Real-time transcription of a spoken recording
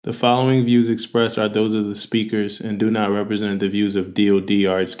The following views expressed are those of the speakers and do not represent the views of DoD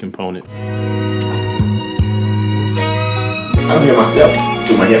or its components. I don't hear myself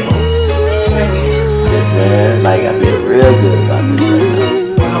through my headphones. Yes, man. Like, I feel real good about this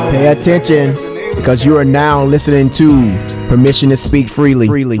right now. Pay attention, because you are now listening to Permission to Speak Freely.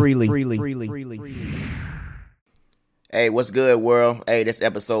 Hey, what's good, world? Hey, this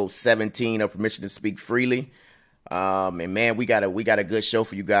episode 17 of Permission to Speak Freely. And man, we got a good show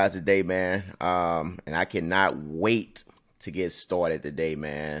for you guys today, man. And I cannot wait to get started today,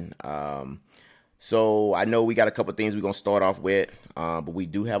 man. So I know we got a couple things we're gonna start off with, but we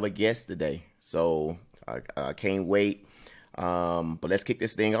do have a guest today, so I can't wait. But let's kick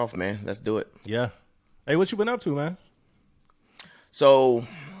this thing off, man. Let's do it. Yeah. Hey, what you been up to, man? So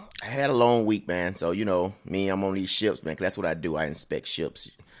I had a long week, man. So you know me, I'm on these ships, man. 'Cause that's what I do. I inspect ships.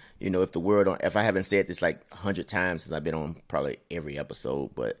 You know, if I haven't said this like 100 times since I've been on probably every episode,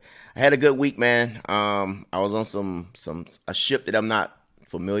 but I had a good week, man. I was on a ship that I'm not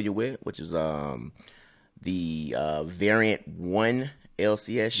familiar with, which is the Variant 1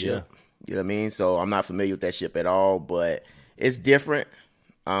 LCS ship. Yeah. You know what I mean? So I'm not familiar with that ship at all, but it's different.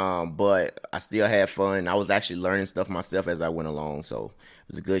 But I still had fun. I was actually learning stuff myself as I went along. So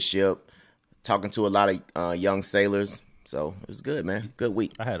it was a good ship. Talking to a lot of young sailors. So it was good, man. Good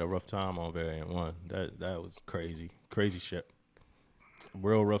week. I had a rough time on Variant 1. That was crazy. Crazy ship.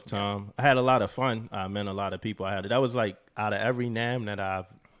 Real rough time. I had a lot of fun. I met a lot of people. That was like out of every NAM that I've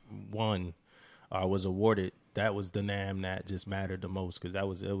won or was awarded, that was the NAM that just mattered the most because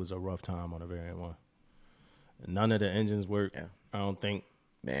it was a rough time on a Variant 1. None of the engines worked. Yeah. I don't think.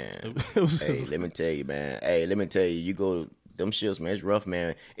 Man, It was hey, let me tell you, man. Hey, let me tell you, you go them ships, man. It's rough,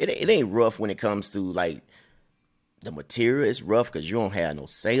 man. It ain't rough when it comes to like the material. It's rough because you don't have no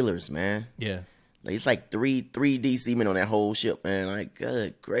sailors, man. Yeah. Like it's like three DC men on that whole ship, man. Like,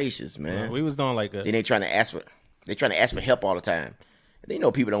 good gracious, man. We was doing like Then they trying to ask for help all the time. They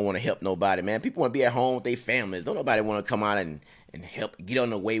know people don't want to help nobody, man. People want to be at home with their families. Don't nobody want to come out and help get on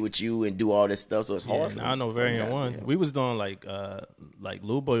the way with you and do all this stuff. So it's hard. I know Variant 1. We was doing like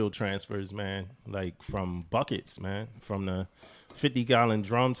lube oil transfers, man. Like from buckets, man. From the 50-gallon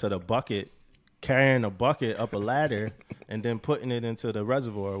drum to the bucket, carrying a bucket up a ladder and then putting it into the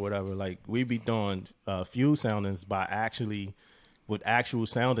reservoir or whatever. Like we be doing fuel soundings with actual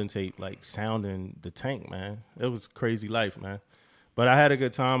sounding tape, like sounding the tank, man. It was crazy life, man. But I had a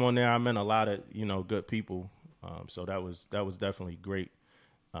good time on there. I met a lot of, good people. So that was definitely great.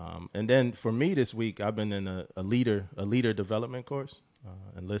 And then for me this week, I've been in a leader development course,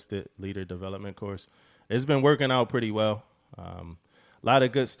 enlisted leader development course. It's been working out pretty well. A lot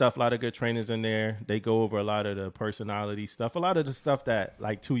of good stuff, a lot of good trainers in there. They go over a lot of the personality stuff, a lot of the stuff that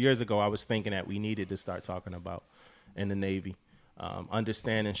like 2 years ago I was thinking that we needed to start talking about in the Navy.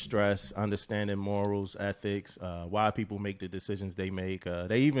 Understanding stress, understanding morals, ethics, why people make the decisions they make.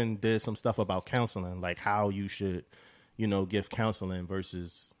 They even did some stuff about counseling, like how you should, give counseling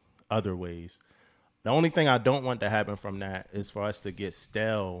versus other ways. The only thing I don't want to happen from that is for us to get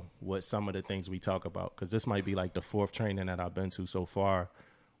stale with some of the things we talk about, because this might be like the fourth training that I've been to so far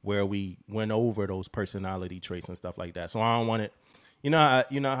where we went over those personality traits and stuff like that. So I don't want it. You know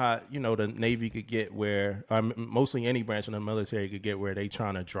how the Navy could get where, mostly any branch of the military could get where they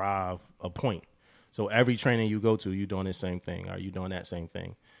trying to drive a point. So every training you go to, you doing the same thing. Are you doing that same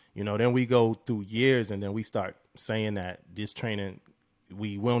thing? Then we go through years and then we start saying that this training,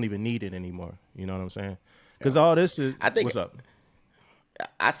 we don't even need it anymore. You know what I'm saying? Because all this is, what's up?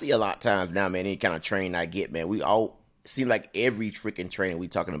 I see a lot of times now, man, any kind of training I get, man, we all seem like every freaking training we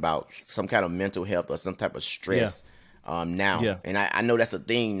talking about some kind of mental health or some type of stress. Yeah. Now. Yeah. And I know that's a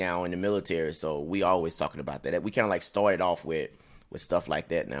thing now in the military, so we always talking about that. We kind of like started off with stuff like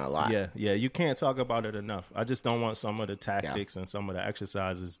that now a lot. Yeah, you can't talk about it enough. I just don't want some of the tactics and some of the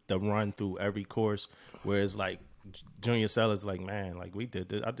exercises to run through every course, where it's like junior sellers like, man, like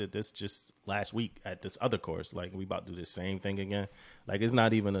I did this just last week at this other course, like we about to do the same thing again. Like it's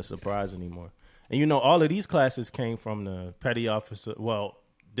not even a surprise anymore. And all of these classes came from the petty officer. Well,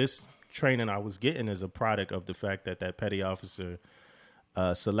 this training I was getting is a product of the fact that petty officer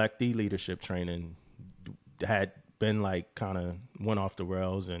selectee leadership training had been like kind of went off the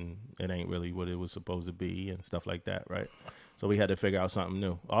rails and it ain't really what it was supposed to be and stuff like that, right? So we had to figure out something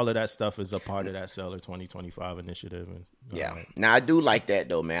new. All of that stuff is a part of that Sailor 2025 initiative. And, yeah. Now I do like that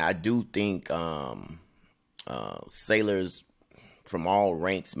though, man. I do think sailors from all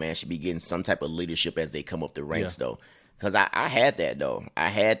ranks, man, should be getting some type of leadership as they come up the ranks though. Because I had that, though. I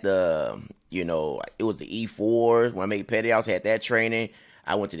had it was the E4s. When I made petty, I also had that training.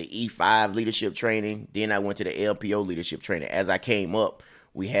 I went to the E5 leadership training. Then I went to the LPO leadership training as I came up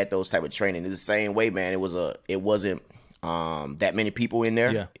we had those type of training. It's the same way, man. It wasn't that many people in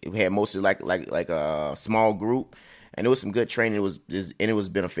there. Yeah. It had mostly like a small group, and it was some good training. It was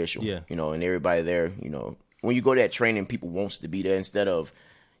beneficial. Yeah. You know, and everybody there, you know, when you go to that training, people wants to be there instead of,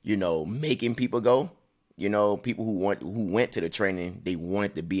 you know, making people go. You know, people who went to the training, they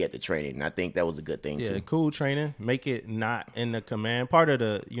wanted to be at the training, and I think that was a good thing too. Yeah, cool training. Make it not in the command. Part of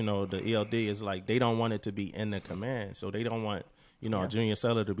the, you know, the ELD is like they don't want it to be in the command, so they don't want, you know, a junior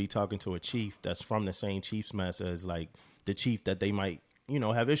seller to be talking to a chief that's from the same chief's mess as like the chief that they might, you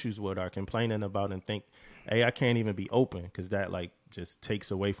know, have issues with or complaining about and think, hey, I can't even be open, because that like just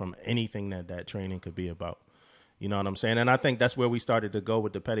takes away from anything that training could be about. You know what I'm saying? And I think that's where we started to go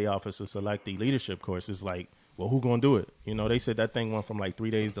with the petty officer selectee leadership course. It's like, well, who gonna do it? You know, they said that thing went from like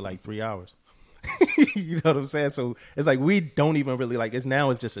 3 days to like 3 hours. You know what I'm saying? So it's like we don't even really like it's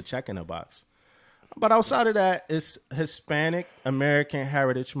just a check in a box. But outside of that, it's Hispanic American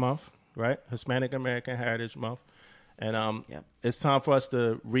Heritage Month, right? Hispanic American Heritage Month. And it's time for us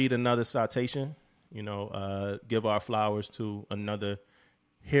to read another citation, you know, give our flowers to another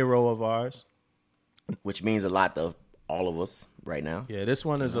hero of ours. Which means a lot to all of us right now. Yeah, this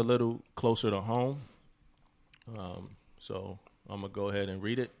one is a little closer to home. So I'm going to go ahead and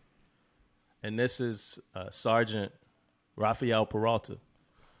read it. And this is Sergeant Rafael Peralta,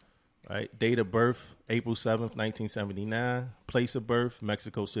 right? Date of birth, April 7th, 1979. Place of birth,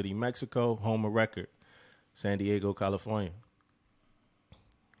 Mexico City, Mexico. Home of record, San Diego, California.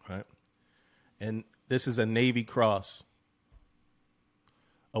 Right? And this is a Navy Cross.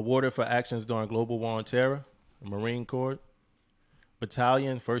 Awarded for actions during Global War on Terror, Marine Corps,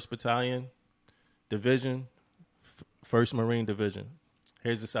 Battalion, 1st Battalion, Division, 1st Marine Division.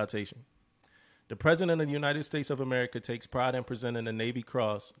 Here's the citation. The President of the United States of America takes pride in presenting the Navy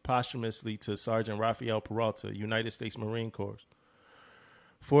Cross posthumously to Sergeant Rafael Peralta, United States Marine Corps,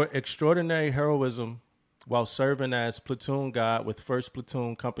 for extraordinary heroism while serving as platoon guide with 1st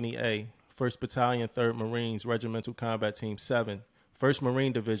Platoon Company A, 1st Battalion, 3rd Marines, Regimental Combat Team 7, 1st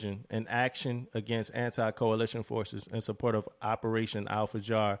Marine Division, in action against anti-coalition forces in support of Operation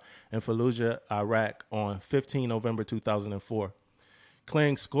Al-Fajr in Fallujah, Iraq on 15 November 2004.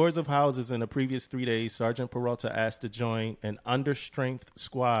 Clearing scores of houses in the previous 3 days, Sergeant Peralta asked to join an understrength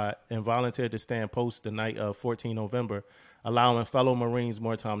squad and volunteered to stand post the night of 14 November, allowing fellow Marines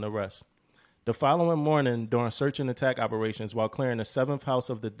more time to rest. The following morning, during search and attack operations, while clearing the 7th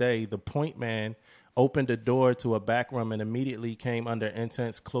house of the day, the point man opened the door to a back room and immediately came under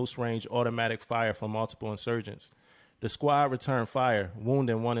intense close-range automatic fire from multiple insurgents. The squad returned fire,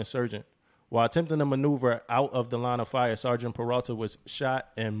 wounding one insurgent. While attempting to maneuver out of the line of fire, Sergeant Peralta was shot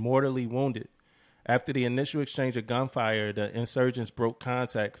and mortally wounded. After the initial exchange of gunfire, the insurgents broke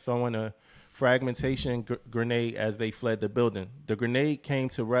contact, throwing a fragmentation grenade as they fled the building. The grenade came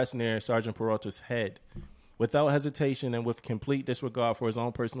to rest near Sergeant Peralta's head. Without hesitation and with complete disregard for his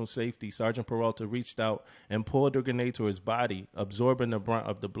own personal safety, Sergeant Peralta reached out and pulled the grenade to his body, absorbing the brunt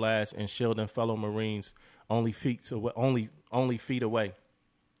of the blast and shielding fellow Marines only feet away.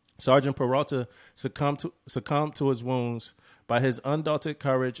 Sergeant Peralta succumbed to his wounds. By his undaunted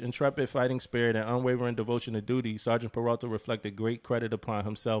courage, intrepid fighting spirit, and unwavering devotion to duty, Sergeant Peralta reflected great credit upon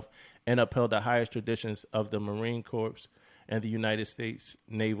himself and upheld the highest traditions of the Marine Corps and the United States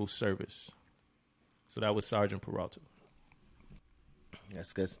Naval Service. So that was Sergeant Peralta.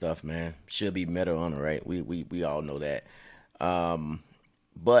 That's good stuff, man. Should be Medal of Honor, right? We all know that.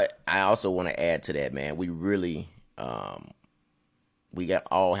 But I also want to add to that, man. We really all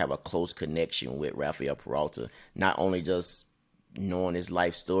have a close connection with Rafael Peralta. Not only just knowing his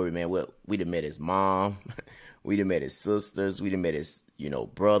life story, man. We done met his mom, we done met his sisters, we done met his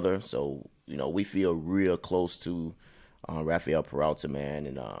brother. So we feel real close to Rafael Peralta, man.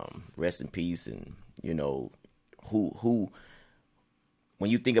 And rest in peace. And who when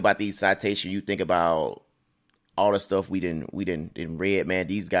you think about these citations, you think about all the stuff we didn't read, man.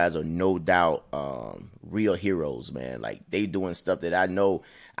 These guys are no doubt real heroes, man. Like, they doing stuff that I know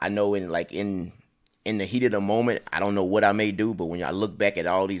in the heat of the moment, I don't know what I may do, but when I look back at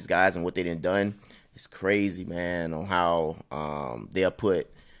all these guys and what they done, it's crazy, man, on how they'll put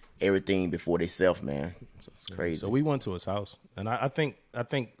everything before they self, man. So it's crazy. So we went to his house, and I think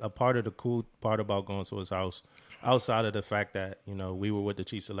a part of the cool part about going to his house, outside of the fact that we were with the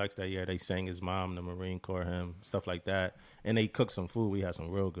Chief Selects that year, they sang his mom, the Marine Corps hymn, stuff like that, and they cooked some food. We had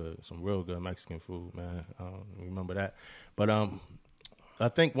some real good Mexican food, man. I don't remember that, but I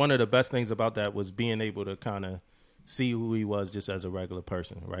think one of the best things about that was being able to kind of see who he was just as a regular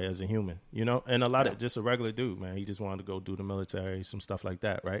person, right, as a human, and a lot of just a regular dude, man. He just wanted to go do the military, some stuff like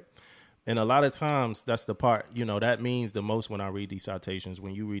that, right? And a lot of times that's the part, that means the most when I read these citations,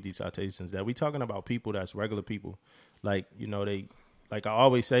 when you read these citations, that we talking about people that's regular people. Like, they, like I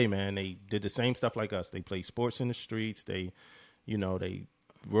always say, man, they did the same stuff like us. They play sports in the streets. They, they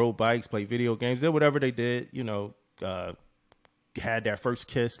rode bikes, play video games, did whatever they did, had their first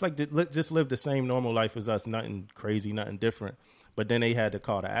kiss, like just lived the same normal life as us, nothing crazy, nothing different. But then they had to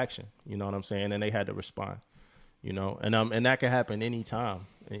call to action, you know what I'm saying? And they had to respond, and that can happen anytime.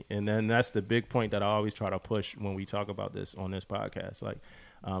 And then that's the big point that I always try to push when we talk about this on this podcast. Like,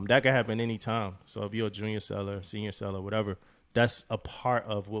 that can happen anytime. So if you're a junior seller, senior seller, whatever, that's a part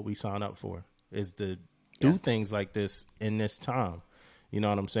of what we sign up for, is to do things like this in this time. You know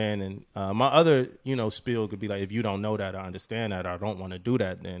what I'm saying? And my other, spiel could be like, if you don't know that, I understand that, I don't want to do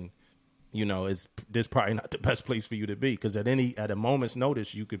that, then, this probably not the best place for you to be. Because at a moment's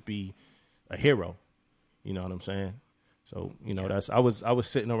notice, you could be a hero. You know what I'm saying? So, I was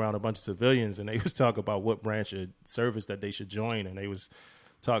sitting around a bunch of civilians, and they was talking about what branch of service that they should join. And they was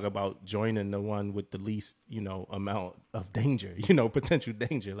talk about joining the one with the least, amount of danger, potential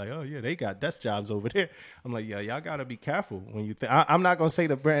danger. Like, oh yeah, they got desk jobs over there. I'm like, yeah, y'all gotta be careful when you think. I'm not gonna say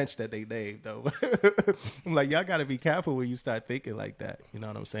the branch that they named though. I'm like, y'all gotta be careful when you start thinking like that. You know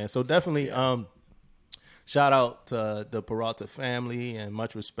what I'm saying? So definitely, shout out to the Peralta family, and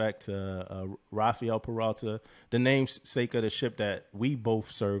much respect to Rafael Peralta, the namesake of the ship that we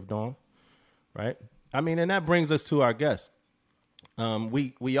both served on. Right? I mean, and that brings us to our guest.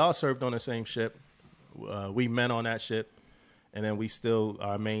 We all served on the same ship. We met on that ship, and then we still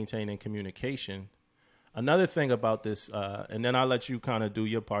are maintaining communication. Another thing about this, and then I'll let you kind of do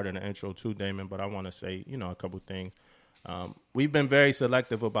your part in the intro too, Damon, but I want to say, a couple things. We've been very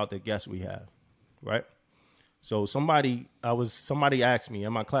selective about the guests we have, right? So somebody asked me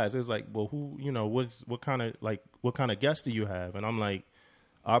in my class, it was like, well, who, what kind of guests do you have? And I'm like,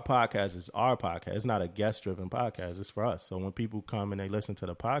 our podcast is our podcast. It's not a guest-driven podcast. It's for us. So when people come and they listen to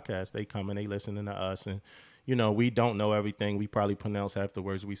the podcast, they come and they listen to us. And, we don't know everything. We probably pronounce half the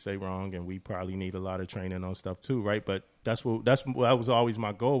words we say wrong, and we probably need a lot of training on stuff too, right? But that was always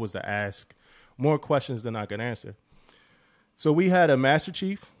my goal, was to ask more questions than I could answer. So we had a Master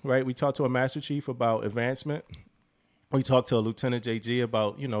Chief, right? We talked to a Master Chief about advancement. We talked to a Lieutenant JG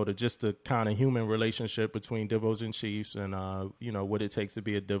about, the kind of human relationship between divos and chiefs, and, what it takes to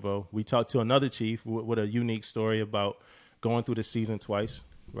be a divo. We talked to another chief with a unique story about going through the season twice,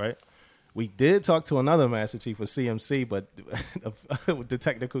 right? We did talk to another Master Chief with CMC, but with the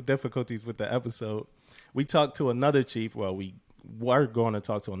technical difficulties with the episode, we talked to another chief. Well, we were going to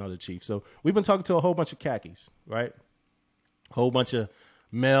talk to another chief. So we've been talking to a whole bunch of khakis, right? A whole bunch of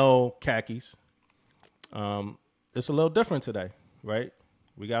male khakis. It's a little different today, right?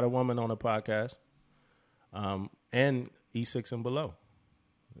 We got a woman on the podcast, and E6 and below.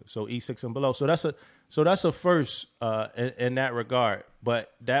 So E6 and below. So that's a first in that regard.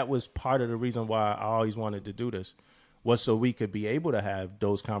 But that was part of the reason why I always wanted to do this, was so we could be able to have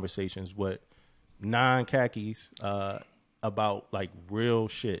those conversations with non-khakis about like real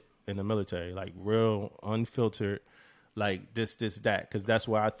shit in the military, like real unfiltered, like this, that, because that's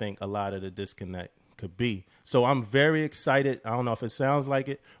where I think a lot of the disconnect could be. So I'm very excited. I don't know if it sounds like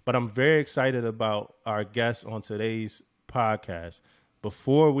it, but I'm very excited about our guest on today's podcast.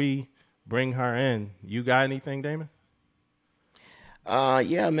 Before we bring her in, you got anything, Damon?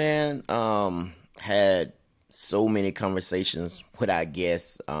 Yeah, man. Had so many conversations with our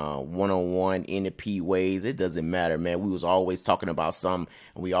guests, one-on-one, in the P ways. It doesn't matter, man. We was always talking about something,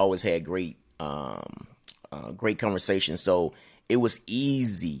 and we always had great conversations. So it was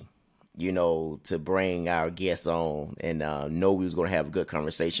easy, to bring our guests on and know we was going to have a good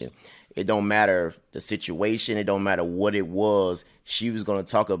conversation. It don't matter the situation. It don't matter what it was. She was going to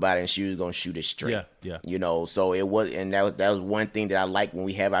talk about it, and she was going to shoot it straight. Yeah. So it was, and that was one thing that I like when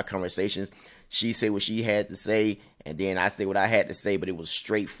we have our conversations. She said what she had to say, and then I say what I had to say, but it was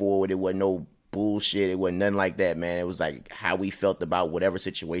straightforward. It wasn't no bullshit. It wasn't nothing like that, man. It was like how we felt about whatever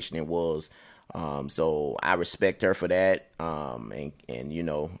situation it was. So I respect her for that. And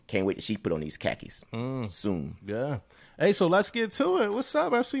can't wait to she put on these khakis soon. Yeah. Hey, so let's get to it. What's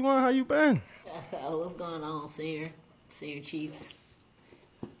up, FC1? How you been? What's going on, Senior Chiefs?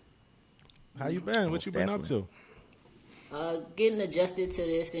 How you been? What you been up to? Getting adjusted to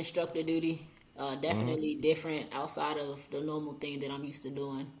this instructor duty. Definitely different outside of the normal thing that I'm used to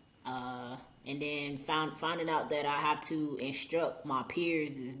doing. And then finding out that I have to instruct my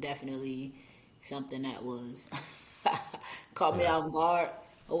peers is definitely something that was caught me off guard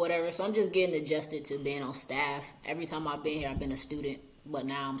or whatever. So I'm just getting adjusted to being on staff. Every time I've been here, I've been a student, but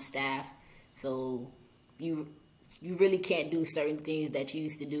now I'm staff. So you really can't do certain things that you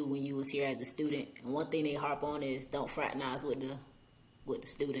used to do when you was here as a student. And one thing they harp on is don't fraternize with the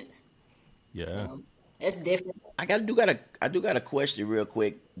students. Yeah. So it's different. I do got a question real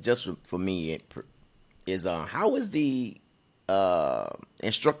quick, just for me. Is how is the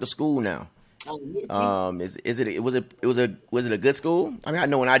instructor school now? Is it was it a good school? I mean, I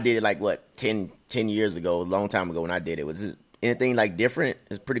know when I did it, like what 10 years ago, a long time ago when I did it, was it anything like different?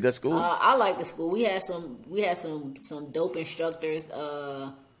 It's a pretty good school. I like the school. We had some dope instructors.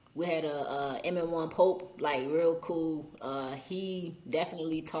 We had a M1 Pope, like real cool. He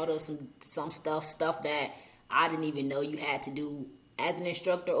definitely taught us some stuff that I didn't even know you had to do as an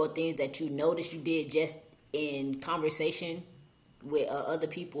instructor, or things that you noticed you did just in conversation with other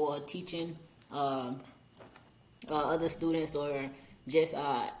people or teaching other students, or just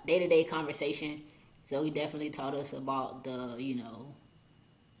day-to-day conversation. So he definitely taught us about the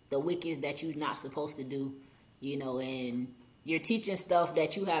wickets that you're not supposed to do, and you're teaching stuff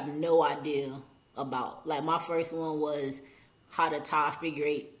that you have no idea about. Like my first one was how to tie figure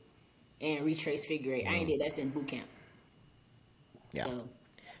eight and retrace figure eight. I ain't did that since boot camp. Yeah. So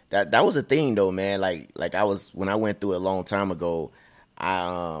That was a thing though, man. Like I was when I went through it a long time ago.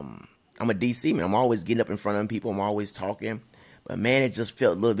 I'm a DC man. I'm always getting up in front of people. I'm always talking, but man, it just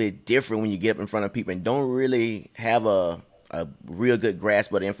felt a little bit different when you get up in front of people and don't really have a real good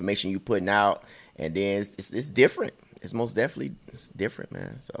grasp of the information you're putting out. And then it's different. It's most definitely it's different,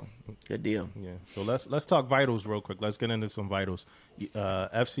 man. So good deal. Yeah. So let's talk vitals real quick. Let's get into some vitals.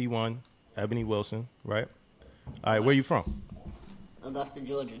 FCA1, Eboni Wilson, right? All right, where you from? Augusta,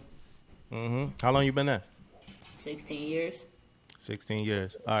 Georgia. How long you been there? 16 years. 16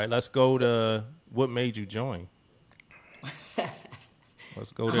 years. All right, let's go to what made you join.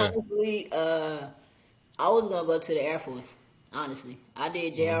 Let's go there. Honestly, I was gonna go to the Air Force. Honestly, I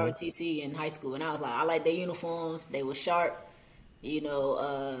did JROTC in high school, and I was like, I like their uniforms. They were sharp. It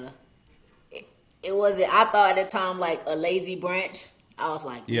wasn't. I thought at the time like a lazy branch. I was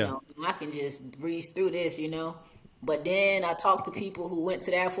like, I can just breeze through this, But then I talked to people who went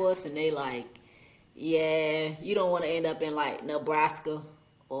to the Air Force, and they like, yeah, you don't want to end up in like Nebraska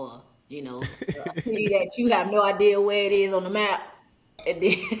or a city that you have no idea where it is on the map. And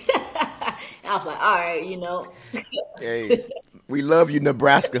then I was like, all right, Hey, we love you,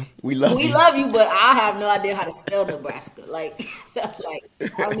 Nebraska. We love you, but I have no idea how to spell Nebraska. Like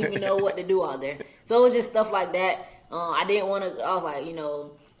I don't even know what to do out there. So it was just stuff like that. I didn't want to. I was like,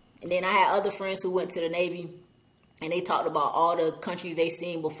 and then I had other friends who went to the Navy, and they talked about all the countries they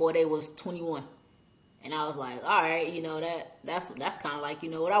seen before they was 21. And I was like, all right, that's kind of like,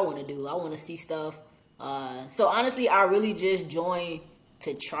 what I want to do. I want to see stuff. So honestly, I really just joined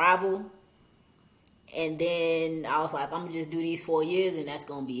to travel. And then I was like, I'm going to just do these 4 years, and that's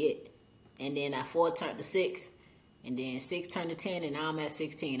going to be it. And then that 4 turned to 6. And then 6 turned to 10, and now I'm at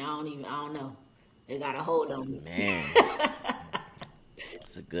 16. I don't know. They got a hold on me. Man.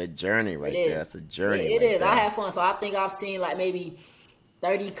 It's a good journey right there. That's a journey. It right is. there. I had fun. So I think I've seen like maybe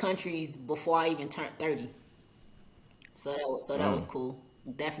 30 countries before I even turned 30. So that was cool.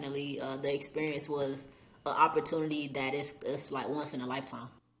 Definitely, the experience was an opportunity that it's like once in a lifetime.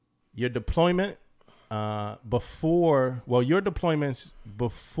 Your deployment your deployments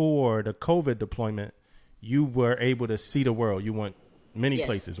before the COVID deployment, you were able to see the world. You went many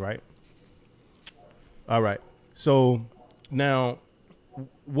places, right? All right. So now,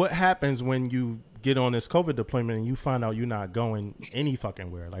 what happens when you get on this COVID deployment and you find out you're not going any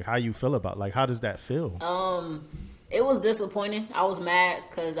fucking where? Like, how you feel about? Like, how does that feel? It was disappointing. I was mad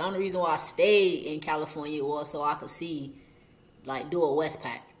because the only reason why I stayed in California was so I could see, like, do a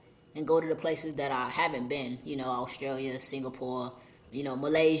Westpac and go to the places that I haven't been. Australia, Singapore,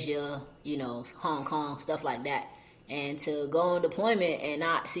 Malaysia, Hong Kong, stuff like that. And to go on deployment and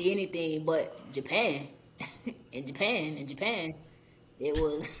not see anything but Japan, in Japan, it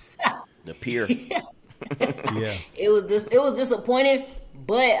was the pier. Yeah, it was disappointing,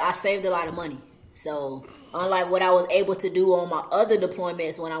 but I saved a lot of money. So unlike what I was able to do on my other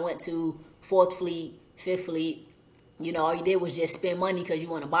deployments when I went to 4th Fleet, 5th Fleet, all you did was just spend money because you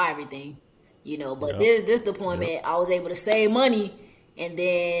want to buy everything, But this deployment, I was able to save money, and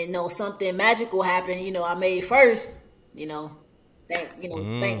then something magical happened. I made first. Thank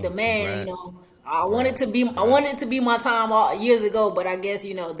the man. Congrats. I wanted it to be my time all, years ago, but I guess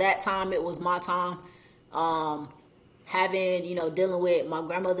that time it was my time. Having dealing with my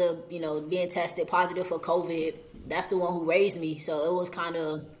grandmother, being tested positive for COVID. That's the one who raised me, so it was kind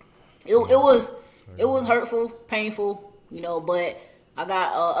of it was hurtful, painful, but I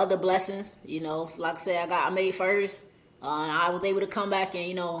got other blessings, So like I said, I made first. I was able to come back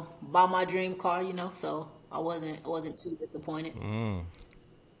and, buy my dream car, So I wasn't too disappointed.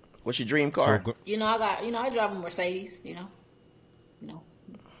 What's your dream car? I drive a Mercedes. You know.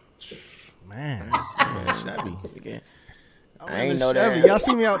 Man, Chevy. Again, I ain't know that. Y'all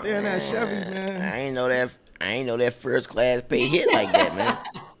see me out there in that Chevy, man. I ain't know that first class pay hit like that, man.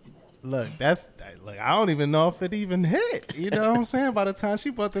 Look, I don't even know if it even hit. You know what I'm saying? By the time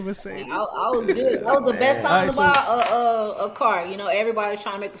she bought the Mercedes, I was good. That was the best time to buy a car. Everybody was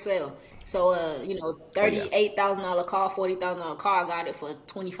trying to make a sale. So $38,000 car, $40,000 car, I got it for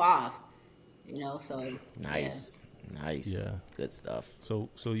 $25. So Nice. Yeah, good stuff. So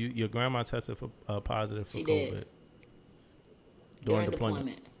your grandma tested for positive for She COVID did. during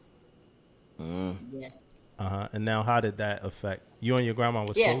deployment. Yeah. And now, how did that affect you and your grandma?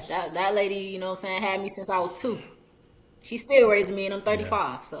 Was close? that lady, had me since I was 2. She's still raising me, and I'm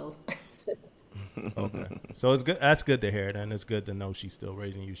 35. So. Okay, so it's good. That's good to hear. Then it's good to know she's still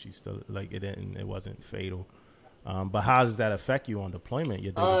raising you. She's still it wasn't fatal. But how does that affect you on deployment?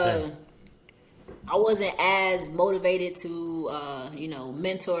 Your day-to-day? I wasn't as motivated to,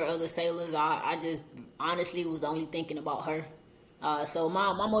 mentor other sailors. I just honestly was only thinking about her. So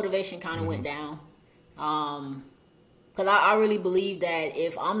my motivation kind of went down. Because I really believe that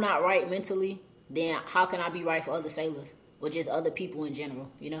if I'm not right mentally, then how can I be right for other sailors or just other people in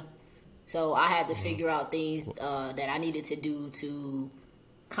general, So I had to figure out things that I needed to do to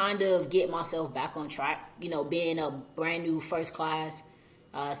kind of get myself back on track, being a brand new first class.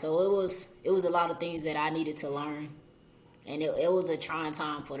 So it was a lot of things that I needed to learn. And it was a trying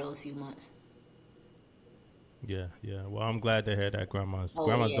time for those few months. Yeah. Well, I'm glad to hear that grandma's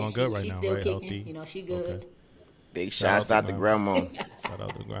doing good right she's now, still right? kicking. Healthy. She good. Okay. Big shouts out to grandma. Shout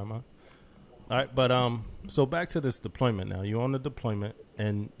out to grandma. All right, but so back to this deployment now. You're on the deployment,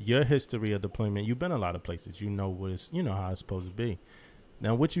 and your history of deployment, you've been a lot of places. You know how it's supposed to be.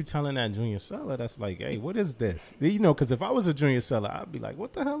 Now, what you telling that junior seller that's like, hey, what is this? Because if I was a junior seller, I'd be like,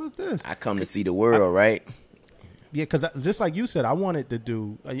 what the hell is this? I come to see the world, right? Yeah, because just like you said, I wanted to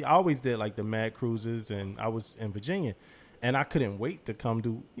do, I always did like the Mad Cruises, and I was in Virginia, and I couldn't wait to come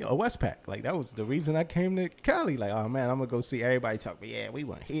do a Westpac. Like, that was the reason I came to Cali. Like, oh man, I'm going to go see everybody talk. But yeah, we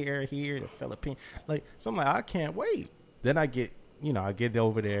went here, the Philippines. Like, so I'm like, I can't wait. Then I get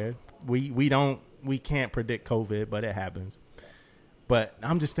over there. We can't predict COVID, but it happens. But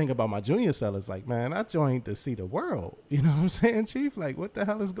I'm just thinking about my junior sellers. Like, man, I joined to see the world. You know what I'm saying, Chief? Like, what the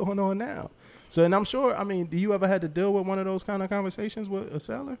hell is going on now? So, and I'm sure, do you ever had to deal with one of those kind of conversations with a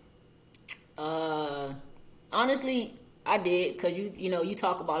seller? Honestly, I did, because you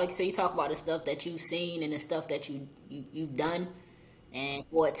talk about, like you say, you talk about the stuff that you've seen and the stuff that you've done, and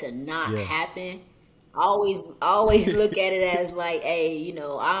for it to not happen, I always look at it as like, hey,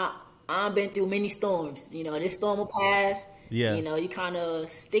 I've been through many storms. This storm will pass. Yeah. You kind of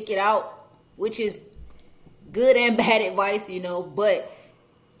stick it out, which is good and bad advice, but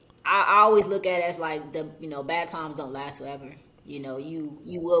I always look at it as like bad times don't last forever.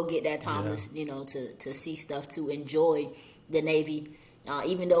 You will get that time to see stuff, to enjoy the Navy.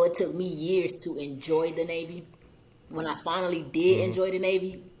 Even though it took me years to enjoy the Navy, when I finally did enjoy the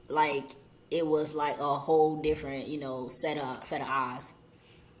Navy, like it was like a whole different, set of eyes.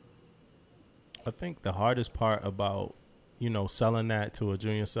 I think the hardest part about selling that to a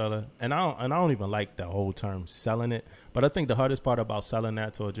junior seller, and I don't even like the whole term selling it, but I think the hardest part about selling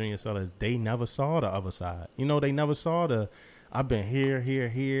that to a junior seller is they never saw the other side. They never saw I've been here,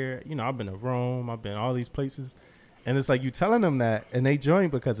 I've been to Rome, I've been all these places, and it's like you telling them that, and they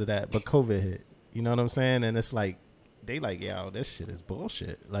joined because of that, but COVID hit. You know what I'm saying? And it's like they like, yo, this shit is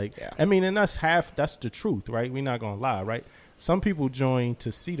bullshit. Like, yeah. And that's the truth, right? We're not gonna lie, right? Some people join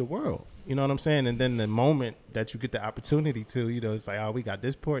to see the world. You know what I'm saying? And then the moment that you get the opportunity to, it's like, oh, we got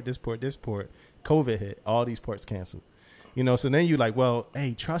this port. COVID hit. All these ports canceled. So then you like, well,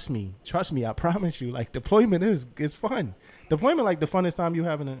 hey, trust me. I promise you, like, deployment is fun. Deployment, like, the funnest time you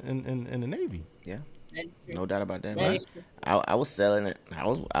have in the Navy. Yeah. No doubt about that, man. I was selling it. I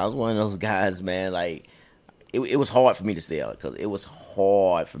was one of those guys, man. Like, it was hard for me to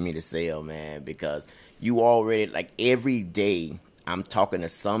sell, man, because you already, like, every day I'm talking to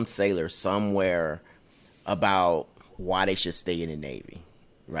some sailor somewhere about why they should stay in the Navy,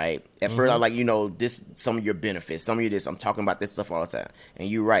 right? At first, I'm like, this, some of your benefits, some of your this, I'm talking about this stuff all the time. And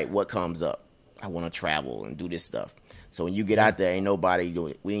you're right, what comes up? I want to travel and do this stuff. So when you get out there, ain't nobody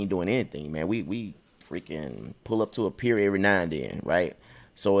doing, we ain't doing anything, man. We freaking pull up to a pier every now and then, right?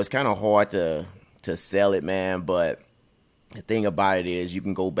 So it's kind of hard to sell it, man, but the thing about it is you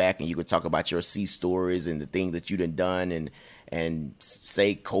can go back and you can talk about your sea stories and the things that you done and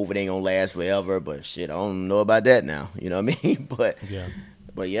say COVID ain't gonna last forever, but shit, I don't know about that now. You know what I mean? But yeah.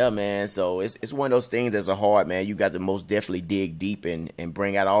 But yeah, man. So it's one of those things that's a hard, man. You got to most definitely dig deep and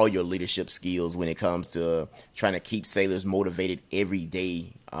bring out all your leadership skills when it comes to trying to keep sailors motivated every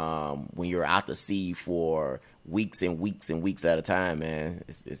day. When you're out to sea for weeks and weeks and weeks at a time, man,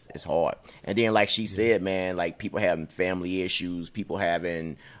 it's hard. And then, like she said, man, like people having family issues, people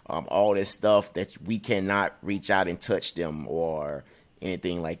having all this stuff that we cannot reach out and touch them or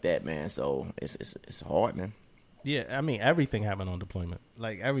anything like that, man. So it's hard, man. Yeah, I mean everything happened on deployment.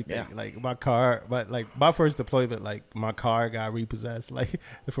 Like everything. Yeah. Like my car, but like my first deployment, like my car got repossessed, like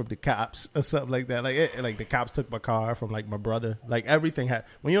from the cops or something like that. Like the cops took my car from like my brother. Like everything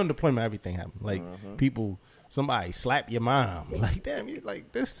happened. When you're on deployment, everything happened. Like people, somebody slap your mom. Like damn, you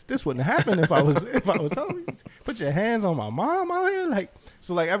like this wouldn't happen if I was home. You put your hands on my mom out here. Like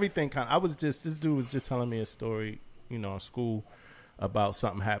so, like everything kind. Of, this dude was just telling me a story, in school. About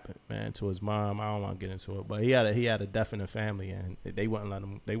something happened, man, to his mom. I don't want to get into it, but he had a death in the family, and they wouldn't let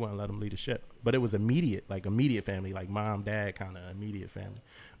him lead a ship. But it was immediate family, like mom, dad, kind of immediate family.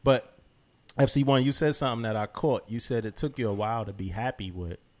 But FC1, you said something that I caught. You said it took you a while to be happy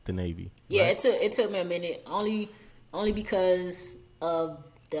with the Navy. Yeah, right? it took me a minute, only because of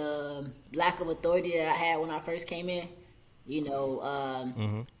the lack of authority that I had when I first came in.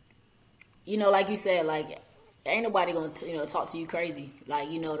 Like you said, like. Ain't nobody gonna talk to you crazy, like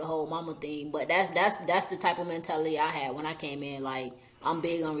the whole mama thing. But that's the type of mentality I had when I came in. Like I'm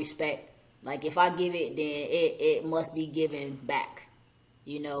big on respect. Like if I give it, then it must be given back,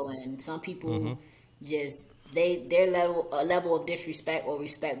 And some people just their level of disrespect or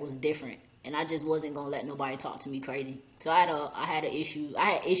respect was different, and I just wasn't gonna let nobody talk to me crazy. So I had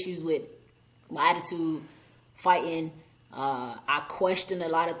issues with my attitude, fighting. I questioned a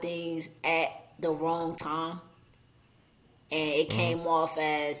lot of things at the wrong time. And it came off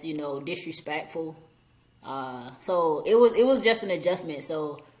as disrespectful. So it was just an adjustment.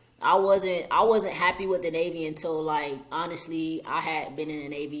 So I wasn't happy with the Navy until honestly I had been in the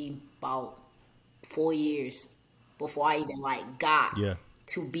Navy about 4 years before I even got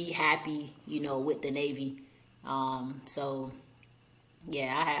to be happy with the Navy. So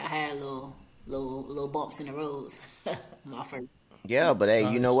yeah, I had little bumps in the road. My first. Yeah, but hey,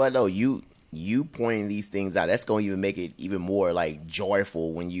 you know what though? You pointing these things out, that's going to even make it even more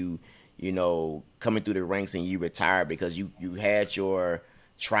joyful when you coming through the ranks and you retire, because you had your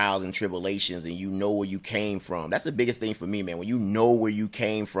trials and tribulations and you know where you came from. That's the biggest thing for me, man. When you know where you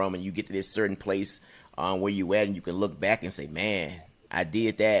came from and you get to this certain place where you at, and you can look back and say, man, I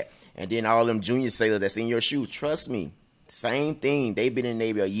did that. And then all them junior sailors that's in your shoes, trust me, same thing. They've been in the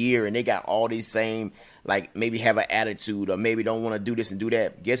Navy a year and they got all these same, maybe have an attitude or maybe don't want to do this and do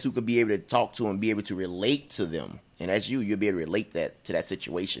that. Guess who could be able to talk to them, be able to relate to them? And that's you. You'll be able to relate that to that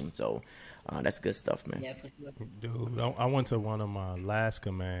situation. So that's good stuff, man. Yeah, for sure. Dude, I went to one of my last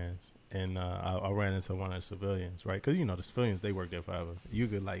commands, and I ran into one of the civilians, right? Because, the civilians, they work there forever. You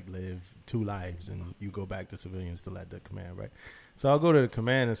could, live 2 lives, and you go back to civilians to let the command, right? So I'll go to the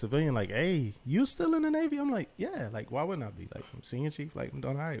command, and civilian hey, you still in the Navy? I'm like, yeah. Why wouldn't I be? I'm senior chief. I'm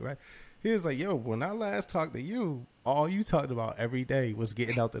doing all right, right? He was like, yo, when I last talked to you, all you talked about every day was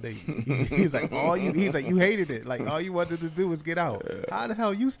getting out the Navy. He's like, you hated it. All you wanted to do was get out. How the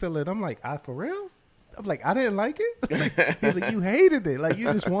hell you still in? I'm like, for real? I'm like, I didn't like it. He's like, you hated it.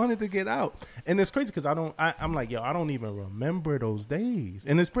 You just wanted to get out. And it's crazy because I'm like, yo, I don't even remember those days.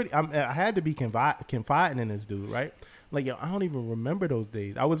 And it's pretty, I had to be confiding in this dude, right? Yo, I don't even remember those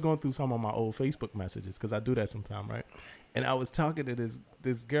days. I was going through some of my old Facebook messages because I do that sometime, right? And I was talking to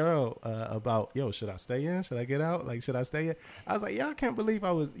this girl about, yo, should I stay in? Should I get out? Should I stay in? I was like, yeah, I can't believe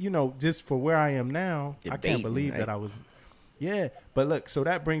I was, just for where I am now, I can't believe that I was, yeah. But look, so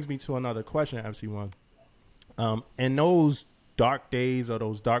that brings me to another question, FC1. In those dark days or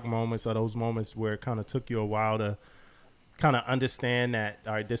those dark moments or those moments where it kind of took you a while to kind of understand that,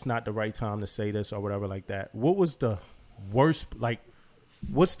 all right, this is not the right time to say this or whatever like that, what was the worst,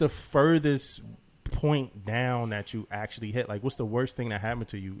 what's the furthest point down that you actually hit? What's the worst thing that happened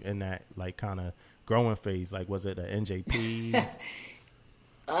to you in that kind of growing phase? Was it an NJP?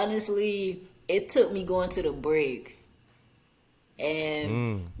 Honestly, it took me going to the brig,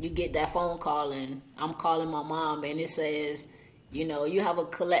 and you get that phone call, and I'm calling my mom, and it says, you have a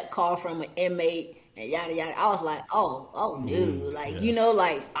collect call from an inmate, and yada yada. I was like, oh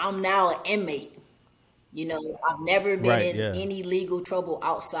no, I'm now an inmate. I've never been in any legal trouble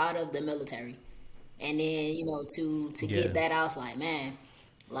outside of the military. And then, to get that, I was like, man,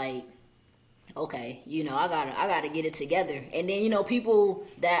 okay, I gotta get it together. And then, people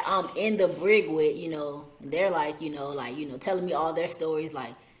that I'm in the brig with, they're telling me all their stories,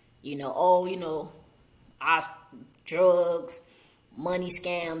 I drugs, money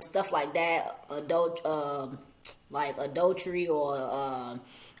scams, stuff like that, like adultery or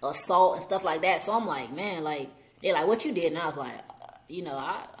assault and stuff like that. So I'm like, man, like they're like, what you did? And I was like,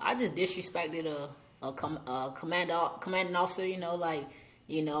 I just disrespected a commanding officer. Like,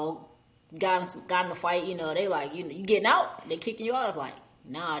 got in a fight. They like, you getting out? They kicking you out? I was like,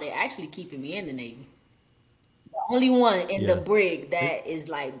 nah, they actually keeping me in the Navy. The only one in the brig that is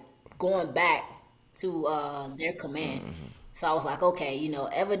like going back to their command. So I was like, okay,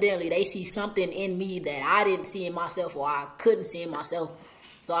 evidently they see something in me that I didn't see in myself or I couldn't see in myself.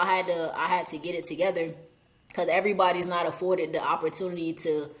 So I had to get it together because everybody's not afforded the opportunity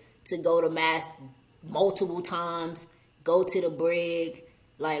to go to mass multiple times, go to the brig.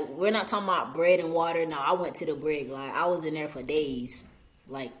 Like, we're not talking about bread and water. No, I went to the brig. Like, I was in there for days,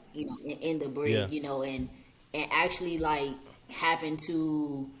 like, in the brig, and actually, like, having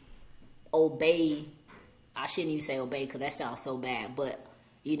to obey. I shouldn't even say obey because that sounds so bad, but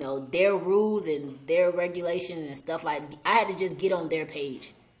their rules and their regulations and stuff, like, I had to just get on their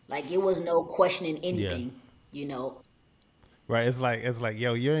page. Like, it was no questioning anything, Right, it's like,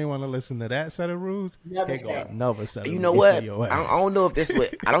 yo, you ain't want to listen to that set of rules. Another set. Another set. You know what? I don't know if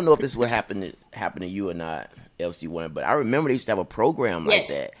this would happen to you or not, FCA1. But I remember they used to have a program like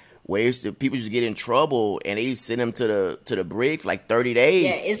that where people used to get in trouble and they used to send them to the brig for like 30 days.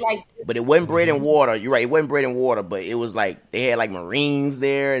 Yeah, it's like, but it wasn't bread and water. You're right, it wasn't bread and water, but it was like they had like Marines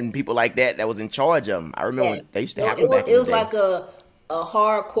there and people like that was in charge of them. I remember they used to happen back in the day. It was like a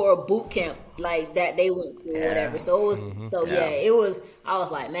hardcore boot camp like that they went through, whatever. So it was, it was. I was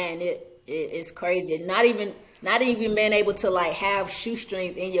like, man, it's crazy. Not even being able to like have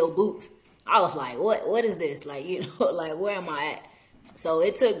shoestrings in your boots. I was like, what is this? Like, like, where am I at? So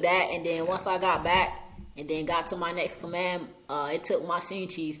it took that, and then once I got back and then got to my next command, it took my senior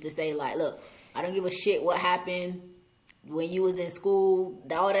chief to say, like, look, I don't give a shit what happened when you was in school,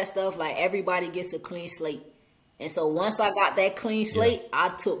 all that stuff. Like, everybody gets a clean slate. And so once I got that clean slate, I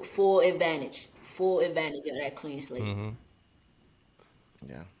took full advantage of that clean slate. Mm-hmm.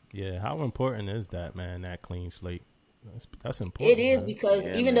 Yeah. Yeah. How important is that, man? That clean slate. That's important. It is, man. because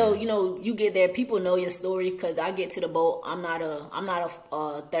even though you get there, people know your story. Because I get to the boat, I'm not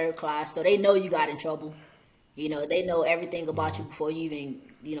a third class, so they know you got in trouble. They know everything about you before you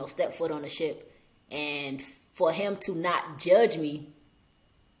even step foot on the ship. And for him to not judge me,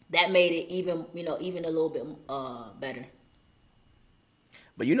 that made it even a little bit better.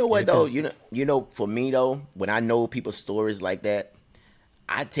 But you know what though, for me though, when I know people's stories like that,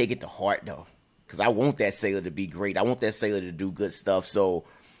 I take it to heart though, because I want that sailor to be great. I want that sailor to do good stuff. So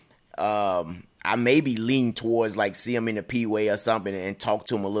I maybe lean towards like see him in the P-way or something and talk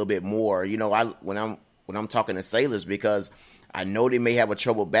to him a little bit more. When I'm talking to sailors, because I know they may have a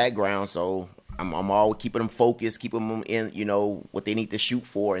troubled background, so I'm always keeping them focused, keeping them in, what they need to shoot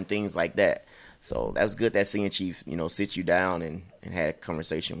for and things like that. So that's good that senior chief, sit you down and had a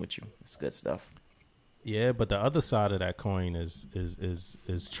conversation with you. It's good stuff. Yeah, but the other side of that coin is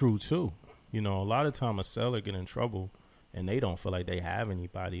true too. A lot of time a sailor get in trouble and they don't feel like they have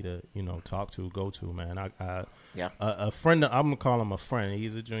anybody to, talk to, go to, man. A friend, I'm gonna call him a friend.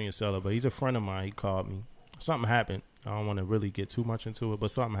 He's a junior sailor, but he's a friend of mine. He called me. Something happened. I don't want to really get too much into it, but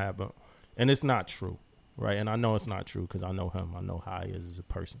something happened. And it's not true, right? And I know it's not true because I know him. I know how he is as a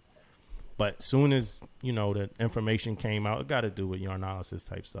person. But soon as, the information came out, it got to do with your analysis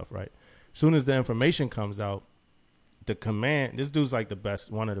type stuff, right? Soon as the information comes out, the command, this dude's like the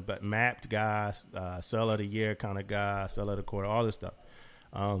best, one of the best mapped guys, seller of the year kind of guy, seller of the quarter, all this stuff.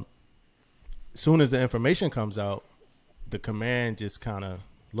 Soon as the information comes out, the command just kind of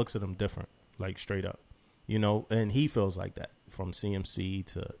looks at him different, like straight up, and he feels like that from CMC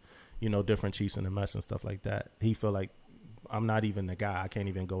to, different chiefs in the mess and stuff like that. He feel like I'm not even the guy. I can't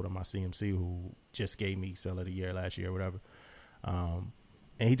even go to my CMC who just gave me seller of the year last year or whatever.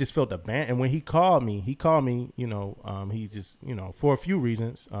 And he just felt the ban. And when he called me, he's just, for a few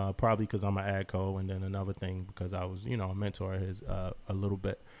reasons, probably because I'm an ADCO, and then another thing because I was, a mentor of his a little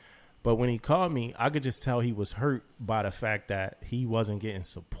bit. But when he called me, I could just tell he was hurt by the fact that he wasn't getting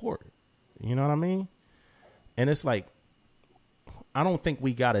support. You know what I mean? And it's like, I don't think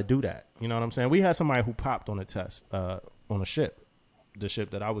we got to do that. You know what I'm saying? We had somebody who popped on a test on a ship. The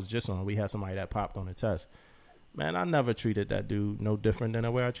ship that I was just on, we had somebody that popped on a test. Man, I never treated that dude no different than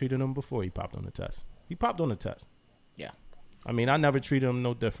the way I treated him before he popped on the test. He popped on the test. Yeah. I mean, I never treated him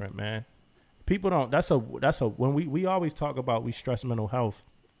no different, man. People don't, when we always talk about, we stress mental health.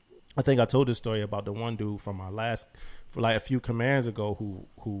 I think I told this story about the one dude from our last, for like a few commands ago,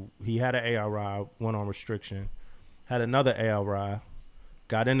 who he had an ARI, went on restriction, had another ARI,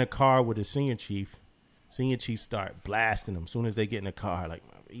 got in the car with his senior chief, Senior chiefs start blasting them as soon as they get in the car. Like,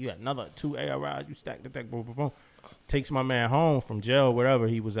 you got another 2 ARIs, you stack the deck, boom, boom, boom. Takes my man home from jail, wherever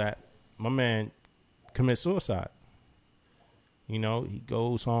he was at. My man commits suicide. You know, he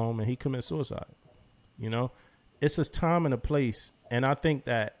goes home and he commits suicide. You know, it's a time and a place. And I think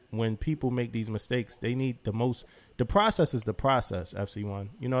that when people make these mistakes, they need the process is the process, FC1.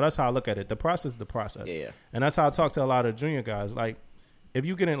 You know, that's how I look at it. The process is the process. Yeah. And that's how I talk to a lot of junior guys. Like, if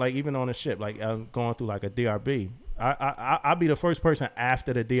you get in, like, even on a ship, like I'm going through like a DRB, I'll be the first person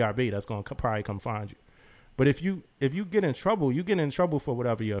after the DRB that's going to probably come find you. But if you get in trouble, you get in trouble for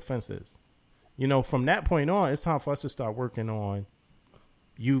whatever your offense is. You know, from that point on, it's time for us to start working on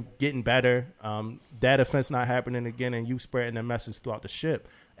you getting better, that offense not happening again, and you spreading the message throughout the ship.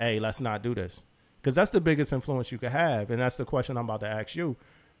 Hey, let's not do this. Because that's the biggest influence you could have. And that's the question I'm about to ask you.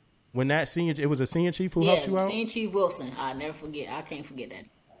 When that it was a senior chief who helped you out? Senior Chief Wilson. I never forget. I can't forget that.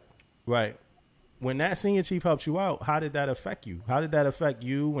 Right. When that senior chief helped you out, how did that affect you? How did that affect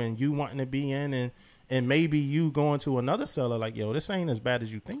you and you wanting to be in and maybe you going to another seller like, yo, this ain't as bad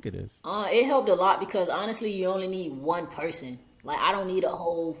as you think it is? It helped a lot because honestly, you only need one person. Like, I don't need a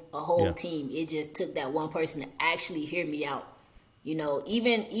whole team. It just took that one person to actually hear me out. You know,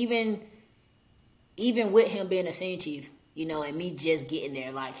 even with him being a senior chief, you know, and me just getting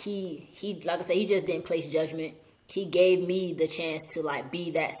there, like he like I said, he just didn't place judgment. He gave me the chance to like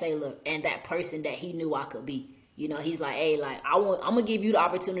be that sailor and that person that he knew I could be. You know, he's like, hey, like I'm gonna give you the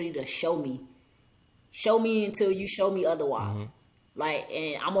opportunity to show me until you show me otherwise. Mm-hmm. Like,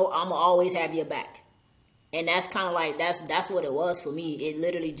 and I'm always have your back. And that's kind of like, that's what it was for me. It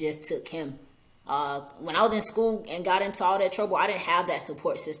literally just took him. When I was in school and got into all that trouble, I didn't have that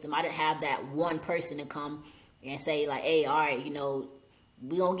support system. I didn't have that one person to come and say like, hey, all right, you know,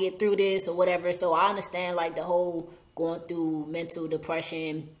 we gonna get through this or whatever. So I understand like the whole going through mental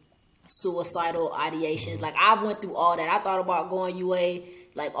depression, suicidal ideations. Like, I went through all that. I thought about going UA,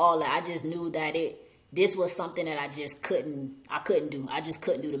 like all that. I just knew that this was something that I couldn't do. I just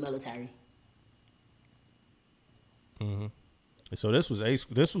couldn't do the military. Mm-hmm. So this was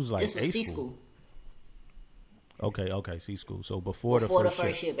C school. Okay, C school. So before the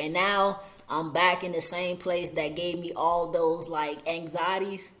first ship. And now I'm back in the same place that gave me all those like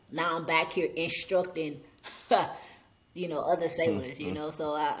anxieties. Now I'm back here instructing, you know, other sailors. You know,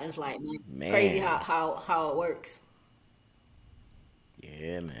 so it's like crazy how it works.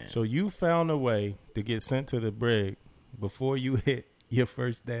 Yeah, man. So you found a way to get sent to the brig before you hit your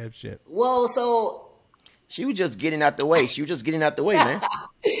first damn ship. Well, so. She was just getting out the way. Man.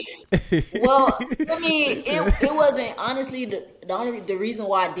 Well, I mean, it wasn't, honestly, the reason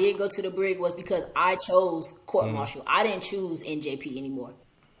why I did go to the brig was because I chose court-martial. I didn't choose NJP anymore.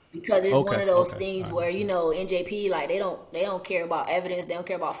 Because it's one of those things where, you know, NJP, like, they don't care about evidence. They don't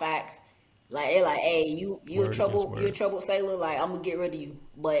care about facts. Like, they're like, hey, you a troubled sailor. Like, I'm going to get rid of you.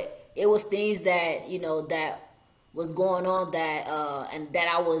 But it was things that, you know, that was going on that and that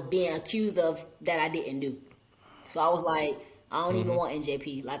I was being accused of that I didn't do. So I was like, I don't even want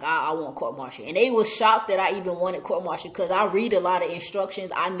NJP. Like, I want court-martial. And they was shocked that I even wanted court-martial because I read a lot of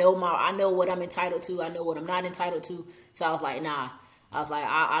instructions. I know what I'm entitled to. I know what I'm not entitled to. So I was like, nah. I was like,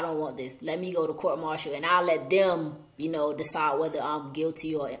 I don't want this. Let me go to court-martial and I'll let them, you know, decide whether I'm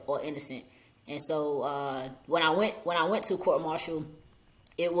guilty or innocent. And so when I went to court-martial,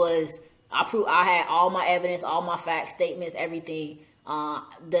 it was I had all my evidence, all my facts, statements, everything.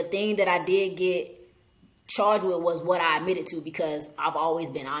 The thing that I did get charged with was what I admitted to because I've always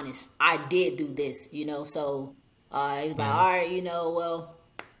been honest. I did do this, you know. So he was like, all right, you know,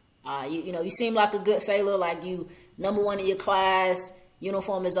 well, you know, you seem like a good sailor. Like, you number one in your class.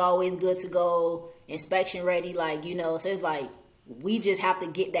 Uniform is always good to go. Inspection ready, like, you know. So it's like we just have to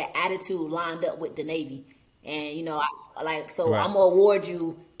get that attitude lined up with the Navy. And, you know, I'm going to award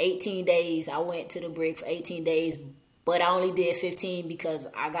you 18 days. I went to the brig for 18 days, but I only did 15 because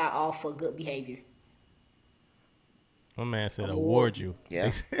I got off for good behavior. My man said award you.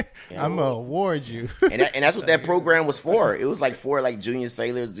 Yeah. I'm going to award you. and that's what that program was for. It was like for like junior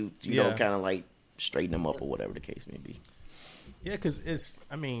sailors to, you know, kind of like straighten them up or whatever the case may be. Yeah, because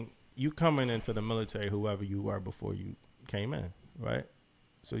you coming into the military, whoever you were before you came in, right?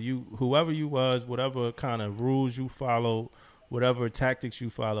 So whoever you was, whatever kind of rules you follow, whatever tactics you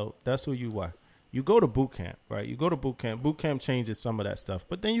follow, that's who you are. You go to boot camp, right? You go to boot camp. Boot camp changes some of that stuff.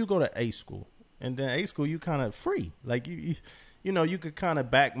 But then you go to A school. And then A school, you kind of free. Like, you know, you could kind of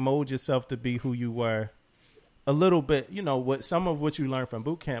back mold yourself to be who you were a little bit, you know, what some of what you learned from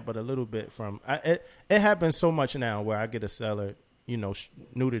boot camp, but a little bit from it happens so much now where I get a seller, you know,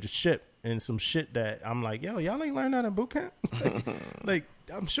 new to the ship, and some shit that I'm like, yo, y'all ain't learned that in boot camp. like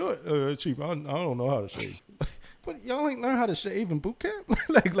I'm sure, Chief, I don't know how to shave, but y'all ain't learn how to shave in boot camp.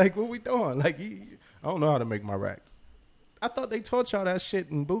 like what we doing? Like I don't know how to make my rack. I thought they taught y'all that shit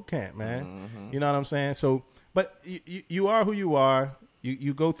in boot camp, man. Mm-hmm. You know what I'm saying? So, but you are who you are.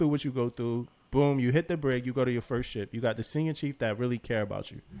 You go through what you go through. Boom, you hit the brig. You go to your first ship. You got the senior chief that really care about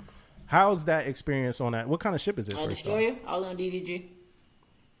you. How's that experience on that? What kind of ship is it? Destroyer. I was on DDG.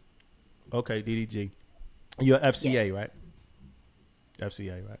 Okay, DDG. You're FCA, Yes. right?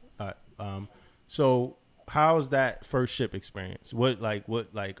 FCA, right? All right. So how's that first ship experience? What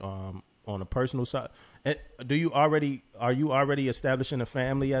on a personal side? Are you already establishing a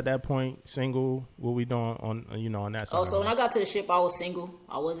family at that point? Single? What we doing on that side? Oh, so when I got to the ship, I was single.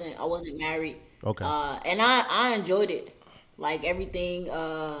 I wasn't married. Okay. And I enjoyed it. Like everything.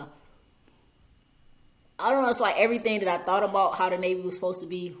 I don't know. It's like everything that I thought about how the Navy was supposed to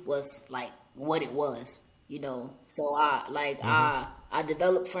be was like what it was. So I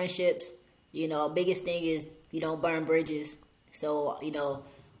developed friendships. Biggest thing is you don't burn bridges. So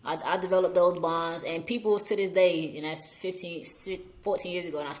I developed those bonds, and people to this day, and that's 14 years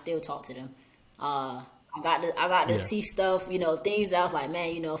ago, and I still talk to them. I got to see stuff, things that I was like,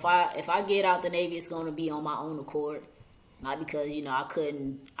 man, if I get out the Navy, it's going to be on my own accord, not because I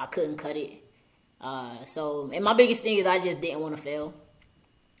couldn't cut it. And my biggest thing is I just didn't want to fail.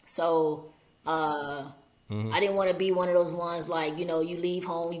 So I didn't want to be one of those ones like, you leave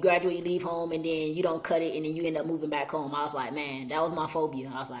home, you graduate, you leave home, and then you don't cut it, and then you end up moving back home. I was like, man, that was my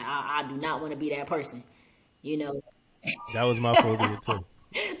phobia. I was like, I do not want to be that person, That was my phobia too.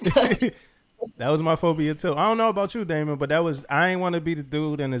 That was my phobia too. I don't know about you, Damon, but I ain't want to be the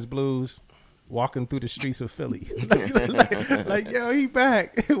dude in his blues walking through the streets of Philly. like, yo, he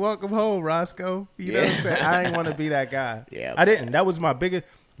back. Welcome home, Roscoe. You know what I'm saying? I ain't want to be that guy. Yeah, I didn't. That was my biggest.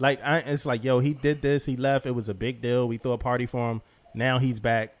 It's like, yo, he did this. He left. It was a big deal. We threw a party for him. Now he's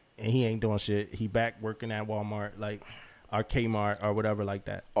back, and he ain't doing shit. He back working at Walmart, or Kmart, or whatever like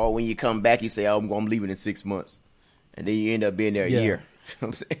that. Or when you come back, you say, "Oh, I'm leaving in 6 months," and then you end up being there a year.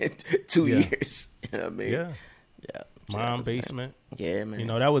 I'm saying 2 years. You know what I mean? Yeah. Yeah. Mom basement. Yeah, man.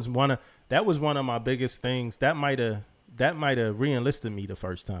 That was one of my biggest things. That might have re-enlisted me the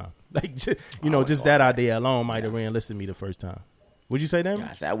first time. Just that idea alone might have re-enlisted me the first time. Would you say that?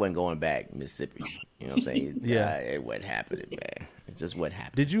 Gosh, I wasn't going back Mississippi. You know what I'm saying? Yeah. It wasn't happening, man. It's just what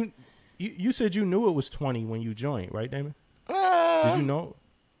happened. Did you said you knew it was 20 when you joined, right, Damon? Did you know?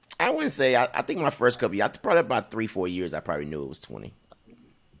 I wouldn't say. I think my first couple years, probably about 3-4 years, I probably knew it was 20.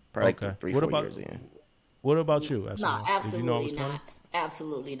 Probably Okay. 3-4 years in. What about you? No, absolutely not.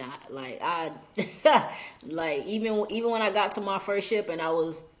 Absolutely not. Even when I got to my first ship and I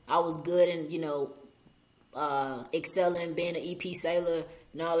was good and excelling, being an EP sailor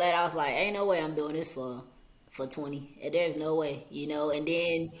and all that, I was like, ain't no way I'm doing this for 20. There's no way, And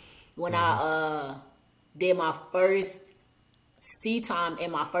then when I did my first sea time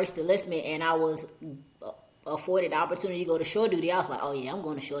in my first enlistment and I was afforded the opportunity to go to shore duty, I was like, oh yeah, I'm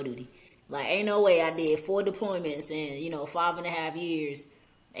going to shore duty. Ain't no way I did 4 deployments in 5.5 years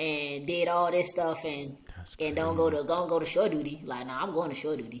and did all this stuff and don't go to shore duty. Nah, I'm going to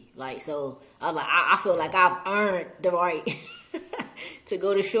shore duty. So I was like, I feel like I've earned the right to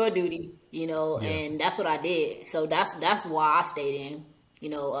go to shore duty, and that's what I did. So that's why I stayed in,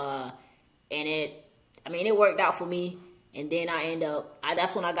 and it worked out for me. And then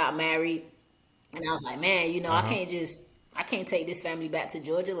that's when I got married, and I was like, man, I can't take this family back to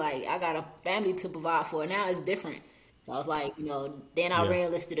Georgia. I got a family to provide for. Now it's different. So I was like, then I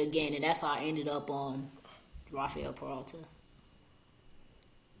re-enlisted again, and that's how I ended up on Rafael Peralta.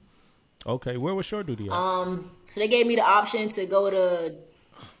 Okay, where was shore duty at? So they gave me the option to go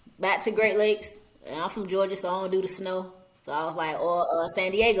back to Great Lakes, and I'm from Georgia, so I don't do the snow. So I was like, or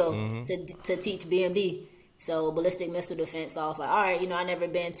San Diego to teach BMD, so ballistic missile defense. So I was like, all right, I never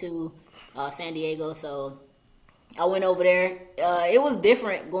been to San Diego, so I went over there. It was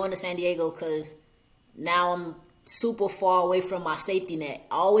different going to San Diego because now I'm super far away from my safety net.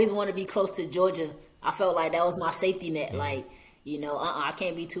 I always want to be close to Georgia. I felt like that was my safety net. I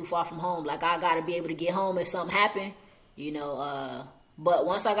can't be too far from home. I got to be able to get home if something happened, But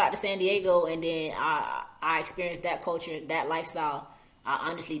once I got to San Diego and then I experienced that culture, that lifestyle, I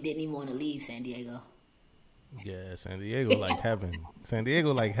honestly didn't even want to leave San Diego. Yeah, San Diego like heaven. San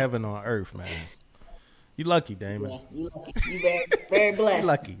Diego like heaven on earth, man. You lucky, Damon. Yeah, you lucky. You very, very blessed. You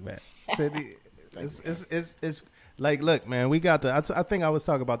lucky, man. It's Like, look, man, we got the. I think I was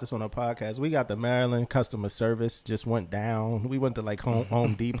talking about this on a podcast. We got the Maryland customer service just went down. We went to like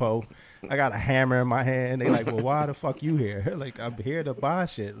Home Depot. I got a hammer in my hand. They like, well, why the fuck you here? Like, I'm here to buy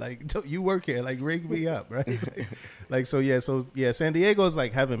shit. Like, you work here. Like, rig me up, right? Like, so yeah, San Diego is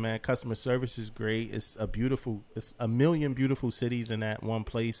like heaven, man. Customer service is great. It's a million beautiful cities in that one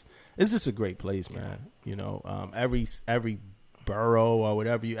place. It's just a great place, man. You know, every borough or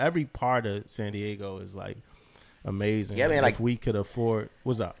whatever every part of San Diego is like amazing. Yeah, man. Like, if we could afford,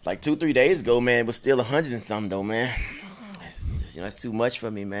 what's up? Like 2-3 days ago, man, it was still 100 and something though, man. That's too much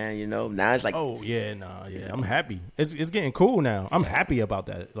for me, man. You know, now it's like, I'm happy. It's getting cool now. I'm happy about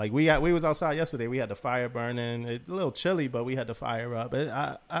that. Like we was outside yesterday. We had the fire burning. It's a little chilly, but we had the fire up.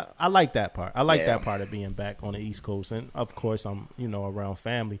 I like that part. I like that part of being back on the East Coast, and of course I'm around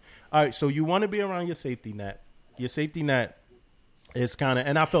family. All right, so you want to be around your safety net. Your safety net is kind of,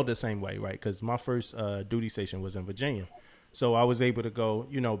 and I felt the same way, right? Because my first duty station was in Virginia, so I was able to go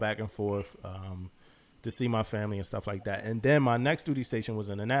back and forth. To see my family and stuff like that. And then my next duty station was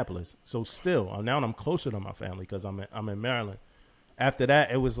in Annapolis. So still, now I'm closer to my family because I'm in Maryland. After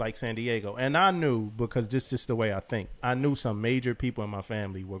that, it was like San Diego. And I knew, because this is just the way I think, I knew some major people in my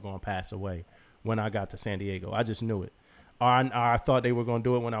family were going to pass away when I got to San Diego. I just knew it. Or I thought they were going to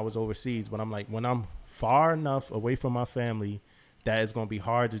do it when I was overseas. But I'm like, when I'm far enough away from my family, that it's going to be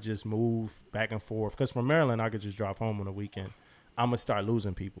hard to just move back and forth. Because from Maryland, I could just drive home on the weekend. I'm going to start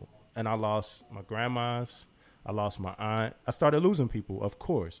losing people. And I lost my grandmas. I lost my aunt. I started losing people, of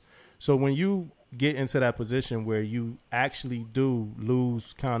course. So when you get into that position where you actually do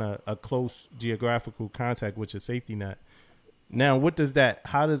lose kind of a close geographical contact with your safety net, now what's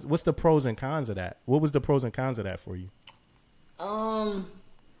the pros and cons of that? What was the pros and cons of that for you?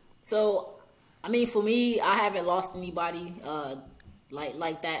 So, I mean, for me, I haven't lost anybody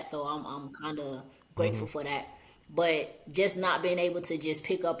like that. So I'm kind of grateful for that. But just not being able to just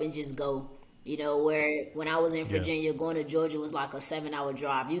pick up and just go, where when I was in Virginia, going to Georgia was like a 7-hour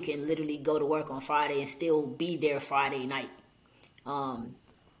drive. You can literally go to work on Friday and still be there Friday night.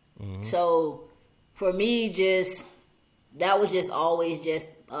 So for me, that was just always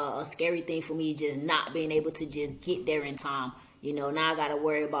just a scary thing for me, just not being able to just get there in time. Now I got to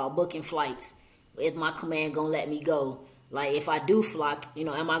worry about booking flights. Is my command going to let me go? Like, if I do fly,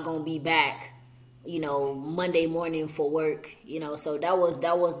 am I going to be back? Monday morning for work, so that was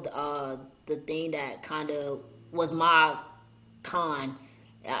the thing that kind of was my con.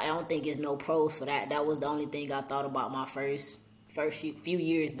 I don't think there's no pros for that. That was the only thing I thought about my first few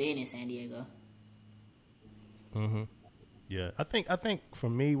years being in San Diego. Yeah, I think for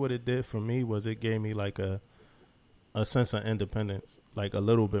me, what it did for me was it gave me like a sense of independence, like a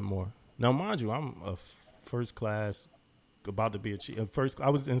little bit more. Now, mind you, I'm a first class. About to be a chief. First, I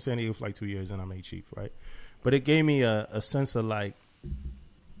was in San Diego for like 2 years, and I made chief, right? But it gave me a sense of like,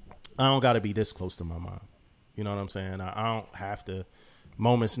 I don't got to be this close to my mom. You know what I'm saying? I don't have to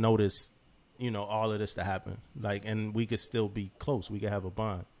moments notice, all of this to happen. Like, and we could still be close. We could have a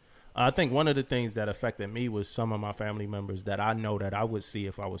bond. I think one of the things that affected me was some of my family members that I know that I would see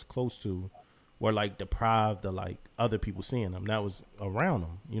if I was close to were like deprived of like other people seeing them. That was around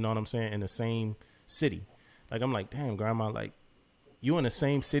them. You know what I'm saying? In the same city. Like, I'm like, damn, grandma, like, you in the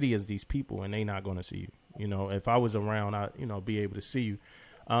same city as these people and they not going to see you. If I was around, I'd, be able to see you.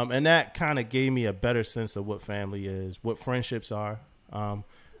 And that kind of gave me a better sense of what family is, what friendships are,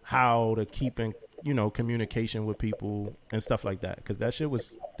 how to keep in, communication with people and stuff like that. Because that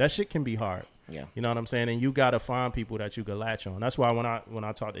shit can be hard. Yeah. You know what I'm saying? And you got to find people that you can latch on. That's why when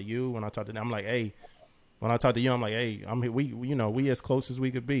I talk to you, I'm like, hey, when I talk to you, I'm like, hey, I'm here. We as close as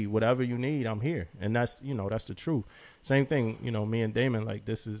we could be. Whatever you need, I'm here. And that's the truth. Same thing, me and Damon, like,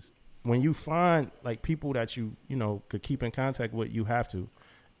 this is when you find like people that you could keep in contact with, you have to,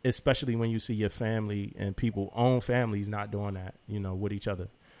 especially when you see your most and people own families not doing that, with each other.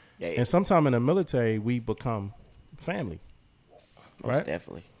 Yeah. And sometime in the military, we become family. Right? Most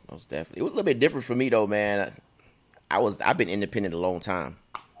definitely. It was a little bit different for me though, man. I've been independent a long time.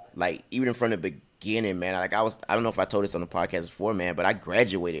 Like, even from the beginning, man. Like, I don't know if I told this on the podcast before, man, but I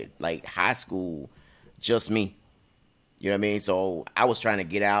graduated like high school, just me. You know what I mean? So I was trying to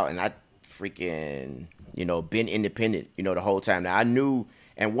get out, and I freaking, been independent, the whole time. Now I knew,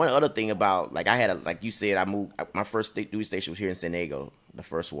 and one other thing about, like, I had like you said, I moved. My first duty station was here in San Diego, the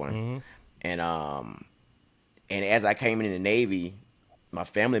first one, and as I came in the Navy, my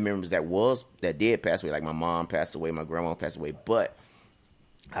family members that did pass away, like my mom passed away, my grandma passed away, but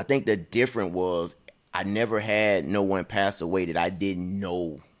I think the difference was I never had no one pass away that I didn't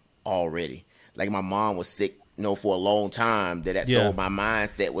know already. Like, my mom was sick, for a long time. So my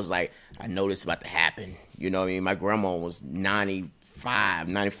mindset was like, I know this is about to happen. You know what I mean? My grandma was 95,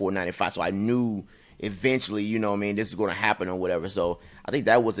 94, 95. So I knew eventually, you know what I mean, this is going to happen or whatever. So I think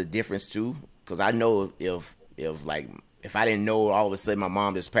that was a difference too. Because I know if I didn't know all of a sudden my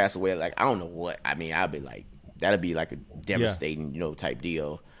mom just passed away, like, I don't know what. I mean, I'd be like, that'd be like a devastating, type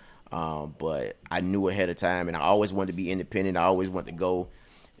deal. But I knew ahead of time, and I always wanted to be independent. I always wanted to go.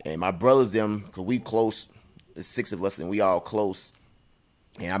 And my brothers, because we close, the 6 of us, and we all close.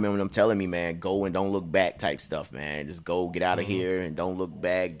 And I remember them telling me, man, go and don't look back type stuff, man. Just go, get out of here, and don't look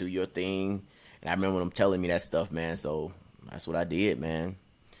back, do your thing. And I remember them telling me that stuff, man. So that's what I did, man.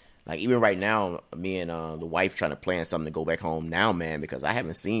 Like, even right now, me and the wife trying to plan something to go back home now, man, because I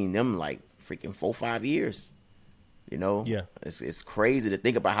haven't seen them like freaking 4-5 years. Yeah, it's crazy to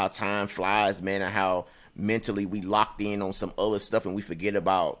think about how time flies, man, and how mentally we locked in on some other stuff and we forget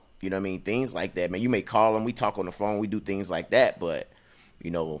about, things like that, man. You may call them, we talk on the phone, we do things like that, but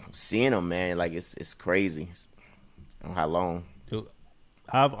seeing them, man, like it's crazy. I don't know how long. Dude,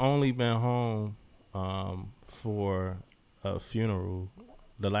 I've only been home for a funeral.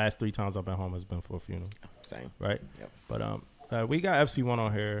 The last 3 times I've been home has been for a funeral. Same. Right? Yep. But we got FC1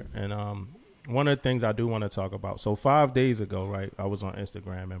 on here, and one of the things I do want to talk about. So 5 days ago, right, I was on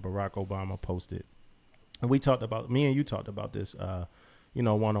Instagram, and Barack Obama posted, and me and you talked about this,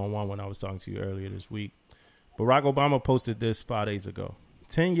 one-on-one when I was talking to you earlier this week. Barack Obama posted this 5 days ago.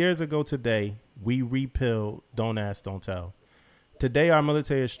 10 years ago today, we repealed Don't Ask, Don't Tell. Today, our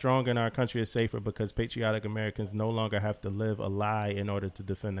military is stronger and our country is safer because patriotic Americans no longer have to live a lie in order to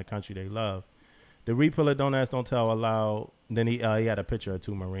defend the country they love. The repeal of Don't Ask, Don't Tell allowed, then he had a picture of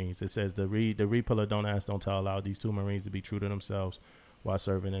 2 Marines. It says the repeal of Don't Ask, Don't Tell allowed these 2 Marines to be true to themselves while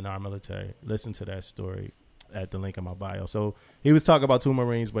serving in our military. Listen to that story at the link in my bio. So he was talking about 2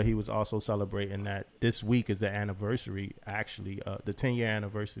 Marines, but he was also celebrating that this week is the anniversary, actually, the 10-year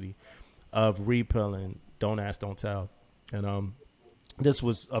anniversary of repealing Don't Ask, Don't Tell. And this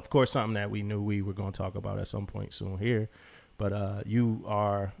was, of course, something that we knew we were going to talk about at some point soon here. But you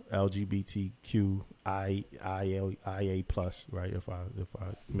are LGBTQIA plus, right? If I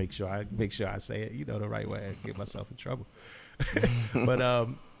make sure I say it, the right way, and get myself in trouble. But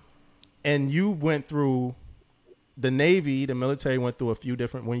and you went through the Navy, the military went through a few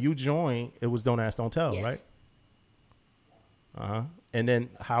different. When you joined, it was Don't Ask, Don't Tell, yes. Right? And then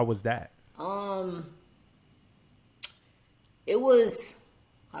how was that? It was,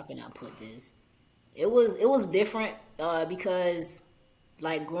 how can I put this? It was different because,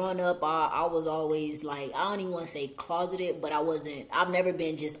 like, growing up, I was always, like, I don't even want to say closeted, but I've never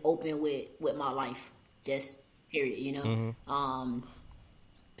been just open with my life, just period, Mm-hmm.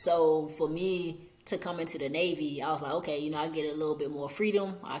 So for me to come into the Navy, I was like, okay, I get a little bit more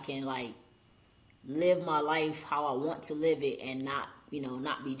freedom. I can, like, live my life how I want to live it and not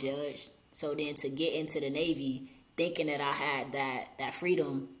be judged. So then to get into the Navy, thinking that I had that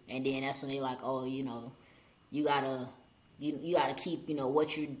freedom, and then that's when they like, oh, you gotta keep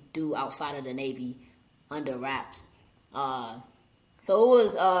what you do outside of the Navy under wraps. So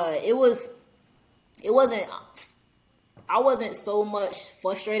it wasn't. I wasn't so much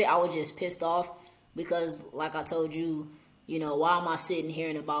frustrated. I was just pissed off because, like I told you, why am I sitting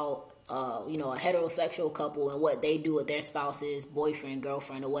hearing about a heterosexual couple and what they do with their spouses, boyfriend,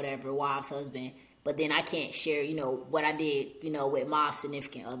 girlfriend, or whatever, wives, husband. But then I can't share, what I did, with my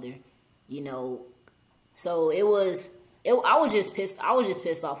significant other, So I was just pissed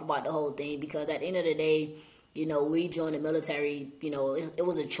off about the whole thing because at the end of the day, we joined the military, it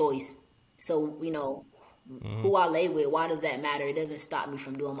was a choice. So, who I lay with, why does that matter? It doesn't stop me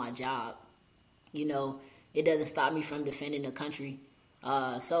from doing my job. It doesn't stop me from defending the country.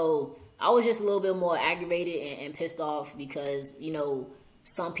 So I was just a little bit more aggravated and pissed off because,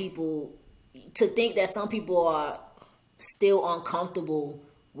 some people, to think that some people are still uncomfortable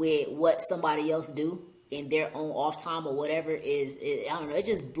with what somebody else do in their own off time or whatever I don't know, it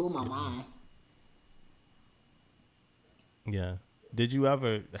just blew my mind. Yeah. Did you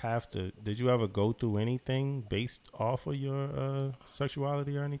ever go through anything based off of your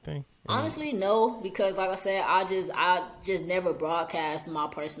sexuality or anything? Honestly, no, because like I said, I just never broadcast my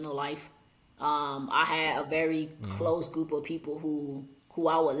personal life. I had a very close group of people who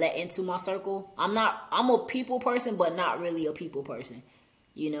I would let into my circle. I'm a people person, but not really a people person.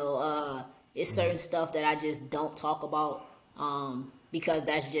 It's certain stuff that I just don't talk about because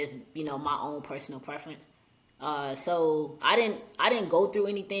that's just, my own personal preference. So I didn't go through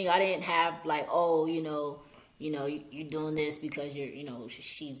anything. I didn't have like, oh, you're doing this because you're,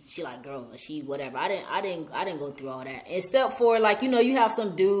 she like girls or she whatever. I didn't go through all that except for like, you have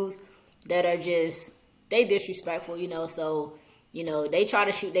some dudes that are just, they disrespectful, so they try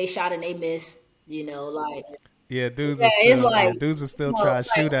to shoot they shot and they miss. Like Yeah, dudes yeah, are it's still like dudes are still trying to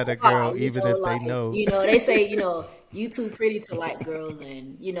shoot like at a wow, girl even if they like know. they say you too pretty to like girls,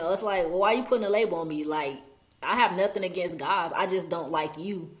 and it's like, well, why you putting a label on me? Like I have nothing against guys, I just don't like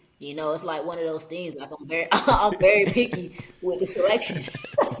you. It's like one of those things. Like I'm very I'm very picky with the selection.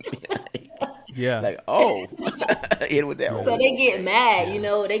 Yeah. Like, oh, it was that. So Oh, they get okay. mad,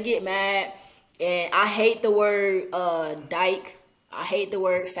 Yeah. they get mad. And I hate the word dyke. I hate the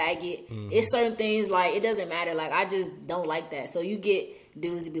word faggot. Mm-hmm. It's certain things like it doesn't matter. Like I just don't like that. So you get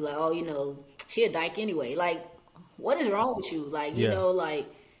dudes to be like, oh, she a dyke anyway. Like, what is wrong with you? Like, Yeah. like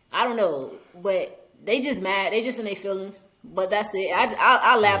I don't know, but they just mad. They just in their feelings. But that's it.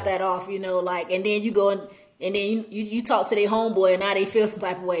 I laugh Yeah. that off, like, and then you go and then you talk to their homeboy and now they feel some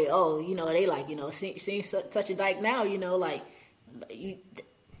type of way. Oh, they like, seeing such a dyke now, like, you,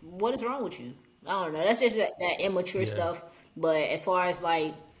 what is wrong with you? I don't know. That's just that immature Yeah. stuff. But as far as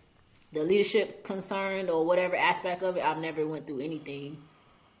like the leadership concerned or whatever aspect of it, I've never went through anything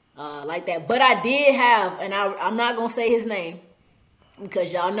like that. But I did have, and I'm not gonna say his name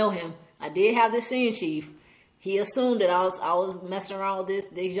because y'all know him. I did have this senior chief. He assumed that I was messing around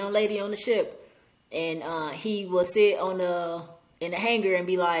with this young lady on the ship, and he would sit in the hangar and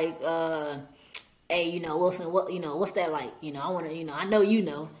be like, "Hey, Wilson, what's that like? I want to, I know you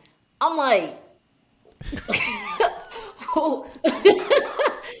know." I'm like,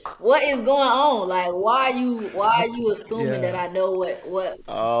 what is going on? Like, why are you assuming that Yeah. I know what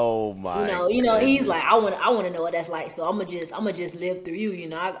Oh my he's like, goodness. I want to know what that's like. So I'm gonna just live through you.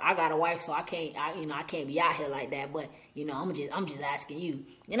 I got a wife, so I can't be out here like that. But I'm just asking you.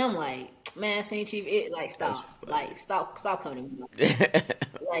 And I'm like, man, Saint Chief, That's stop, funny. stop coming to me.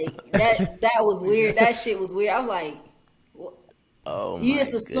 Like that was weird. That shit was weird. I was like, Oh you my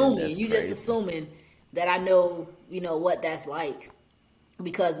just goodness, assuming, that's you just crazy. assuming that I know, what that's like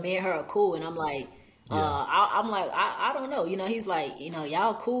because me and her are cool, and I'm like, Yeah. I'm like, I don't know, he's like,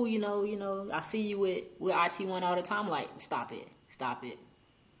 y'all cool, I see you with IT1 all the time, like, stop it.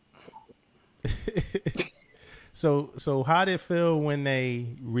 So how did it feel when they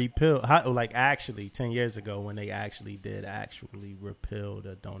repealed? Like actually 10 years ago when they actually did actually repeal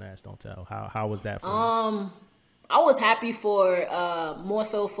the Don't Ask, Don't Tell? How was that for you? I was happy for more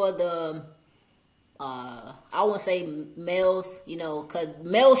so for the I won't say males, because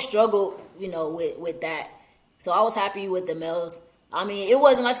males struggled, with that. So I was happy with the males. I mean, it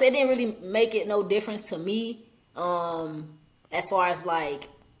wasn't like I said, it didn't really make it no difference to me, as far as like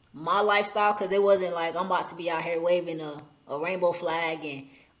my lifestyle, because it wasn't like I'm about to be out here waving a rainbow flag and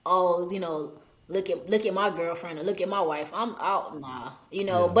oh, look at my girlfriend or look at my wife. I'm out, nah,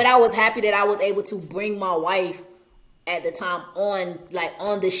 Yeah. But I was happy that I was able to bring my wife at the time on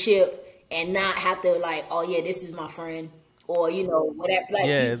the ship and not have to like, oh yeah, this is my friend or whatever, like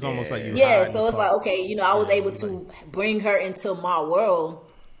Yeah, it's almost like you yeah. hiding So it's like, apart. okay, I was Yeah, able you like to bring her into my world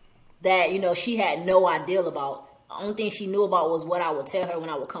that she had no idea about. The only thing she knew about was what I would tell her when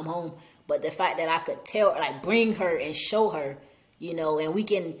I would come home. But the fact that I could tell, like, bring her and show her, and we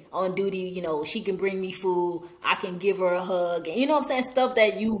can on duty, she can bring me food, I can give her a hug, and what I'm saying, stuff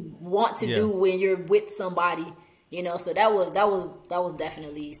that you want to yeah. do when you're with somebody, So that was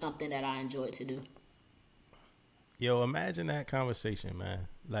definitely something that I enjoyed to do. Yo, imagine that conversation, man.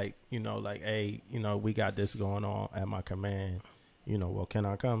 Like, like, hey, we got this going on at my command. Well, can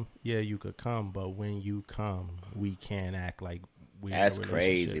I come? Yeah, you could come, but when you come, we can't act like we in a That's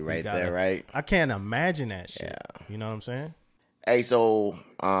crazy relationship. We right there, gotta. right? I can't imagine that shit. Yeah. You know what I'm saying? Hey, so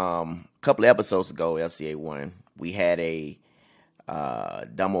a couple of episodes ago, FCA1, we had a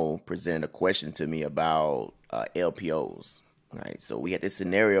Dumbo presented a question to me about LPOs. Right. So we had this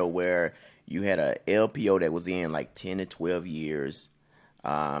scenario where you had a LPO that was in like 10 to 12 years,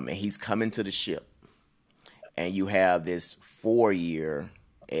 and he's coming to the ship, and you have this 4 year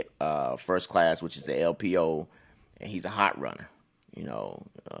first class, which is the LPO, and he's a hot runner,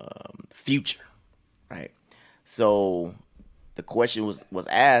 future, right? So the question was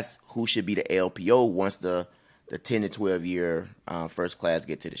asked, who should be the LPO once the 10 to 12 year first class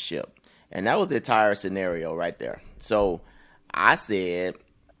get to the ship, and that was the entire scenario right there. So I said,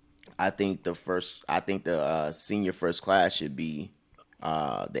 I think the senior first class should be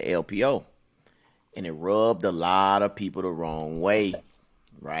the LPO, and it rubbed a lot of people the wrong way,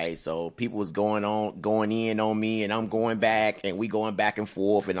 right? So people was going in on me, and I'm going back, and we going back and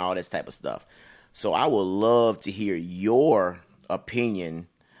forth, and all this type of stuff. So I would love to hear your opinion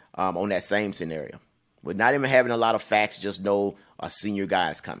on that same scenario, with not even having a lot of facts, just know a senior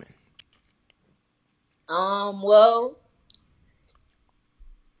guy is coming. Well,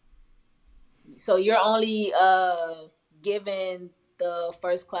 so you're only given the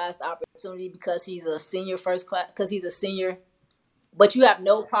first class opportunity because he's a senior first class, because he's a senior, but you have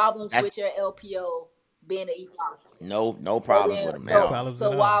no problems That's with your LPO being an E5. no So problem then, with him at No all. problems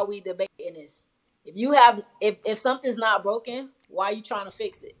so at why all. are we debating this? If you have, if something's not broken, why are you trying to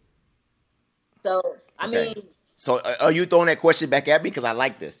fix it? So I Okay. mean, So are you throwing that question back at me? Because I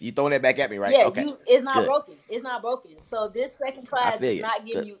like this. You throwing that back at me, right? yeah, Okay. it's not Good. broken. It's not broken. So this second I class feel is you. not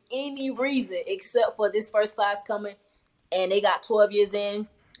giving Good. you any reason except for this first class coming, and they got 12 years in,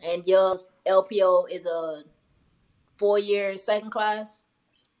 and your LPO is a 4-year second class.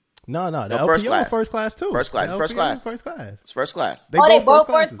 No, the No, first LPO was class. first class too. First The class. First LPO was class. first class. It's first class. They Oh, they both first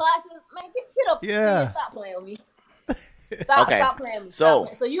both first classes. classes. Man, get up, Yeah. stop playing with me. Stop, Okay. stop playing with me. Stop So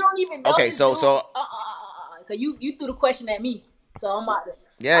playing. So you don't even know okay. this dude. So Cause you threw the question at me. So I'm about to.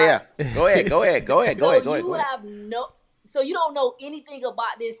 yeah, All right. yeah. Go ahead. Go ahead. Go ahead. Go So ahead. Go ahead. you Go ahead. have no. So you don't know anything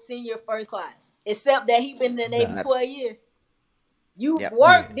about this senior first class except that he been in the Navy Nah. 12 years. You Yep.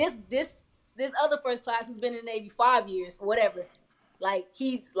 work Yeah. this other first class who's been in the Navy 5 years, whatever.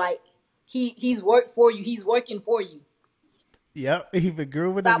 He's worked for you. He's working for you. Yep. He been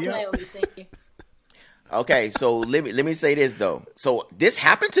grooving Stop them. playing Yep. with me, senior. Okay. So let me say this though. So this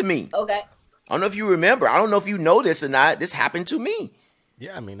happened to me. Okay. I don't know if you remember. I don't know if you know this or not. This happened to me.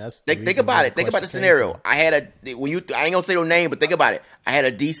 Yeah, I mean that's the Think reason where about it. Think about the question came scenario. from. I had a when you. I ain't gonna say no name, but think about it. I had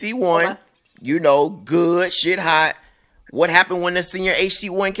a DC1. Okay. You know, good shit, hot. What happened when the senior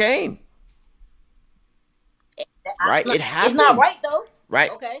HT1 came? Right, it It's not happened. right though.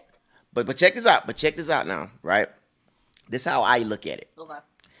 Right, Okay. but check this out. But check this out now. Right, this is how I look at it. Okay.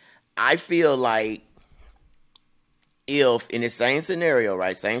 I feel like if in the same scenario,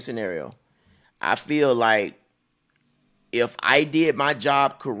 right, same scenario, I feel like if I did my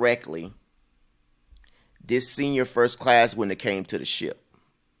job correctly, this senior first class wouldn't have came to the ship.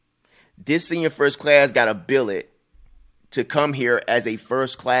 This senior first class got a billet to come here as a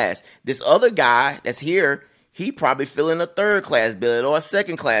first class. This other guy that's here, he probably filling a third class billet or a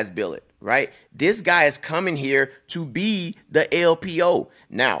second class billet, right? This guy is coming here to be the LPO.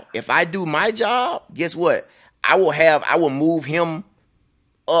 Now, if I do my job, guess what? I will move him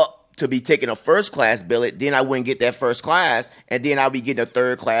up to be taking a first class billet. Then I wouldn't get that first class, and then I'll be getting a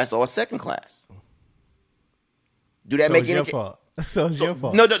third class or a second class. Do that So make it's any your fault. So it's your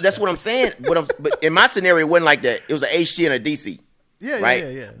fault. No, that's what I'm saying. But in my scenario, it wasn't like that. It was an HC and a DC, Yeah, right?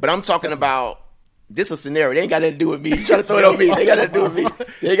 yeah. But I'm talking about this is a scenario. They ain't got nothing to do with me. You trying to throw it on me? They got nothing to do with me.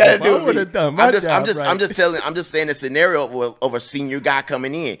 They ain't got nothing to do I with me. would've done my job right. I'm just saying the scenario of a senior guy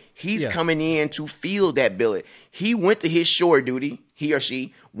coming in. He's coming in to fill that billet. He went to his shore duty. He or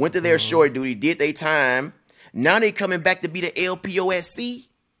she went to their shore duty, did their time. Now they coming back to be the LPO at sea,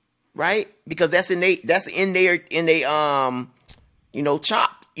 right? Because that's in their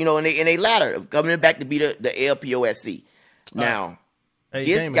chop, in a ladder of coming back to be the LPO at sea. Now, Hey,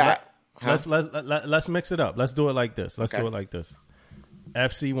 this Damon, guy. let's mix it up. Let's do it like this. Okay.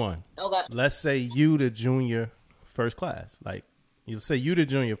 FC1. Okay. Let's say you the junior first class. Like you say you the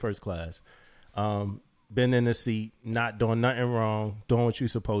junior first class. Been in the seat, not doing nothing wrong, doing what you're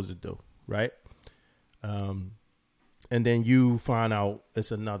supposed to do, right? And then you find out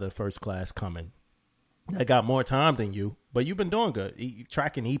it's another first class coming that got more time than you, but you've been doing good,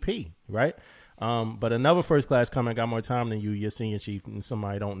 tracking EP, right? But another first class coming got more time than you, your senior chief, and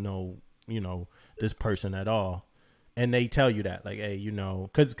somebody don't know, this person at all. And they tell you that, like, hey,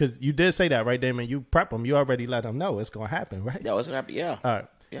 because you did say that, right, Damon? You prep them. You already let them know it's going to happen, right? Yeah, what's gonna happen? Yeah. All right.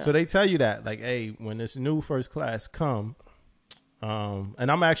 Yeah. So they tell you that, like, hey, when this new first class come, and I'm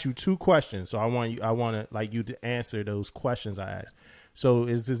gonna ask you 2 questions. So I want you to answer those questions I asked. So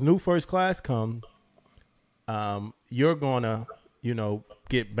is this new first class come? You're gonna,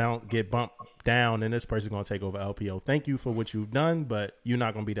 get bumped down, and this person's gonna take over LPO. Thank you for what you've done, but you're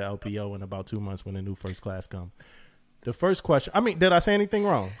not gonna be the LPO in about 2 months when the new first class come. The first question. I mean, did I say anything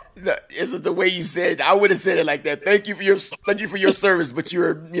wrong? No, it's just the way you said it. I would have said it like that. Thank you for your service, but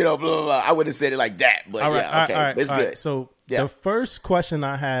you're blah, blah, blah. I would have said it like that. But All right, yeah, okay, all right, it's all good. right. So Yeah. the first question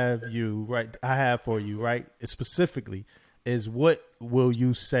I have for you, right, is specifically is what will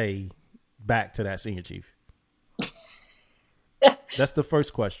you say back to that senior chief? That's the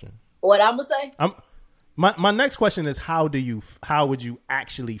first question. What I'm gonna say? My next question is how would you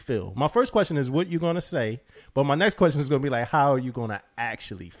actually feel? My first question is what you're gonna say, but my next question is gonna be like how are you gonna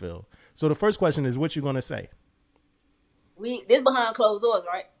actually feel? So the first question is what you're gonna say. This behind closed doors,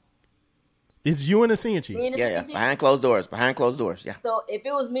 right? It's you and the senior chief. Me and the Yeah, senior yeah. chief. Behind closed doors. Behind closed doors. Yeah. So if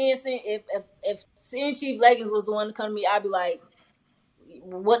it was me and if Senior Chief Leggins was the one to come to me, I'd be like,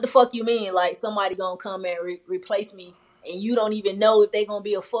 "What the fuck you mean? Like somebody gonna come and replace me, and you don't even know if they gonna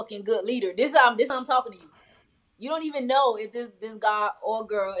be a fucking good leader?" This is how I'm talking to you. You don't even know if this guy or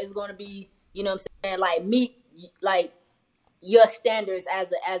girl is going to be, you know what I'm saying, like meet like your standards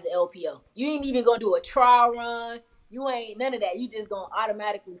as a LPO. You ain't even gonna do a trial run. You ain't none of that. You just gonna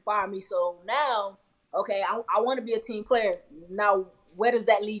automatically fire me. So now, okay, I want to be a team player. Now, where does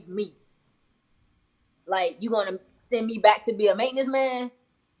that leave me? Like, you gonna send me back to be a maintenance man?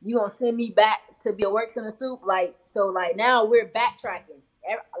 You gonna send me back to be a works in a soup? Like, so like now we're backtracking.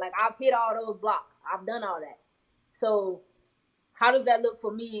 Like, I've hit all those blocks. I've done all that. So how does that look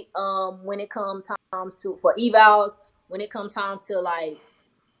for me when it comes time to for evals, when it comes time to like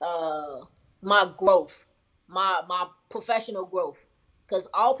my growth, my professional growth? Because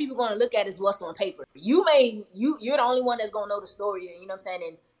all people gonna look at is what's on paper. You're the only one that's gonna know the story, you know what I'm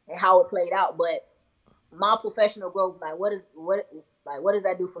saying, and how it played out. But my professional growth, like what does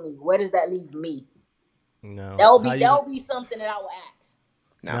that do for me? Where does that leave me? No. That'll be something that I will ask.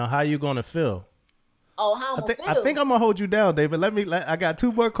 Now how you gonna feel? Oh, how I'm gonna feel? I think I'm gonna hold you down, David. I got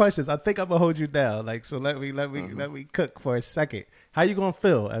 2 more questions. I think I'm gonna hold you down. Like, so let me cook for a second. How you gonna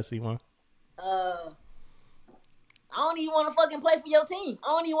feel, FC1? I don't even want to fucking play for your team. I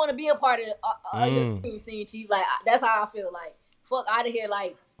don't even want to be a part of your team, Senior Chief. Like, that's how I feel. Like, fuck out of here.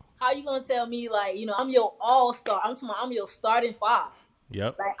 Like, how you gonna tell me, like, you know, I'm your all-star. I'm your starting 5.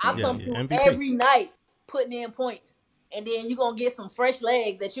 Yep. Like, I come through MVP. every night putting in points. And then you gonna get some fresh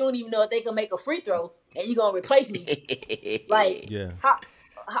legs that you don't even know if they can make a free throw, and you gonna replace me. Like, yeah.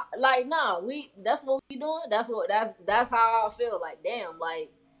 Like, nah, that's what we doing. That's how I feel. Like, damn,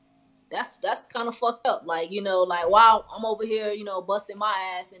 like, that's kind of fucked up. Like, you know, like, while I'm over here, you know, busting my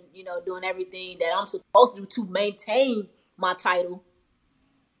ass and, you know, doing everything that I'm supposed to do to maintain my title.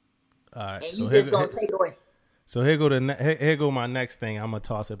 All right. And you just gonna take it away. So here go my next thing. I'm gonna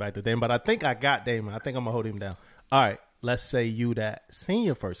toss it back to Damon, but I think I got Damon. I think I'm gonna hold him down. All right. Let's say you that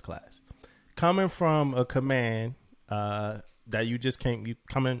senior first class, coming from a command that you just can't. You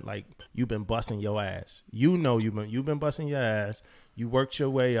coming like you've been busting your ass. You know you've been busting your ass. You worked your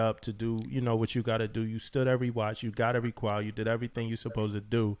way up to do, you know, what you got to do. You stood every watch. You got every qual. You did everything you're supposed to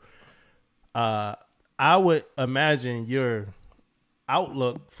do. I would imagine your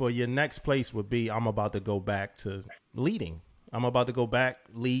outlook for your next place would be, I'm about to go back to leading. I'm about to go back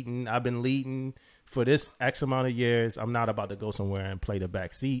leading. I've been leading for this X amount of years. I'm not about to go somewhere and play the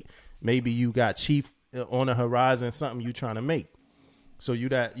back seat. Maybe you got chief on the horizon, something you trying to make. So you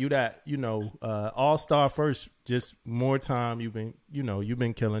know, all-star first, just more time. You've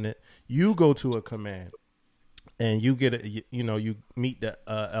been killing it. You go to a command and you get you meet the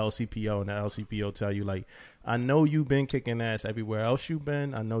LCPO, and the LCPO tell you, like, I know you've been kicking ass everywhere else you've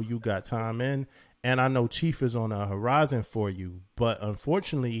been. I know you got time in, and I know chief is on the horizon for you. But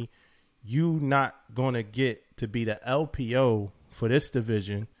unfortunately, you not going to get to be the LPO for this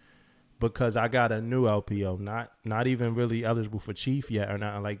division, because I got a new LPO, not even really eligible for chief yet or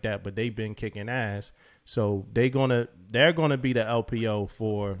nothing like that, but they've been kicking ass. So they're gonna be the LPO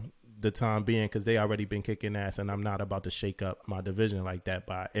for the time being, because they already been kicking ass, and I'm not about to shake up my division like that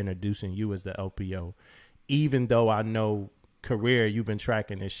by introducing you as the LPO, even though I know career you've been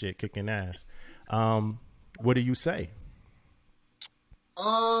tracking this shit, kicking ass. What do you say?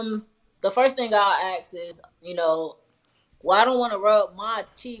 The first thing I'll ask is, you know, well, I don't want to rub my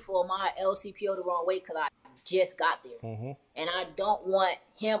chief or my LCPO the wrong way, because I just got there, and I don't want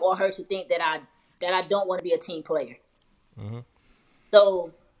him or her to think that I don't want to be a team player.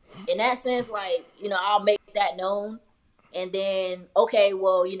 So, in that sense, like, you know, I'll make that known, and then, okay,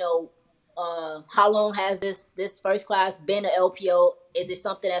 well, you know, how long has this first class been an LPO? Is it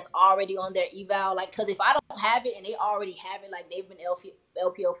something that's already on their eval? Like, because if I don't have it and they already have it, like they've been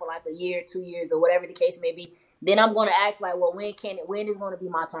LPO for like a year, 2 years, or whatever the case may be, then I'm going to ask, like, well, when is going to be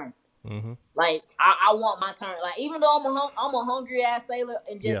my turn? Like, I want my turn. Like, even though I'm a hungry ass sailor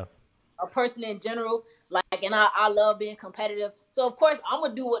and just a person in general, like, and I love being competitive. So of course I'm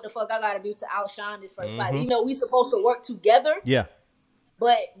gonna do what the fuck I gotta do to outshine this first class. You know, we supposed to work together. Yeah.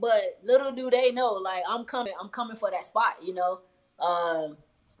 But little do they know, like, I'm coming for that spot, you know.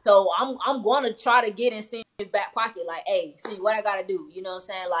 So I'm going to try to get in Senior's back pocket, like, hey, see what I gotta do, you know what I'm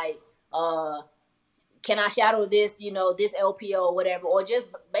saying? Like, can I shadow this, you know, this LPO or whatever, or just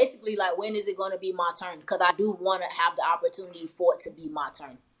basically like, when is it going to be my turn? Because I do want to have the opportunity for it to be my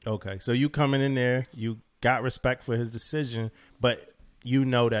turn. Okay, so you coming in there, you got respect for his decision, but you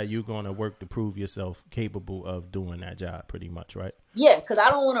know that you're going to work to prove yourself capable of doing that job, pretty much, right? Yeah, because I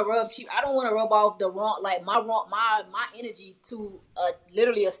don't want to rub off the wrong, like my energy to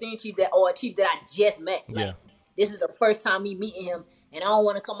literally a senior chief or a chief that I just met. Like, this is the first time me meeting him, and I don't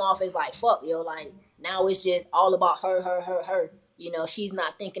want to come off as like, fuck, yo, like, now it's just all about her. You know, she's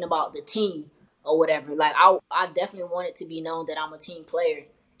not thinking about the team. or whatever. Like I definitely want it to be known that I'm a team player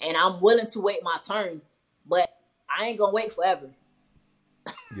and I'm willing to wait my turn, but I ain't gonna wait forever.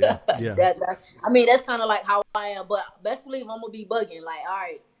 Yeah, yeah. I mean, that's kind of like how I am. But best believe I'm gonna be bugging. Like, all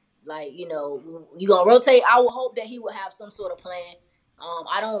right, like you gonna rotate. I would hope that he would have some sort of plan.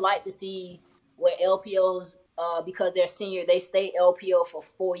 I don't like to see where LPOs, because they're senior, they stay LPO for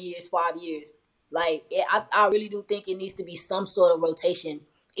 4 years, 5 years. Like, I really do think it needs to be some sort of rotation.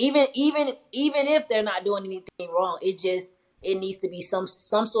 Even if they're not doing anything wrong, it needs to be some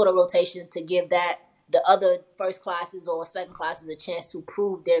sort of rotation to give that the other first classes or second classes a chance to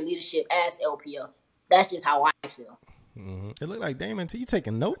prove their leadership as LPO. That's just how I feel. It looked like Damon. You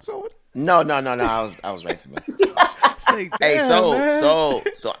taking notes on it? No. I was racing. Say, Hey, man. so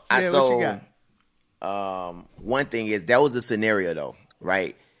one thing is that was a scenario though,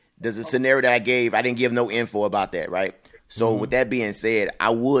 right? There's a scenario that I gave. I didn't give no info about that, right? So with that being said,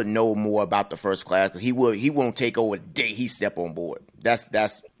 I would know more about the first class because he won't take over the day he step on board. That's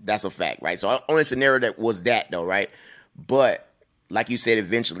a fact, right? So only scenario that was that though, right? But like you said,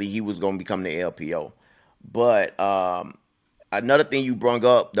 eventually he was going to become the LPO. But another thing you brought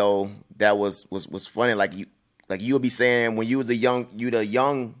up though that was funny, like you'll be saying when you the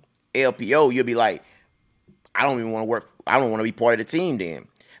young LPO, you'll be like, I don't even want to work. I don't want to be part of the team then.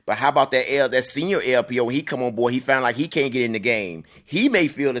 But how about that senior LPO? When he come on board, he found like he can't get in the game. He may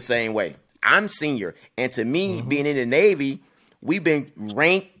feel the same way. I'm senior, and to me, being in the Navy, we've been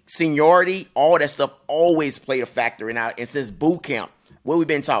ranked, seniority, all that stuff always played a factor in our. And since boot camp, what we've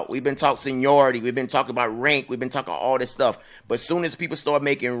been taught? We've been taught seniority. We've been talking about rank. We've been talking all this stuff. But as soon as people start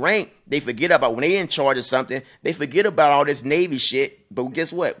making rank, they forget about when they're in charge of something. They forget about all this Navy shit. But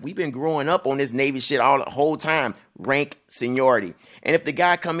guess what? We've been growing up on this Navy shit all the whole time. Rank, seniority. And if the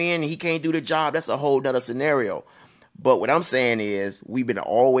guy come in and he can't do the job, that's a whole nother scenario. But what I'm saying is we've been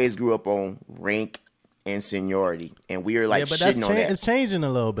always grew up on rank and seniority, and we are like shitting on that. It's changing a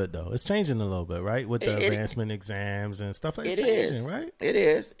little bit though. It's changing a little bit, right? With the advancement exams and stuff like that. It is right. It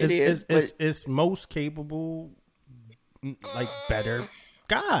is. It's most capable, like better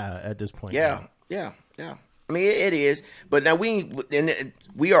guy at this point. Yeah. I mean, it is. But now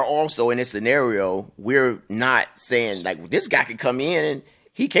we are also in this scenario. We're not saying like this guy could come in and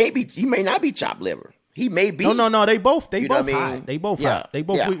he may not be chopped liver. He may be. No. They both hot. mean? They both hot. They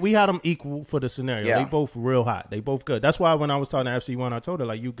both. Yeah. We had them equal for the scenario. Yeah. They both real hot. They both good. That's why when I was talking to FCA1, I told her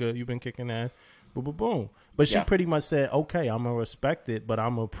like, you good. You've been kicking ass. Boom, boom, boom. But she pretty much said, okay, I'm gonna respect it, but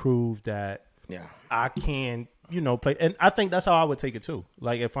I'm gonna prove that I can, play. And I think that's how I would take it too.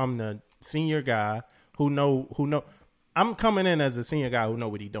 Like if I'm the senior guy who know, I'm coming in as a senior guy who know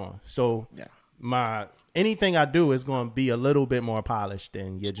what he doing. So anything I do is going to be a little bit more polished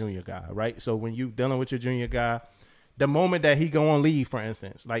than your junior guy, right? So when you dealing with your junior guy, the moment that he go on leave, for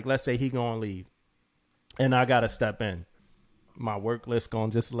instance, like let's say he go on leave and I got to step in, my work list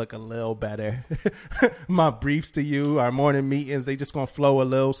going to just look a little better. My briefs to you, our morning meetings, they just going to flow a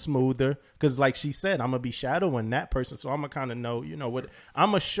little smoother. Because like she said, I'm going to be shadowing that person. So I'm going to kind of know, what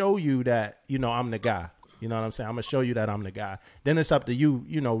I'm going to show you that, I'm the guy. You know what I'm saying? I'm going to show you that I'm the guy. Then it's up to you,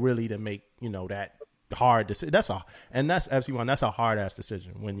 really to make, that hard decision. That's FCA1. That's a hard ass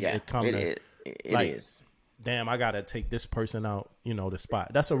decision when it comes to it like, is. Damn, I gotta take this person out. The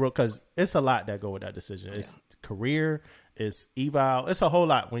spot. That's a real because it's a lot that go with that decision. It's career, it's eval, it's a whole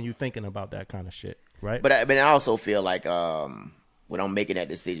lot when you're thinking about that kind of shit, right? But I also feel like when I'm making that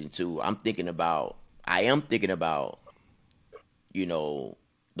decision too, I am thinking about,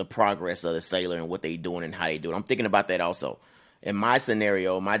 the progress of the sailor and what they doing and how they do it. I'm thinking about that also. In my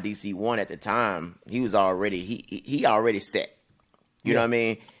scenario, my DC1 at the time, he was already he already set. You know what I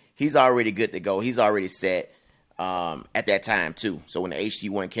mean? He's already good to go. He's already set at that time too. So when the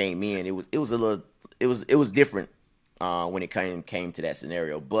HC1 came in, it was different when it came to that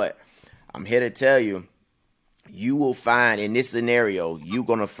scenario. But I'm here to tell you, you will find in this scenario, you're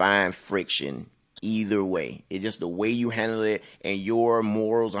gonna find friction either way. It's just the way you handle it and your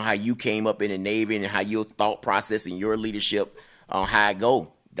morals on how you came up in the Navy and how your thought process and your leadership on how it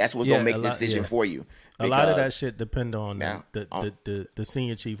go. That's what's gonna make the decision for you. A lot of that shit depend on the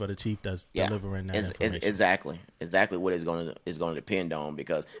senior chief or the chief that's delivering that information. Exactly what it's gonna depend on.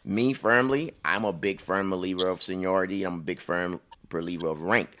 Because me firmly, I'm a big firm believer of seniority. I'm a big firm believer of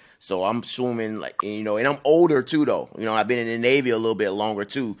rank. So I'm assuming and I'm older too though. I've been in the Navy a little bit longer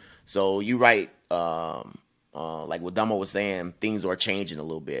too. So you're right. Like what Damo was saying, things are changing a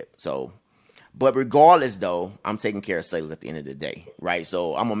little bit. So. But regardless, though, I'm taking care of sailors at the end of the day, right?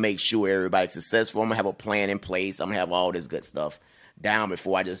 So I'm going to make sure everybody's successful. I'm going to have a plan in place. I'm going to have all this good stuff down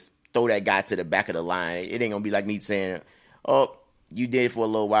before I just throw that guy to the back of the line. It ain't going to be like me saying, oh, you did it for a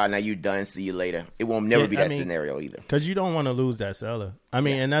little while. Now you done. See you later. It won't never be that scenario either. Because you don't want to lose that seller. I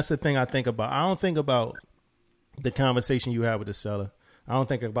mean, and that's the thing I think about. I don't think about the conversation you have with the seller. I don't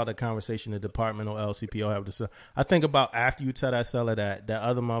think about the conversation the department or LCPO have with the seller. I think about after you tell that seller that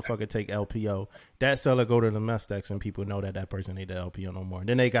other motherfucker take LPO, that seller go to the Mestex and people know that person ain't the LPO no more. And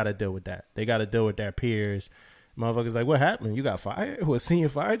then they got to deal with that. They got to deal with their peers. Motherfuckers like, what happened? You got fired? What, senior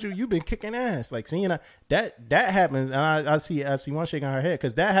fired you? You been kicking ass. Like, senior, that happens. And I see FCA1 shaking her head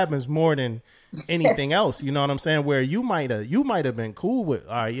because that happens more than anything else. You know what I'm saying? Where you might have been cool with,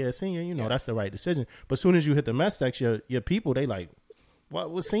 all right, yeah, senior, you know, that's the right decision. But as soon as you hit the Mestex, your people, they like, what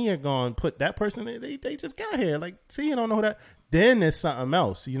was senior going to put that person in? They just got here. Like, senior don't know who that. Then there's something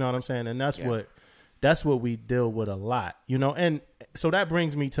else. You know what I'm saying? And that's what we deal with a lot. You know, and so that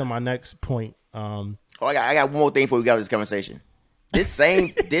brings me to my next point. I got one more thing before we get out of this conversation. This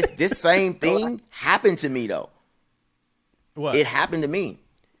same thing happened to me though. What? It happened to me.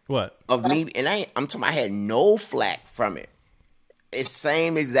 What? Of me, and I'm talking. I had no flack from it. It's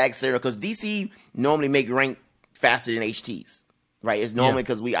same exact scenario because DC normally make rank faster than HTs. Right, it's normally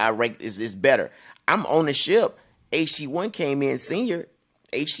because our rank is better. I'm on the ship. HT1 came in senior.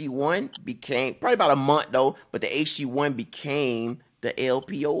 HT1 became probably about a month though, but the HT1 became the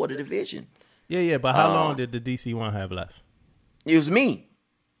LPO of the division. Yeah. But how long did the DC1 have left? It was me.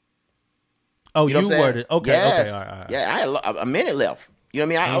 Oh, you know were it. Okay, yes. Okay, all right. Yeah, I had a minute left. You know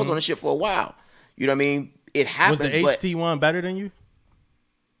what I mean? I was on the ship for a while. You know what I mean? It happens. Was the HT1 better than you?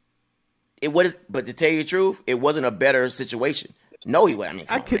 It was, but to tell you the truth, it wasn't a better situation. No, he was. I mean,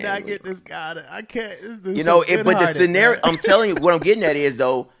 I cannot get this guy. I can't. You know, but the scenario. I'm telling you, what I'm getting at is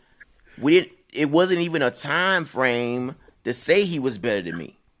though, we didn't. It wasn't even a time frame to say he was better than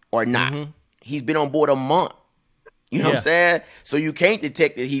me or not. Mm-hmm. He's been on board a month. You know what I'm saying? So you can't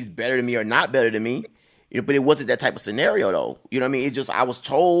detect that he's better than me or not better than me. You know, but it wasn't that type of scenario though. You know what I mean? It just I was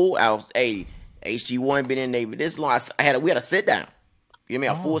told hey, HG1 been in the Navy this long. We had a sit down. You know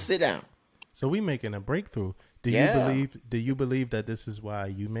what I mean? A full sit down. So we making a breakthrough. Do you believe that this is why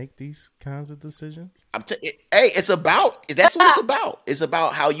you make these kinds of decisions? It's about that's what it's about. It's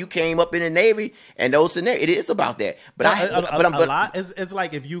about how you came up in the Navy and those scenarios. It is about that. But a lot. It's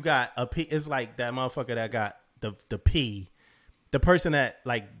like if you got a P. It's like that motherfucker that got the P. The person that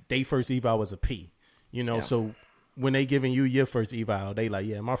like they first eval was a P. You know, so when they giving you your first eval, they like,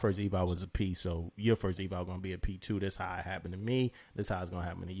 yeah, my first eval was a P, so your first eval gonna be a P too. That's how it happened to me. That's how it's gonna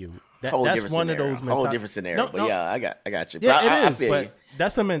happen to you. That's one of those. Whole different scenario. But yeah, I got you. Yeah, it is. But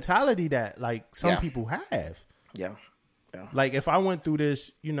that's a mentality that like some people have. Yeah. Like if I went through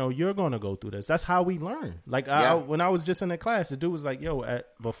this, you know, you're gonna go through this. That's how we learn. Like when I was just in the class, the dude was like, "Yo,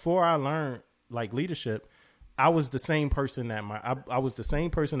 before I learned like leadership, I was the same person that I was the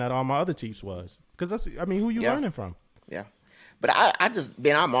same person that all my other chiefs was." Because that's, I mean, who you learning from? Yeah, but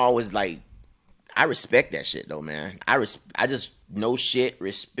I'm always like, I respect that shit though, man. I just know shit,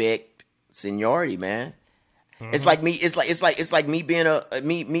 respect seniority, man. Mm-hmm. It's like me. It's like me being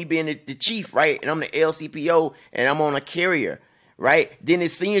me being the chief, right? And I'm the LCPO, and I'm on a carrier, right? Then the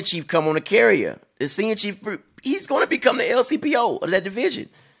senior chief come on a carrier. The senior chief, he's going to become the LCPO of that division.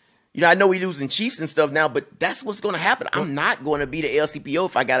 You know, I know we losing chiefs and stuff now, but that's what's going to happen. I'm not going to be the LCPO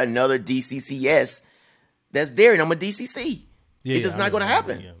if I got another DCCS that's there and I'm a DCC. Yeah, it's just not going to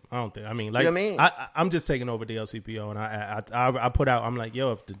happen. Yeah. I don't think. I mean, like, you know what I mean? I'm just taking over the LCPO, and I put out. I'm like,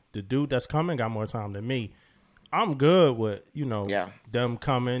 yo, if the dude that's coming got more time than me, I'm good with them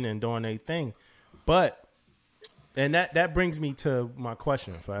coming and doing their thing. But and that brings me to my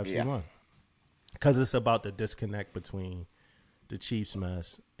question for FC1, because it's about the disconnect between the Chiefs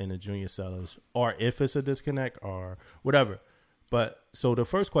mess and the junior sellers, or if it's a disconnect or whatever. But so the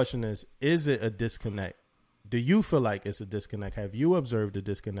first question is it a disconnect? Do you feel like it's a disconnect? Have you observed a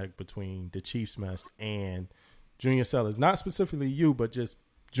disconnect between the Chiefs mess and junior sellers? Not specifically you, but just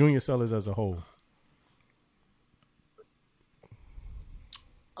junior sellers as a whole.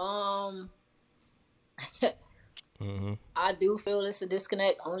 I do feel it's a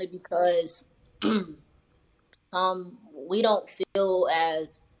disconnect only because we don't feel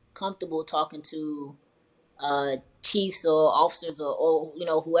as comfortable talking to chiefs or officers or you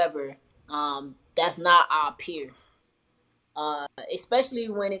know whoever that's not our peer, especially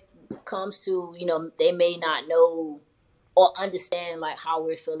when it comes to, you know, they may not know or understand like how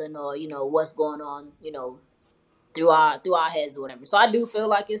we're feeling or, you know, what's going on, you know, through our heads or whatever. So I do feel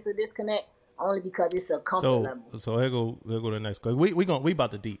like it's a disconnect only because it's a comfort level. So here go the next question. We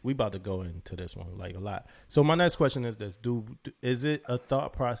about to go into this one like a lot. So my next question is this: is it a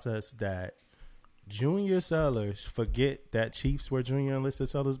thought process that junior sellers forget that chiefs were junior enlisted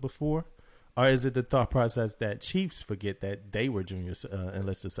sellers before, Or is it the thought process that Chiefs forget that they were junior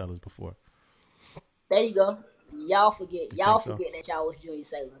enlisted sailors before? There you go. Y'all forget. Y'all so? forget that y'all was junior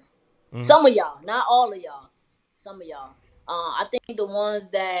sailors. Some of y'all, not all of y'all. Some of y'all. I think the ones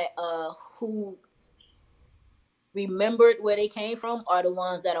that who remembered where they came from are the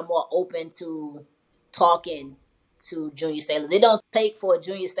ones that are more open to talking to junior sailors. They don't take for a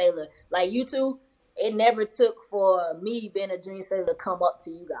junior sailor like you two. It never took for me being a junior sailor to come up to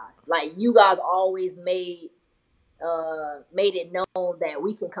you guys. Like you guys always made it known that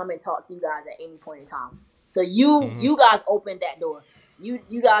we can come and talk to you guys at any point in time. So you guys opened that door.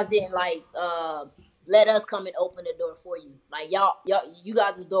 You guys didn't like let us come and open the door for you. Like you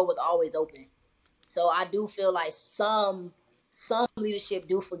guys' door was always open. So I do feel like some leadership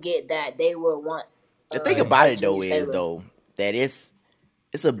do forget that they were once. The thing about it though is though that it's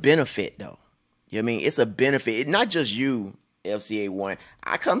a benefit though. You know what I mean? It's a benefit. Not just you, FCA1.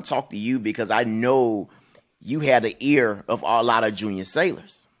 I come talk to you because I know you had the ear of a lot of junior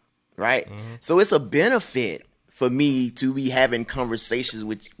sailors, right? So it's a benefit for me to be having conversations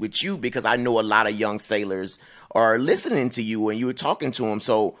with you because I know a lot of young sailors are listening to you and you're talking to them.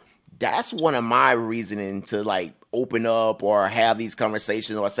 So that's one of my reasoning to like open up or have these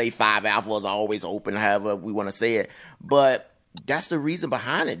conversations or say 5 Alpha is always open, however we want to say it. But that's the reason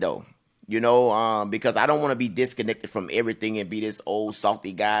behind it though. You know, because I don't want to be disconnected from everything and be this old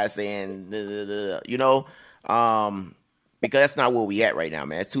salty guy saying, you know, because that's not where we at right now,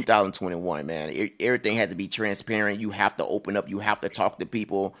 man. It's 2021, man. Everything has to be transparent. You have to open up. You have to talk to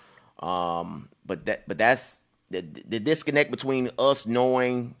people. But that's the disconnect between us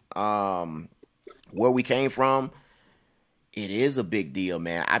knowing where we came from. It is a big deal,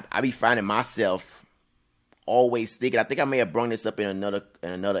 man. I be finding myself always thinking, I think I may have brought this up in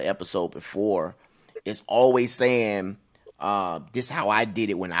another episode before. It's always saying, this is how I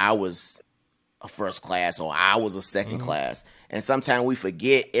did it when I was a first class or I was a second class. And sometimes we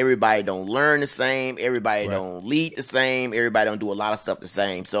forget everybody don't learn the same, everybody don't lead the same, everybody don't do a lot of stuff the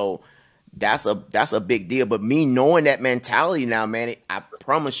same. So that's a big deal. But me knowing that mentality now, man, I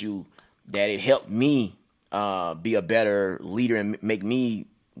promise you that it helped me be a better leader and make me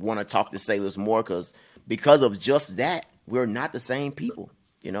want to talk to sailors more because of just that, we're not the same people,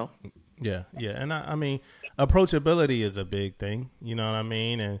 you know? Yeah. And I mean, approachability is a big thing, you know what I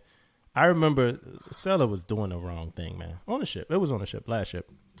mean? And I remember Sailor was doing the wrong thing, man. On the ship. It was on the ship, last ship.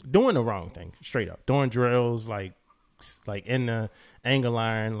 Doing the wrong thing, straight up. Doing drills, like in the angle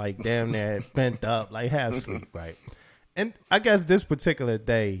iron, like damn near bent up, like half sleep, right? And I guess this particular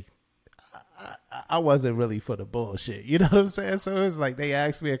day, I wasn't really for the bullshit. You know what I'm saying? So it was like they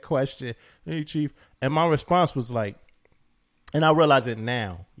asked me a question, hey, Chief. And my response was like, and I realize it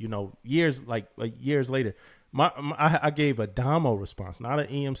now, you know, years later, I gave a Damo response, not an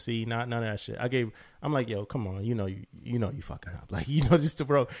EMC, not none of that shit. I'm like, yo, come on, you know you fucking up. Like, you know, just to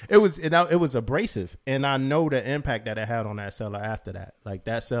bro. It was abrasive. And I know the impact that it had on that seller after that. Like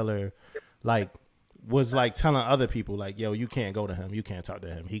that seller, like, was like telling other people like, yo, you can't go to him. You can't talk to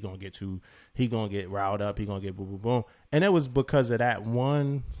him. He gonna get riled up. He gonna get boom, boom, boom. And it was because of that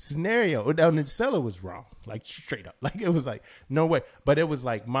one scenario. And the seller was wrong, like straight up. Like it was like, no way. But it was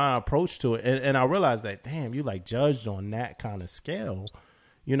like my approach to it. And I realized that, damn, you like judged on that kind of scale,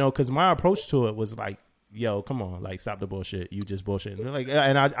 you know, because my approach to it was like, yo, come on, like stop the bullshit. You just bullshit. Like,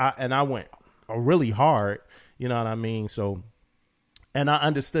 and I went really hard, you know what I mean? So, and I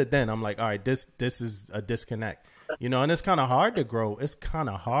understood then. I'm like, all right, this is a disconnect, you know, and it's kind of hard to grow. It's kind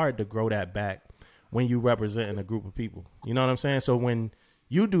of hard to grow that back when you representing a group of people. You know what I'm saying? So when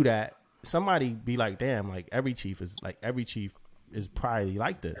you do that, somebody be like, damn, like every chief is probably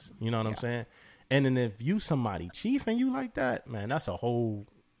like this. You know what I'm saying? And then if you somebody chief and you like that, man, that's a whole,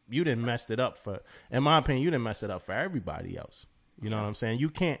 you done messed it up for, in my opinion, you done messed it up for everybody else. You know what I'm saying? You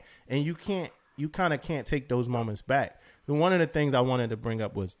kind of can't take those moments back. And one of the things I wanted to bring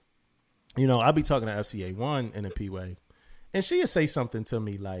up was, you know, I'll be talking to FCA1 in a P-way, and she would say something to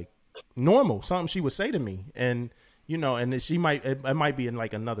me like normal, something she would say to me. And, you know, and it might be in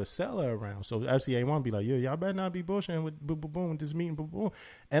like another seller around. So FCA1 be like, yo, y'all better not be bullshitting with boom, boom, boom, this meeting, boom, boom.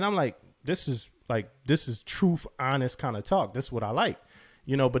 And I'm like, this is truth, honest kind of talk. This is what I like,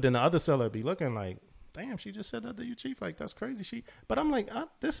 you know, but then the other seller be looking like, damn, she just said that to you, Chief. Like, that's crazy. But I'm like,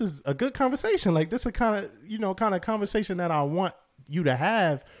 this is a good conversation. Like, this is kind of conversation that I want you to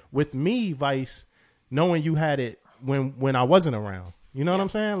have with me, Vice, knowing you had it when I wasn't around. You know what I'm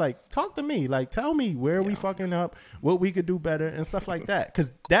saying? Like, talk to me. Like, tell me where we fucking up, what we could do better, and stuff like that.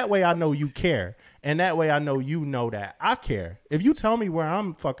 Because that way I know you care. And that way I know you know that I care. If you tell me where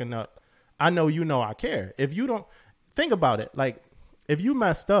I'm fucking up, I know you know I care. If you don't, think about it. Like, if you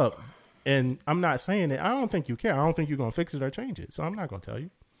messed up, And I'm not saying that. I don't think you care. I don't think you're gonna fix it or change it. So I'm not gonna tell you.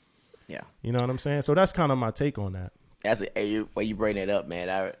 Yeah. You know what I'm saying? So that's kind of my take on that. That's when you bring that up,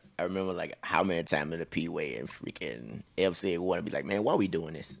 man. I remember like how many times in the P-Way and freaking FCA1 would be like, man, why are we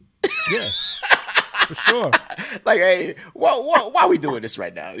doing this? Yeah, for sure. Like, hey, why are we doing this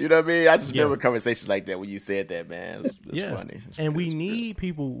right now? You know what I mean? I just remember conversations like that when you said that, man. It's funny. And we need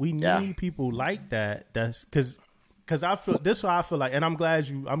people. We need people like that. That's because I feel this. Is how I feel like, and I'm glad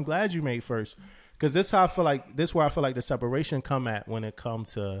you made first, because this is how I feel like. This is where I feel like the separation come at when it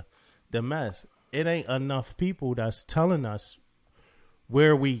comes to the mess. It ain't enough people that's telling us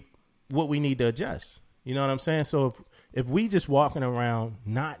what we need to adjust. You know what I'm saying? So if we just walking around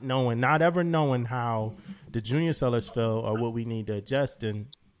not ever knowing how the junior sellers feel or what we need to adjust, then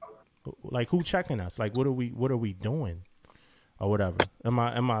like who checking us? Like what are we doing or whatever? Am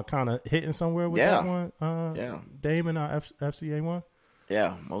I kind of hitting somewhere with that one? Dame and our FCA1.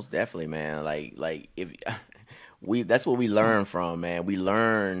 Yeah, most definitely, man. Like if that's what we learn from, man. We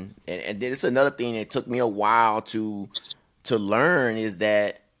learn, and this is another thing that took me a while to learn is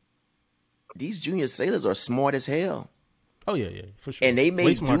that these junior sailors are smart as hell. Oh yeah, for sure. And they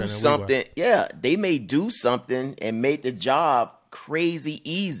may do something. Yeah, they may do something and make the job crazy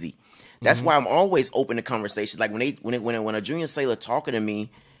easy. That's why I'm always open to conversations. Like when a junior sailor talking to me,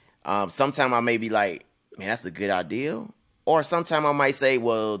 sometimes I may be like, man, that's a good idea. Or sometimes I might say,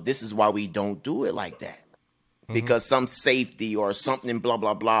 well, this is why we don't do it like that. Because some safety or something, blah,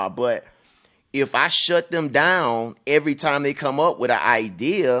 blah, blah. But if I shut them down every time they come up with an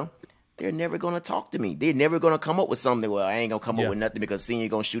idea, they're never going to talk to me. They're never going to come up with something. Well, I ain't going to come up with nothing because senior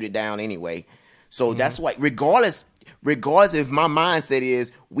going to shoot it down anyway. So that's why, regardless if my mindset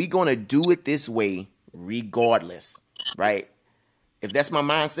is we going to do it this way, regardless, right? If that's my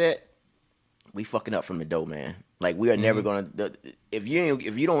mindset, we fucking up from the dough, man. Like we are never going to, if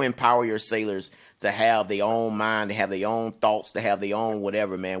you don't empower your sailors to have their own mind, to have their own thoughts, to have their own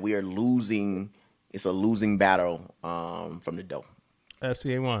whatever, man, we are losing. It's a losing battle from the dough.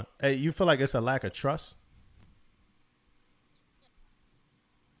 FCA1. Hey, you feel like it's a lack of trust?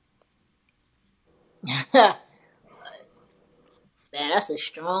 Man, that's a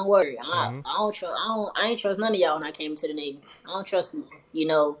strong word. I don't trust. I ain't trust none of y'all when I came to the Navy. I don't trust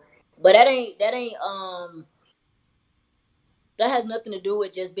people, But that ain't that has nothing to do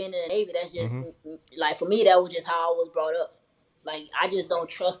with just being in the Navy. That's just like for me, that was just how I was brought up. Like I just don't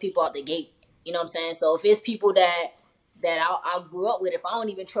trust people out the gate. You know what I'm saying? So if it's people that I grew up with, if I don't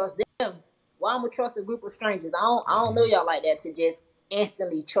even trust them, why I'm gonna trust a group of strangers? I don't know y'all like that to just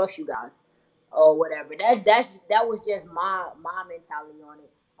instantly trust you guys or whatever. That was just my mentality on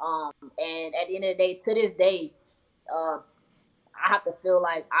it. And at the end of the day, to this day, I have to feel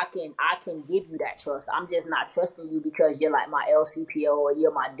like I can give you that trust. I'm just not trusting you because you're like my LCPO or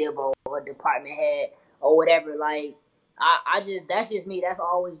you're my DIVO or department head or whatever. Like that's just me. That's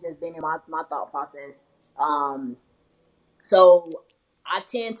always just been in my thought process. So I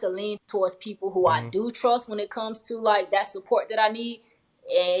tend to lean towards people who I do trust when it comes to like that support that I need.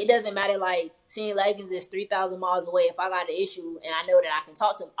 And it doesn't matter, like, Seeing Leggings is 3,000 miles away. If I got an issue and I know that I can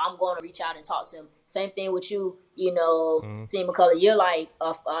talk to him, I'm going to reach out and talk to him. Same thing with you, Seeing McCullough, you're like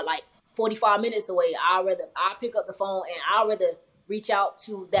 45 minutes away. I'll pick up the phone and I'd rather reach out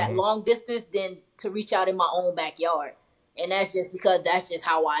to that long distance than to reach out in my own backyard. And that's just because that's just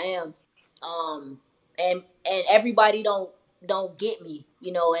how I am. And everybody don't get me,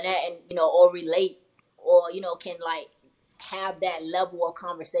 or relate or, can like have that level of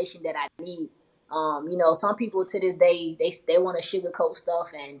conversation that I need. Some people to this day, they want to sugarcoat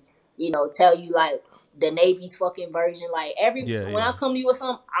stuff and, tell you like the Navy's fucking version. Like when I come to you with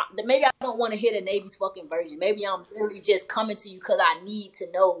something, maybe I don't want to hear the Navy's fucking version. Maybe I'm literally just coming to you because I need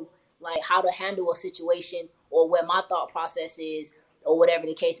to know like how to handle a situation or what my thought process is or whatever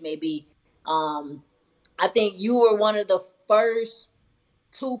the case may be. I think you were one of the first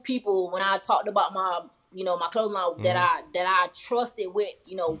two people when I talked about my clothing line that I trusted with,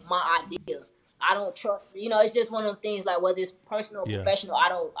 my idea. I don't trust, it's just one of them things like whether it's personal or professional, I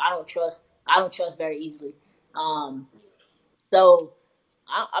don't trust very easily. So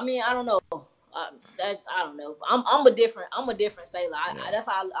I mean, I don't know. I don't know. I'm a different sailor. That's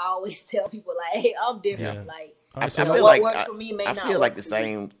how I always tell people like, hey, I'm different. Yeah. Like I feel what like works for me may not. I feel like the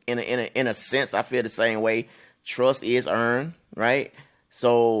same in a sense. I feel the same way. Trust is earned, right?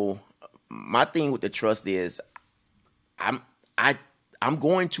 So my thing with the trust is, I'm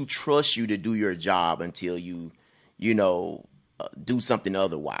going to trust you to do your job until you do something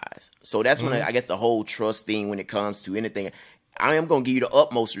otherwise. So that's when I guess the whole trust thing when it comes to anything. I am going to give you the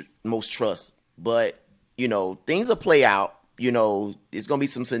utmost most trust, but things will play out. it's going to be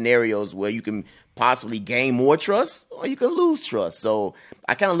some scenarios where you can possibly gain more trust or you can lose trust. So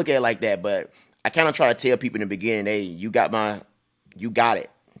I kind of look at it like that, but I kind of try to tell people in the beginning, hey, you got it.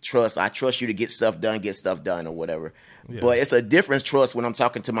 I trust you to get stuff done or whatever. Yeah. But it's a different trust when I'm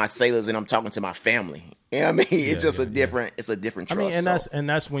talking to my sailors and I'm talking to my family. You know what I mean? It's just it's a different trust. I mean, and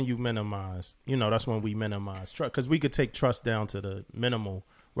that's when you minimize, that's when we minimize trust, because we could take trust down to the minimal,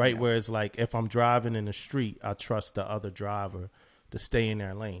 right? Yeah. Whereas like if I'm driving in the street, I trust the other driver to stay in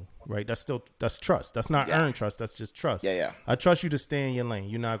their lane, right? That's trust. That's not earned trust. That's just trust. Yeah. I trust you to stay in your lane.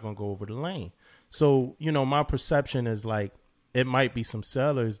 You're not going to go over the lane. So, my perception is like, it might be some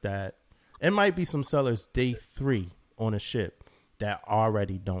sailors day 3 on a ship that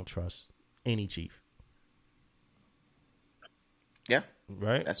already don't trust any chief. Yeah.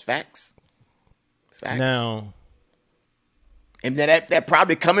 Right? That's facts. Now, and then that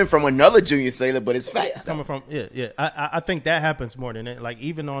probably coming from another junior sailor, but it's facts. Coming from, I think that happens more than it. Like,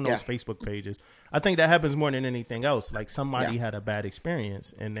 even on those Facebook pages, I think that happens more than anything else. Like, somebody had a bad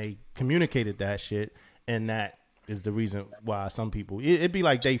experience and they communicated that shit, and that is the reason why some people, it'd be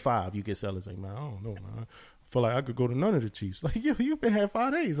like day 5, you get sellers like, man, I don't know, man. I feel like I could go to none of the chiefs. Like, you've been here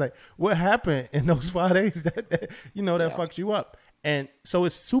 5 days. Like, what happened in those 5 days that fucks you up? And so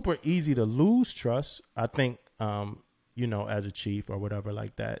it's super easy to lose trust, I think, as a chief or whatever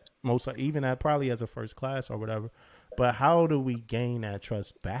like that. Most even probably as a first class or whatever. But how do we gain that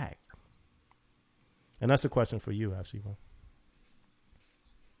trust back? And that's a question for you, FCA1.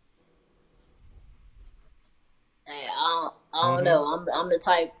 Hey, I don't know. I'm the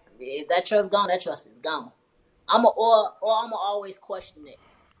type, if that trust gone, that trust is gone. I'ma always question it.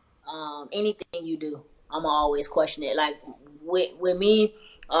 Anything you do, I'ma always question it. Like with me,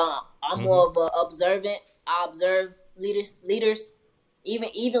 I'm more of a observant. I observe leaders.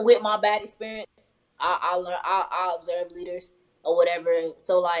 Even with my bad experience, I observe leaders or whatever.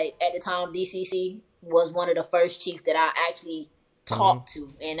 So like at the time, DCC was one of the first chiefs that I actually talked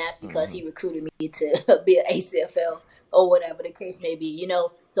to, and that's because he recruited me to be an ACFL or whatever the case may be.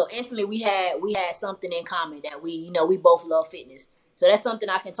 So instantly we had something in common, that we both love fitness. So that's something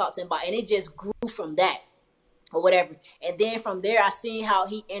I can talk to him about, and it just grew from that or whatever. And then from there, I seen how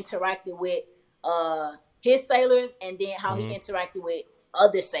he interacted with his sailors, and then how he interacted with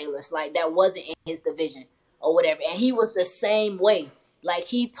other sailors like that wasn't in his division or whatever. And he was the same way. Like,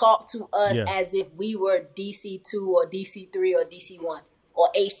 he talked to us as if we were DC2 or DC3 or DC1 or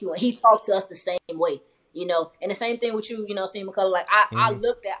AC1. He talked to us the same way, And the same thing with you, seeing McCullough. Like, I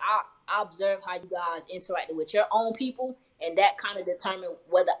observed how you guys interacted with your own people, and that kind of determined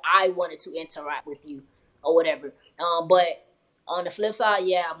whether I wanted to interact with you or whatever. But on the flip side,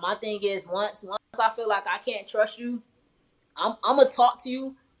 my thing is once I feel like I can't trust you, I'm gonna talk to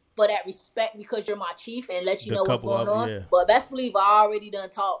you for that respect, because you're my chief, and let you know what's going on. Yeah. But best believe I already done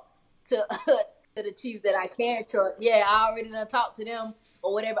talked to the chiefs that I can trust. Yeah, I already done talked to them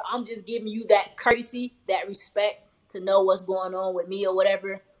or whatever. I'm just giving you that courtesy, that respect to know what's going on with me or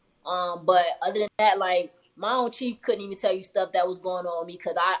whatever. But other than that, like, my own chief couldn't even tell you stuff that was going on with me,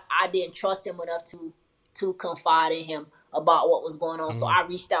 because I didn't trust him enough to confide in him about what was going on. So I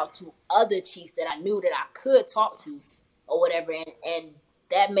reached out to other chiefs that I knew that I could talk to or whatever, and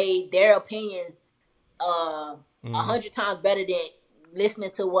that made their opinions 100 times better than listening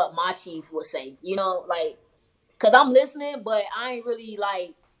to what my chief would say. Like, because I'm listening, but I ain't really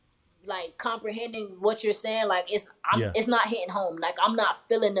like comprehending what you're saying. Like, it's not hitting home. Like, I'm not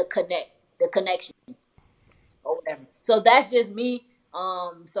feeling the connection or whatever. So that's just me.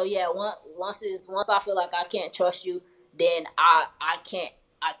 So yeah, once I feel like I can't trust you, then I can't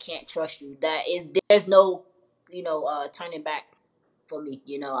trust you. There's no turning back for me.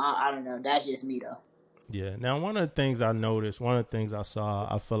 I don't know. That's just me though. Yeah. Now, one of the things I noticed, one of the things I saw,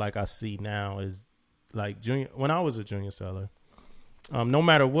 I feel like I see now is like when I was a junior seller, no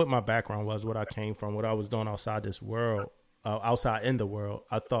matter what my background was, what I came from, what I was doing outside this world, outside in the world,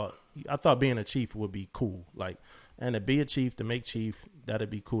 I thought being a chief would be cool. Like, and to be a chief, to make chief, that'd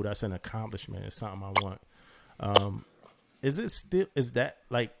be cool. That's an accomplishment. It's something I want. Is that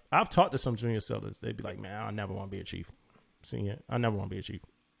like, I've talked to some junior sellers. They'd be like, man, I never want to be a chief. Senior, I never want to be a chief.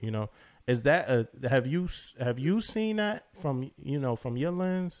 Is that have you seen that from your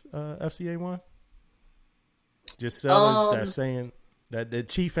lens, FCA1? Just sellers that saying that the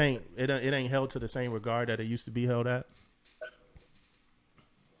chief ain't held to the same regard that it used to be held at.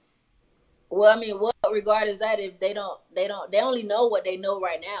 Well, I mean, what regard is that if they only know what they know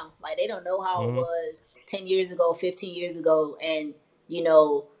right now? Like, they don't know how it was 10 years ago, 15 years ago. And,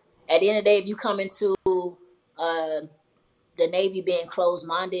 at the end of the day, if you come into the Navy being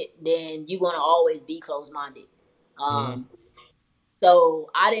closed-minded, then you're going to always be closed-minded. So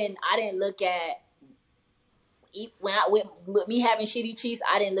I didn't look at when I with me having shitty chiefs.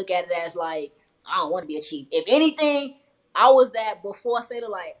 I didn't look at it as like I don't want to be a chief. If anything, I was that before Sailor.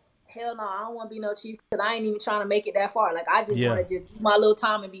 Like hell no, I don't want to be no chief because I ain't even trying to make it that far. Like I just want Yeah. to just do my little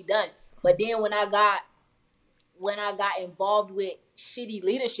time and be done. But then when I got involved with shitty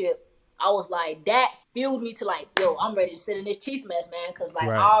leadership, I was like, that fueled me to like, yo, I'm ready to sit in this cheese mess, man. Because like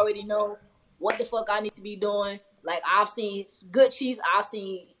Right. I already know what the fuck I need to be doing. Like I've seen good chiefs, I've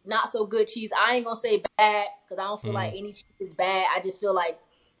seen not so good chiefs. I ain't gonna say bad because I don't feel like any chief is bad. I just feel like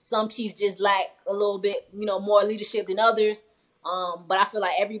some chiefs just lack a little bit, more leadership than others. But I feel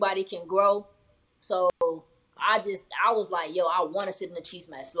like everybody can grow. So I was like, yo, I want to sit in the Chiefs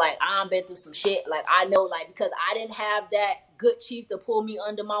mess. Like I've been through some shit. Like I know, like because I didn't have that good chief to pull me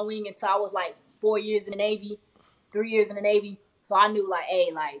under my wing until I was like 4 years in the Navy, 3 years in the Navy. So I knew like,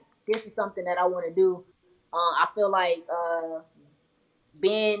 hey, like this is something that I want to do. I feel like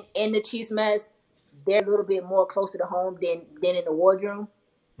being in the Chiefs mess, they're a little bit more closer to home than in the wardroom.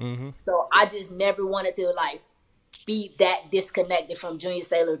 So I just never wanted to like be that disconnected from Junior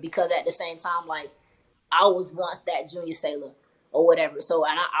Sailor because at the same time, like I was once that Junior Sailor or whatever. So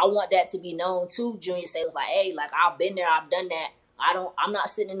and I want that to be known to Junior Sailors. Like, hey, like I've been there, I've done that. I'm not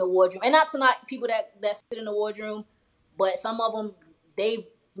sitting in the wardroom, and not tonight. People that sit in the wardroom, but some of them they've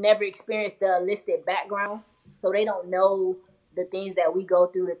never experienced the enlisted background, so they don't know the things that we go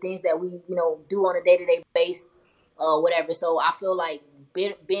through, the things that we do on a day-to-day basis, whatever. So I feel like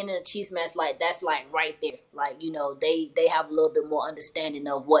being in a Chiefs mess, like that's like right there. Like they have a little bit more understanding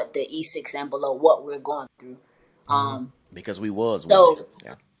of what the E6 and below what we're going through. Because we was So women.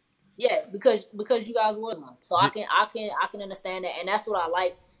 Yeah. yeah, because you guys were one. So I can understand that, and that's what I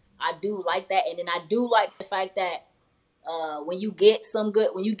like. I do like that, and then I do like the fact that when you get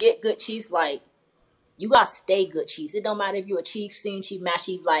good chiefs, like you gotta stay good chiefs. It don't matter if you're a chief, senior chief,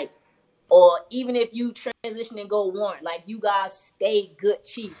 master chief, like, or even if you transition and go warrant, like you guys stay good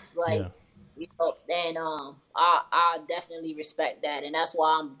chiefs, Yeah. like and I definitely respect that, and that's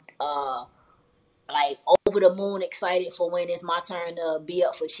why I'm like over the moon excited for when it's my turn to be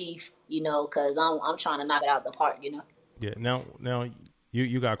up for chief, because I'm trying to knock it out the park. Yeah. Now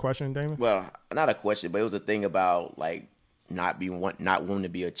you got a question, Damon? Well, not a question, but it was a thing about like not wanting to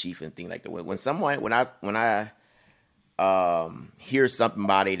be a chief and things like that. When I hear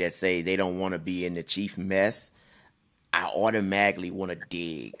somebody that say they don't want to be in the chief mess, I automatically want to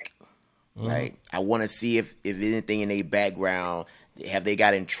dig. Right? I want to see if anything in their background, have they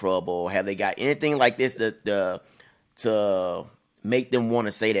got in trouble? Have they got anything like this to make them want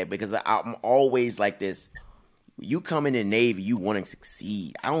to say that? Because I'm always like this. You come in the Navy, you want to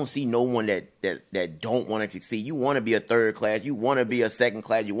succeed. I don't see no one that don't want to succeed. You want to be a third class, you want to be a second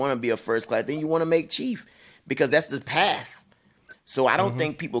class, you want to be a first class, then you want to make chief because that's the path. So I don't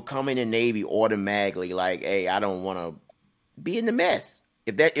think people come in the Navy automatically like, hey, I don't want to be in the mess.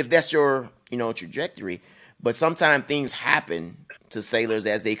 If that's your trajectory. But sometimes things happen to sailors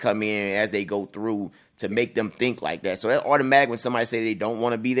as they come in, as they go through, to make them think like that. So that automatic, when somebody say they don't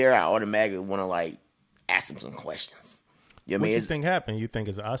want to be there, I automatically want to like ask them some questions. You know What what I you mean? think happened? You think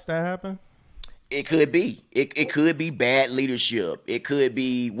it's us that happened? It could be. It could be bad leadership. It could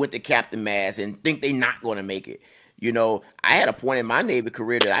be with the captain mass and think they not going to make it. I had a point in my Navy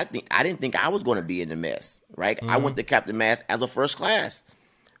career that I didn't think I was going to be in the mess. Right? I went to captain mass as a first class.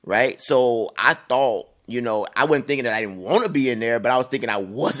 Right? So I thought, I wasn't thinking that I didn't want to be in there, but I was thinking I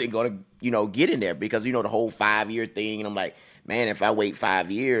wasn't going to, get in there because, the whole 5-year thing. And I'm like, man, if I wait 5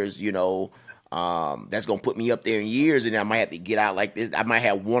 years, that's going to put me up there in years and I might have to get out like this. I might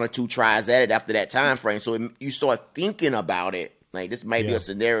have 1 or 2 tries at it after that time frame. So you start thinking about it. Like this might be a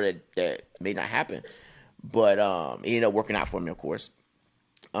scenario that may not happen, but it ended up working out for me, of course.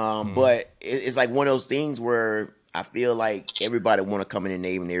 But it's like one of those things where I feel like everybody want to come in the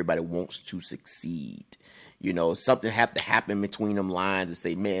Navy and everybody wants to succeed. Something have to happen between them lines and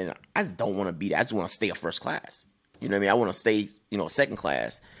say, man, I just don't want to be there. I just want to stay a first class. You know what I mean? I want to stay, second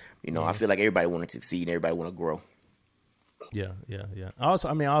class. I feel like everybody want to succeed and everybody want to grow. Yeah. I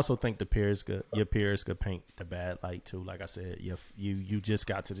also think your peers could paint the bad light too. Like I said, you just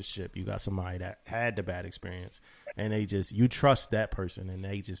got to the ship. You got somebody that had the bad experience, and you trust that person, and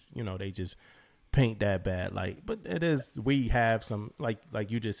they just paint that bad light. But we have some like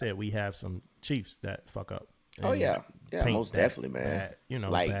you just said, we have some chiefs that fuck up. Oh yeah, most definitely, man.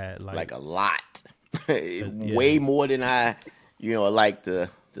 Bad, like a lot, way more than I, like to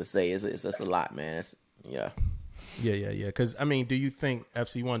say. It's just a lot, man. Yeah. Because do you think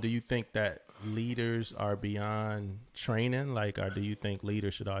FC1? Do you think that leaders are beyond training? Like, or do you think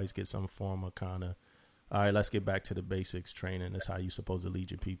leaders should always get some form of kind of All right, let's get back to the basics. Training is how you supposed to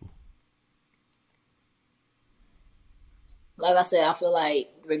lead your people. Like I said, I feel like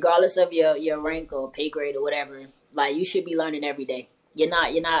regardless of your rank or pay grade or whatever, like you should be learning every day. You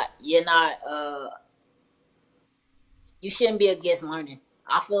shouldn't be against learning.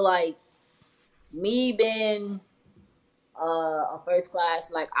 I feel like me being a first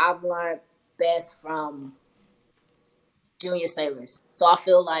class, like I've learned best from junior sailors. So I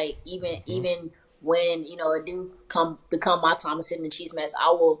feel like even when it do come become my time to sit in the Chiefs mess,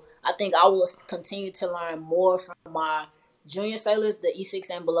 I think I will continue to learn more from my junior sailors, the E6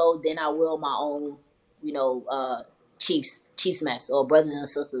 and below, than I will my own, Chiefs mess or brothers and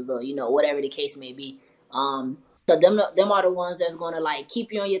sisters or whatever the case may be. So them are the ones that's gonna like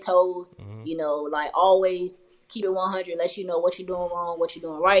keep you on your toes. Like always keep it 100, let you know what you're doing wrong, what you're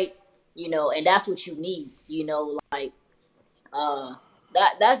doing right. And that's what you need. Like uh,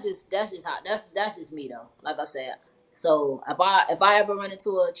 that's just me though. Like I said, so if I ever run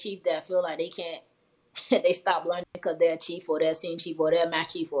into a chief that feel like they can't they stop learning because they're a chief or they're scene chief or they're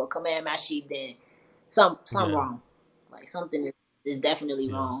match chief or command match chief, then something wrong. Like something is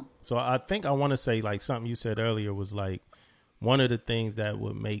definitely wrong. So I think I want to say like something you said earlier was like one of the things that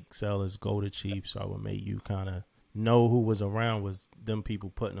would make sellers go to chiefs or would make you kind of know who was around was them people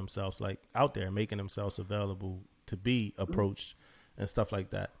putting themselves like out there, making themselves available to be approached and stuff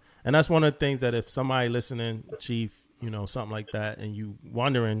like that. And that's one of the things that if somebody listening, chief, something like that, and you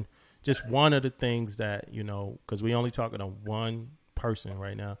wondering, just one of the things that, because we only talking to one person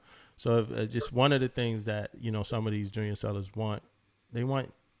right now. So if, just one of the things that, some of these junior sellers want, they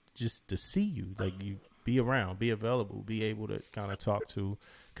want just to see you, like you be around, be available, be able to kind of talk to,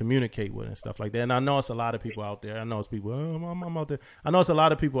 communicate with and stuff like that. And I know it's a lot of people out there. I know it's people, I'm out there. I know it's a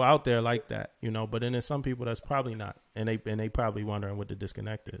lot of people out there like that, but then there's some people that's probably not. And they probably wondering what the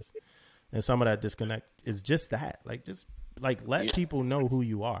disconnect is. And some of that disconnect is just that. Like just like let people know who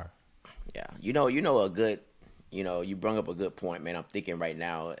you are. Yeah. A good, you brought up a good point, man. I'm thinking right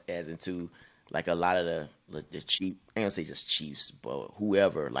now as into like a lot of the chief, I don't say just chiefs, but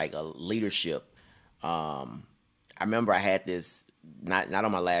whoever, like a leadership. I remember I had this, not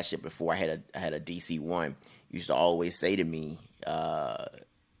on my last ship before I had a DC1 used to always say to me,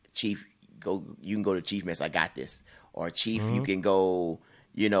 Chief, you can go to Chief Mess, I got this. Or Chief, you can go,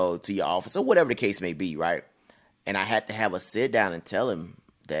 to your office or whatever the case may be, right? And I had to have a sit down and tell him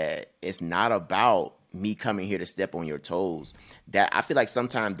that it's not about me coming here to step on your toes. That I feel like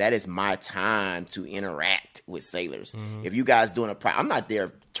sometimes that is my time to interact with sailors. If you guys doing I'm not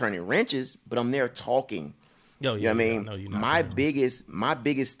there turning wrenches, but I'm there talking. Yo, you know what I mean? My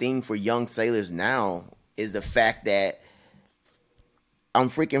biggest thing for young sailors now is the fact that I'm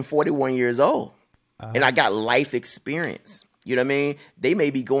freaking 41 years old and I got life experience. You know what I mean? They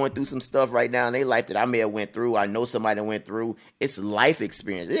may be going through some stuff right now in their life that I may have went through. I know somebody that went through. It's life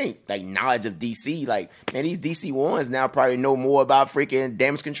experience. It ain't like knowledge of DC. Like, man, these DC1s now probably know more about freaking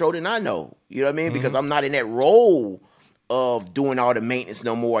damage control than I know. You know what I mean? Because I'm not in that role of doing all the maintenance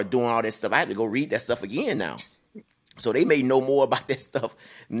no more, doing all that stuff. I have to go read that stuff again now. So they may know more about that stuff,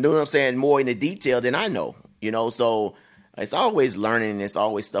 you know what I'm saying, more in the detail than I know, So it's always learning. It's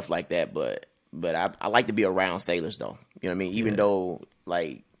always stuff like that. But I like to be around sailors, though. You know what I mean? Even though,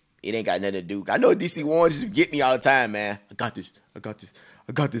 like, it ain't got nothing to do. I know DC1 just get me all the time, man. I got this,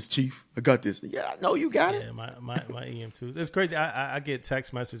 Chief. I got this. Yeah, I know you got it. Yeah, my EM2s. It's crazy. I get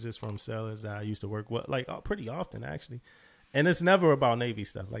text messages from sailors that I used to work with, like, pretty often, actually. And it's never about Navy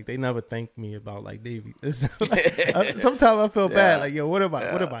stuff. Like they never thank me about like Navy. Like, sometimes I feel bad. Like, yo, what am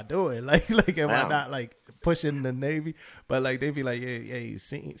I doing? Like am I not like pushing the Navy? But like they be like, hey,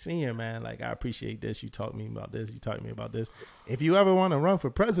 senior man, like I appreciate this. You taught me about this. You taught me about this. If you ever want to run for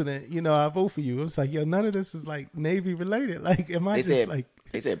president, I vote for you. It's like, yo, none of this is like Navy related. Like, am I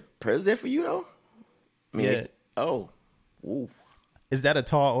they said president for you though? I mean, yeah. Ooh. Is that a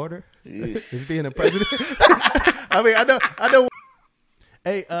tall order? Is being a president? I mean, I know.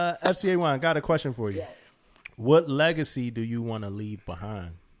 Hey, FCA1, got a question for you. Yes. What legacy do you want to leave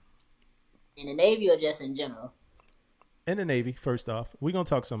behind? In the Navy or just in general? In the Navy, first off. We're going to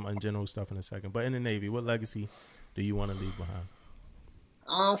talk some general stuff in a second. But in the Navy, what legacy do you want to leave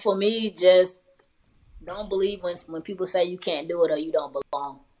behind? For me, just don't believe when people say you can't do it or you don't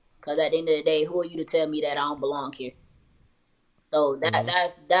belong. Because at the end of the day, who are you to tell me that I don't belong here? So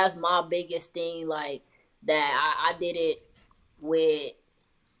that's my biggest thing. Like that, I did it with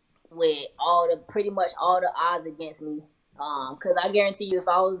pretty much all the odds against me. Because I guarantee you, if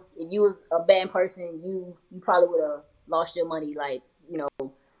you was a bad person, you probably would have lost your money, like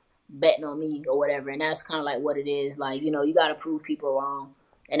betting on me or whatever. And that's kind of like what it is. Like you got to prove people wrong.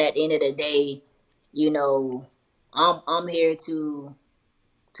 And at the end of the day, you know, I'm here to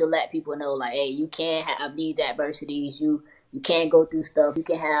let people know, like, hey, you can't have these adversities. You can't go through stuff. You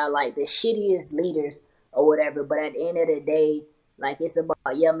can have like the shittiest leaders or whatever, but at the end of the day, like, it's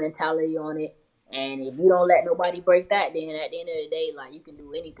about your mentality on it. And if you don't let nobody break that, then at the end of the day, like, you can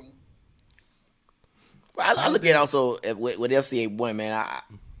do anything. Well, I look at also with FCA1, man.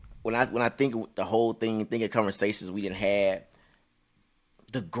 When I think of the whole thing, think of conversations we didn't have,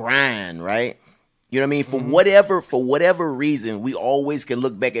 the grind, right? You know what I mean? For whatever reason, we always can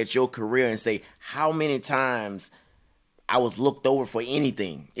look back at your career and say, how many times I was looked over for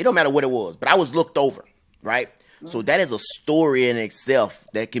anything. It don't matter what it was, but I was looked over, right? So that is a story in itself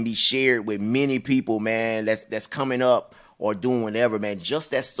that can be shared with many people, man, that's coming up or doing whatever, man.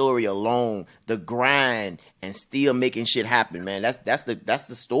 Just that story alone, the grind and still making shit happen, man. That's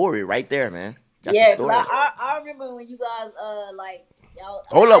the story right there, man. That's the Yeah, because story. I remember when you guys, like, y'all.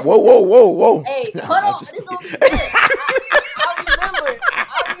 Hold up. Whoa. Hey, No, hold I'm on. just- This gonna be good. I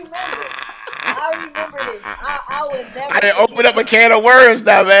remember this. I would never. I didn't open up a can of worms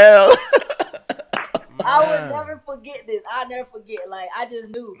now, man. I would never forget this. I'll never forget. Like, I just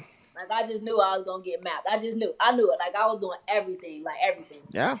knew. Like, I just knew I was gonna get mapped. I just knew. I knew it. Like, I was doing everything. Like, everything.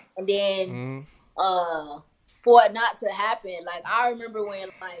 Yeah. And then, for it not to happen, like, I remember when,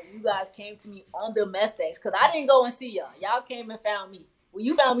 like, you guys came to me on the Mustangs, because I didn't go and see y'all. Y'all came and found me. Well,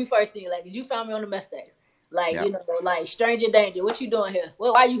 you found me first, like, you found me on the Mustang. Like, Yeah. you know, like, stranger danger. What you doing here?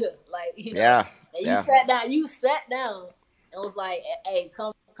 Well, why you here? Like, you know. Yeah. And Yeah. you sat down and was like, hey,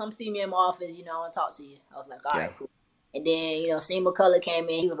 come see me in my office, you know, I want to talk to you. I was like, all right, cool. And then, you know, Steve McCullough came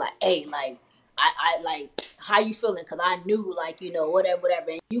in. He was like, hey, like, I like, how you feeling? Because I knew, like, you know, whatever.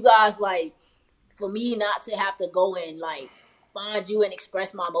 And you guys, like, for me not to have to go and, like, find you and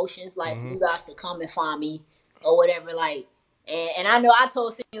express my emotions, like, for you guys to come and find me or whatever, like, and I know I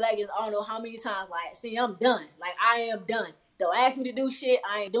told Senior Leggins, I don't know how many times, like, see, I'm done. Like, I am done. Don't ask me to do shit.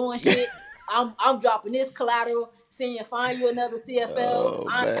 I ain't doing shit. I'm dropping this collateral. Senior, find you another CFL. Oh,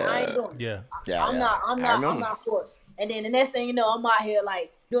 I ain't doing it. Yeah. I'm not for it. And then the next thing you know, I'm out here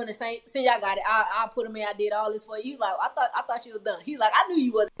like doing the same. See, I got it. I put him in. I did all this for you. Like, I thought you was done. He's like, I knew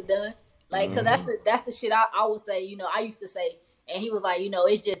you wasn't done. Like, cause that's the shit I would say. You know, I used to say, and he was like, you know,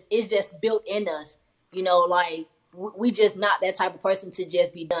 it's just built in us. You know, like, we just not that type of person to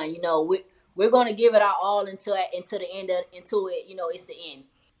just be done. You know, we're gonna give it our all until the end of until it, you know, it's the end.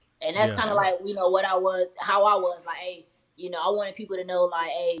 And that's kind of like, you know, how I was like, hey, you know, I wanted people to know, like,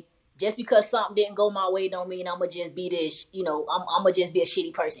 hey, just because something didn't go my way don't mean I'm going to just be this, you know, I'm going to just be a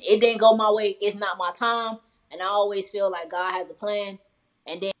shitty person. It didn't go my way. It's not my time. And I always feel like God has a plan.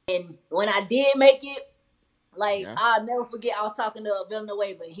 And then when I did make it, like, I'll never forget, I was talking to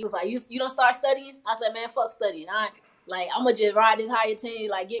Villanueva, but he was like, you don't start studying? I said, man, fuck studying. I'm going to just ride this higher team,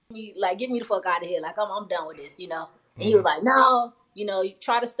 get me the fuck out of here. Like, I'm done with this, you know? And he was like, no, you know, you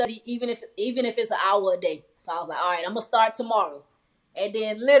try to study even if it's an hour a day. So I was like, all right, I'm going to start tomorrow. And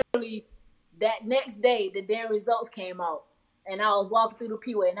then literally that next day, the damn results came out. And I was walking through the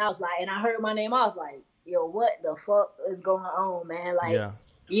P-Way, and I was like, and I heard my name. I was like, yo, what the fuck is going on, man? Like,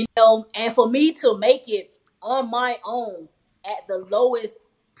 you know, and for me to make it on my own at the lowest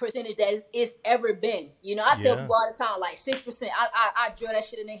percentage that it's ever been. You know, I tell people all the time, like 6%. I drill that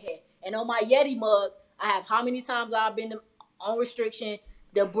shit in their head. And on my Yeti mug, I have how many times I've been on restriction,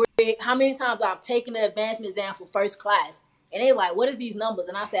 the brick, how many times I've taken the advancement exam for first class. And they like, what is these numbers?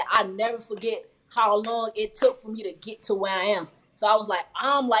 And I said, I never forget how long it took for me to get to where I am. So I was like,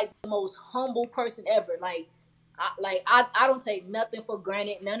 I'm like the most humble person ever. Like, I don't take nothing for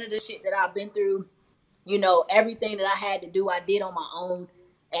granted. None of the shit that I've been through, you know, everything that I had to do, I did on my own.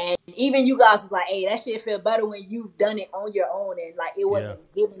 And even you guys was like, hey, that shit feel better when you've done it on your own and like it wasn't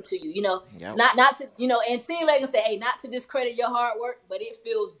given to you, you know. Not to, you know, and seeing like I say, hey, not to discredit your hard work, but it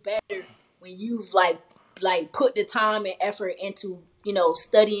feels better when you've like put the time and effort into, you know,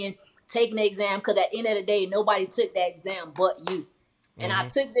 studying, taking the exam, because at the end of the day, nobody took that exam but you. And I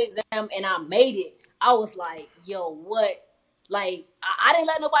took the exam and I made it. I was like, yo, what? Like, I didn't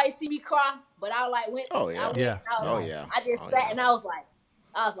let nobody see me cry, but I like went. I just sat and I was like,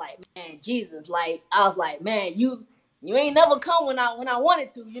 man, Jesus, like, I was like, man, you ain't never come when I wanted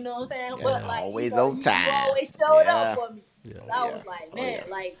to, you know what I'm saying? Yeah, but like, always you know, on time. You always showed up for me. So I was like, man,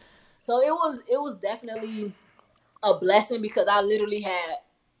 like, so it was definitely a blessing because I literally had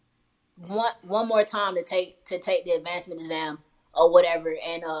one more time to take the advancement exam or whatever,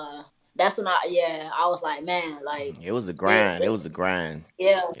 and that's when I was like, man, like, it was a grind. It was a grind.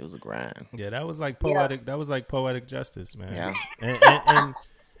 Yeah, it was a grind. Yeah, that was like poetic. That was like poetic justice, man. Yeah, and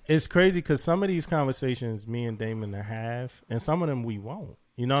it's crazy because some of these conversations me and Damon have, and some of them we won't.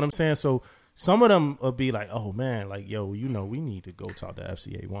 You know what I'm saying? So some of them will be like, oh man, like, yo, we need to go talk to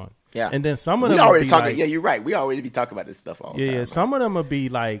FCA1. Yeah. And then some of them we already be talking. like, Yeah, you're right. We already be talking about this stuff all the time. Yeah. Some of them will be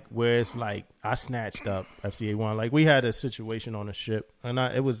like where it's like I snatched up FCA1. Like we had a situation on a ship, and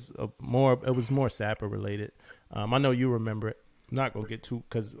it was more Sapper related. I know you remember it. I'm not gonna get too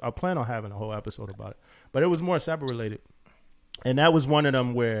because I plan on having a whole episode about it, but it was more Sapper related, and that was one of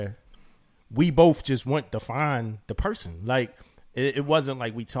them where we both just went to find the person. Like it wasn't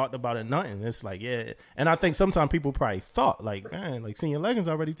like we talked about it, nothing. It's like, yeah. And I think sometimes people probably thought like, man, like Senior Leggings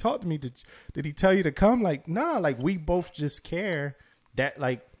already talked to me. Did he tell you to come? Like, nah, like we both just care that,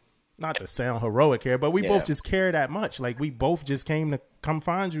 like, not to sound heroic here, but we both just care that much. Like we both just came to come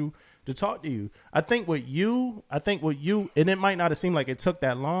find you to talk to you. I think with you, and it might not have seemed like it took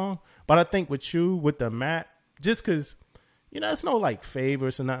that long, but I think with you, with the map, just because, you know, it's no like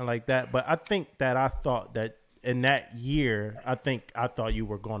favors or nothing like that. But I think that I thought that in that year, I thought you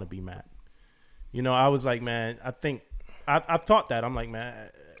were going to be mad. You know, I was like, man, I thought that. I'm like, man,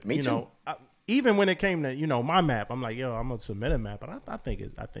 Me you too. know, even when it came to, you know, my map, I'm like, yo, I'm going to submit a map. But I think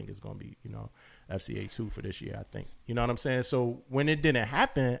it's going to be, you know, FCA2 for this year, I think. You know what I'm saying? So when it didn't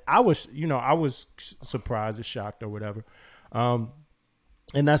happen, I was surprised or shocked or whatever.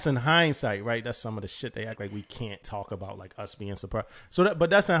 And that's in hindsight, right? That's some of the shit they act like we can't talk about, like us being surprised. But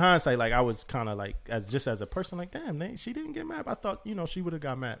that's in hindsight. Like I was kind of like, as a person, like, damn, she didn't get mad. I thought, you know, she would have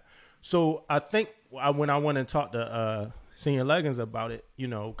got mad. So I think when I went and talked to Senior Leggings about it, you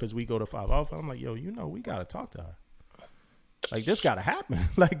know, because we go to 5 Alpha, I'm like, yo, you know, we got to talk to her. Like this got to happen.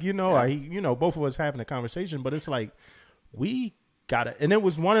 Like, you know, both of us having a conversation, but it's like we got to. And it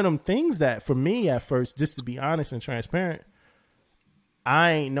was one of them things that for me at first, just to be honest and transparent,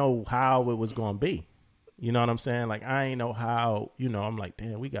 I ain't know how it was going to be. You know what I'm saying? Like, I ain't know how, you know, I'm like,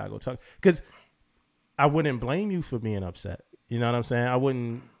 damn, we got to go talk. Because I wouldn't blame you for being upset. You know what I'm saying? I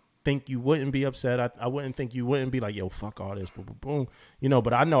wouldn't think you wouldn't be upset. I wouldn't think you wouldn't be like, yo, fuck all this, boom, boom, boom. You know,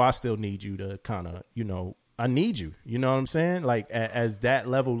 but I know I still need you to kind of, you know, I need you. You know what I'm saying? Like, as that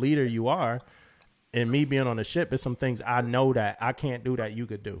level leader you are, and me being on the ship, there's some things I know that I can't do that you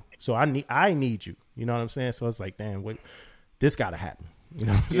could do. So I need you. You know what I'm saying? So it's like, damn, this got to happen. You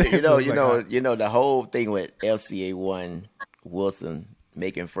know what I'm saying? You know, the whole thing with FCA1 Wilson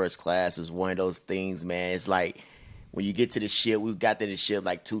making first class was one of those things, man. It's like when you get to the ship, we got to the ship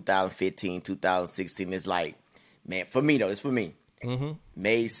like 2015, 2016. It's like, man, for me though, it's for me. Mm-hmm.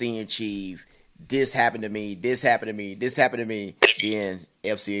 Made senior chief. This happened to me. This happened to me. This happened to me. Then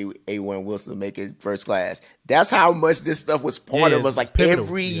FCA1 Wilson making first class. That's how much this stuff was part of us. Like pivotal.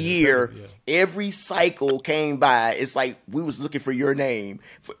 every year, every cycle came by. It's like we was looking for your name.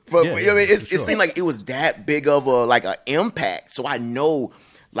 You know what I mean? It seemed like it was that big of an impact. So I know,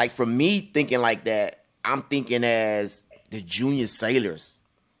 like for me thinking like that, I'm thinking as the junior sailors.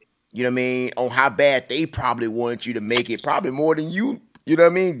 You know what I mean? On how bad they probably wanted you to make it, probably more than you. You know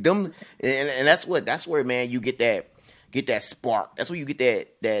what I mean? Them and that's where, man, you get that spark. That's where you get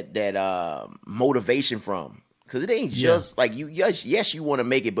that motivation from. Cause it ain't just like you. Yes, you want to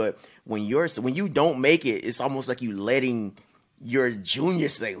make it, but when you don't make it, it's almost like you letting your junior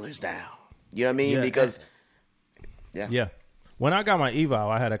sailors down. You know what I mean? Yeah, because when I got my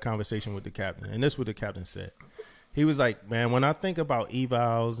eval, I had a conversation with the captain, and this is what the captain said. He was like, man, when I think about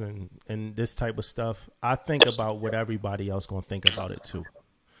evals and this type of stuff, I think about what everybody else going to think about it too.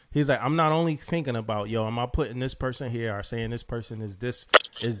 He's like, I'm not only thinking about, yo, am I putting this person here or saying this person is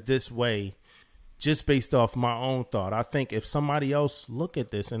this way just based off my own thought. I think if somebody else look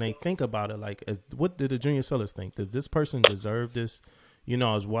at this and they think about it, like, what did the junior sellers think? Does this person deserve this, you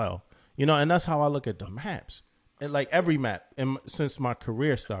know, as well? You know, and that's how I look at the maps. And like every map, and since my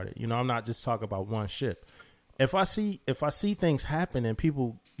career started, you know, I'm not just talking about one ship. If I see things happen and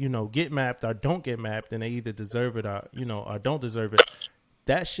people, you know, get mapped or don't get mapped and they either deserve it or, you know, or don't deserve it,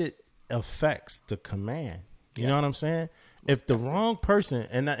 that shit affects the command. You know what I'm saying? If the wrong person,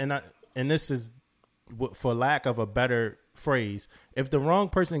 and this is for lack of a better phrase, if the wrong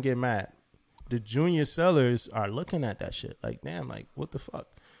person get mapped, the junior sellers are looking at that shit like, damn, like what the fuck?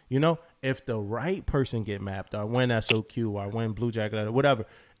 You know, if the right person get mapped or win SOQ or win Blue Jacket or whatever,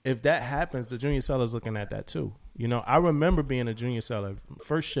 if that happens, the junior seller's looking at that too. You know, I remember being a junior seller,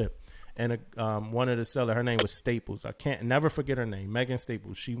 first ship, and one of the seller, her name was Staples. I can't never forget her name, Megan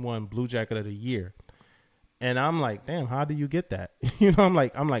Staples. She won Blue Jacket of the Year. And I'm like, damn, how do you get that? You know, I'm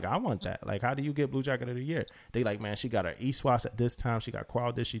like, I want that. Like, how do you get Blue Jacket of the Year? They like, man, she got her E-SWAS at this time. She got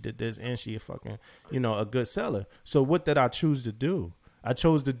qual this, she did this, and she a fucking, you know, a good seller. So what did I choose to do? I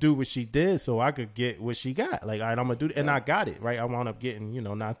chose to do what she did so I could get what she got. Like, all right, I'm gonna do it, and I got it right. I wound up getting,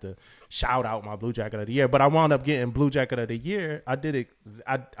 not to shout out my Blue Jacket of the Year, but I wound up getting Blue Jacket of the Year. I did it.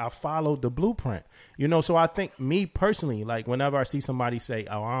 I followed the blueprint, So I think me personally, like whenever I see somebody say,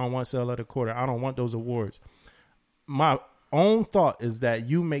 "Oh, I don't want Seller of the Quarter. I don't want those awards," my own thought is that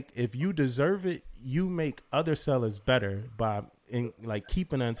if you deserve it, you make other sellers better by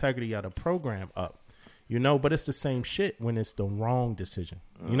keeping the integrity of the program up. But it's the same shit when it's the wrong decision.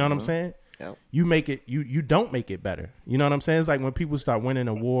 You know what I'm saying? Yep. You make it, you don't make it better. You know what I'm saying? It's like when people start winning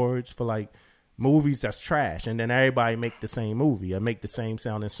awards for like movies that's trash, and then everybody make the same movie or make the same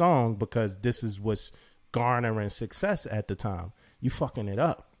sounding song because this is what's garnering success at the time. You fucking it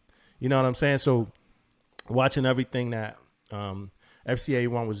up. You know what I'm saying? So watching everything that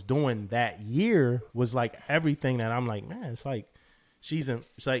FCA1 was doing that year was like everything that I'm like, man, it's like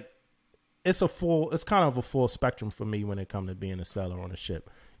it's kind of a full spectrum for me when it comes to being a seller on a ship.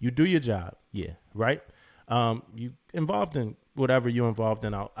 You do your job. Yeah. Right. You involved in whatever you're involved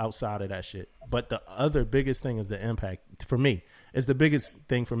in outside of that shit. But the other biggest thing is the impact for me. Is the biggest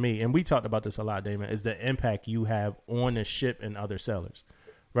thing for me. And we talked about this a lot, Damon, is the impact you have on the ship and other sellers.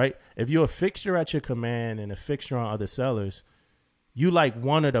 Right. If you're a fixture at your command and a fixture on other sellers, you like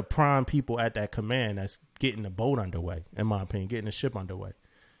one of the prime people at that command that's getting the boat underway, in my opinion, getting the ship underway.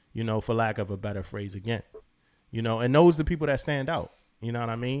 For lack of a better phrase again, and those are the people that stand out. You know what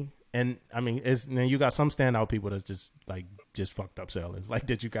I mean? And I mean, then you got some standout people that's just fucked up sellers. Like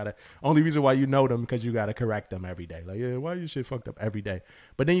that you gotta, only reason why you know them because you gotta correct them every day. Like, yeah, why you shit fucked up every day?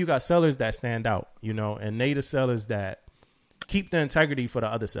 But then you got sellers that stand out, and they the sellers that keep the integrity for the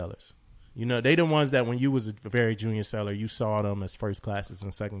other sellers. They the ones that when you was a very junior seller, you saw them as first classes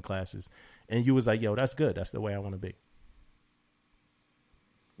and second classes, and you was like, yo, that's good. That's the way I want to be.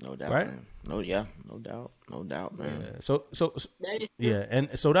 No doubt, right? Man. No doubt, man. Yeah. So yeah,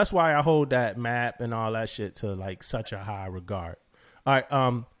 and so that's why I hold that map and all that shit to like such a high regard. All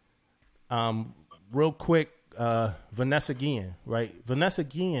right, real quick, Vanessa Guillen, right? Vanessa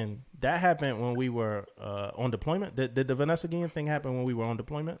Guillen, that happened when we were on deployment. Did the Vanessa Guillen thing happen when we were on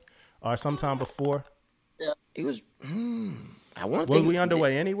deployment, or sometime before? It was. Were we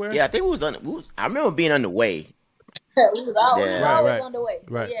underway anywhere? Yeah, I think I remember being underway. We was always on the way.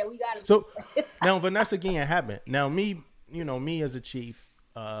 So, yeah, we got it. So now Vanessa Guillen happened. Now me as a chief,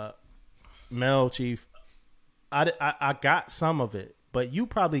 male chief, I got some of it, but you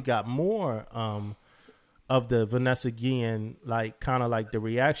probably got more of the Vanessa Guillen, like kind of like the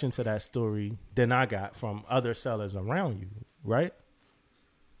reaction to that story than I got from other sellers around you, right?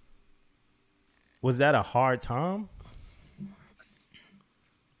 Was that a hard time?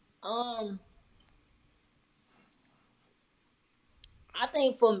 I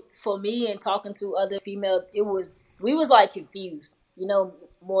think for me and talking to other female, we was like confused,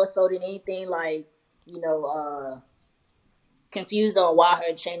 more so than anything, like, confused on why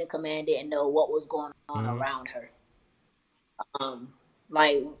her chain of command didn't know what was going on around her.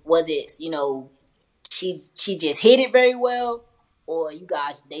 Like, was it, she just hit it very well, or you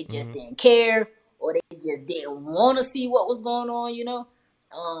guys, they just didn't care, or they just didn't want to see what was going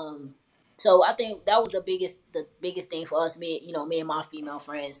on, So I think that was the biggest thing for us, me and my female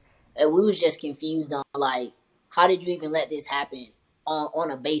friends. And we was just confused on like, how did you even let this happen on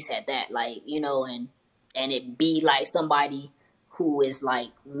a base at that? Like, and it be like somebody who is like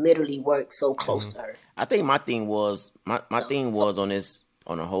literally worked so close to her. I think my thing was thing was on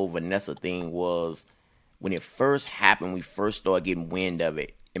the whole Vanessa thing was when it first happened, we first started getting wind of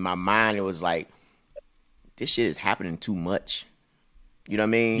it. In my mind, it was like, this shit is happening too much. You know what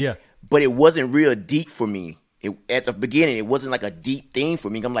I mean? Yeah. But it wasn't real deep for me. At the beginning, it wasn't like a deep thing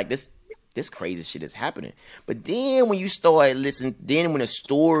for me. I'm like, this crazy shit is happening. But then when you start listening, then when the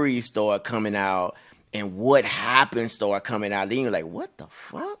stories start coming out and what happened start coming out, then you're like, what the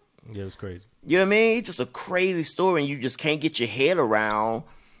fuck? Yeah, it was crazy. You know what I mean? It's just a crazy story, and you just can't get your head around,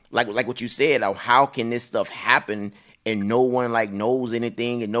 like what you said, how can this stuff happen and no one like knows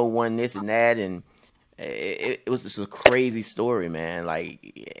anything and no one this and that, and it was just a crazy story, man.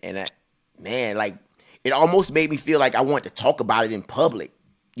 Like, and like it almost made me feel like I wanted to talk about it in public.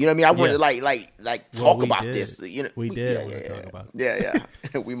 You know what I mean? I wanted to like talk about this. We did want to talk about it.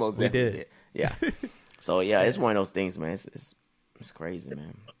 Yeah. We most definitely did. Yeah. So yeah, it's one of those things, man. It's crazy,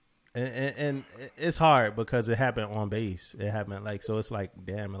 man. And it's hard because it happened on base. It happened like, so it's like,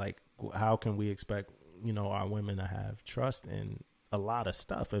 damn, like how can we expect, our women to have trust in a lot of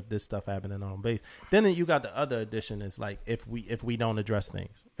stuff if this stuff happening on base. Then you got the other addition is like if we don't address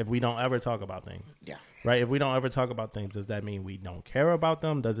things, if we don't ever talk about things, right? If we don't ever talk about things, does that mean we don't care about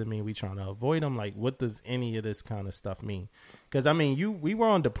them? Does it mean we trying to avoid them? Like, what does any of this kind of stuff mean? Because I mean, we were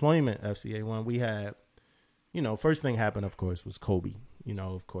on deployment FCA1. We had, first thing happened, of course, was Kobe.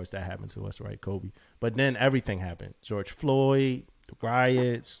 Of course that happened to us, right? Kobe. But then everything happened. George Floyd,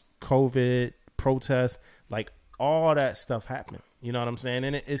 riots, COVID, protests, like all that stuff happened. You know what I'm saying?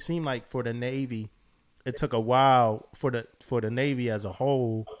 And it seemed like for the Navy, it took a while for the Navy as a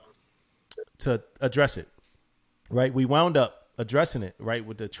whole to address it, right? We wound up addressing it, right,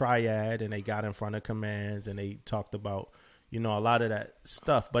 with the triad, and they got in front of commands and they talked about, a lot of that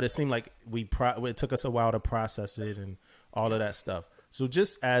stuff. But it seemed like it took us a while to process it and all of that stuff. So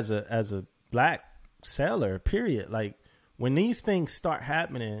just as a black sailor, period, like when these things start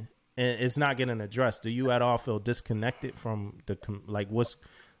happening and it's not getting addressed, do you at all feel disconnected from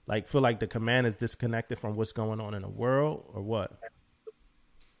feel like the command is disconnected from what's going on in the world, or what?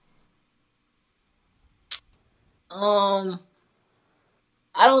 I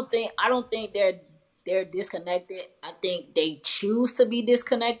don't think they're disconnected. I think they choose to be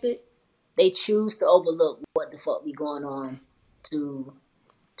disconnected. They choose to overlook what the fuck be going on to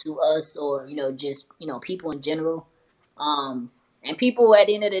us, or just people in general. And people at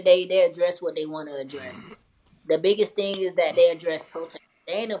the end of the day, they address what they want to address. The biggest thing is that they address protest.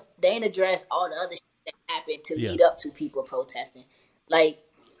 They ain't address all the other shit that happened to lead up to people protesting. Like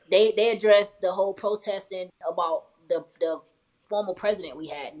they addressed the whole protesting about the former president we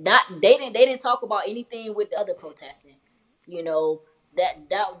had. They didn't talk about anything with the other protesting. That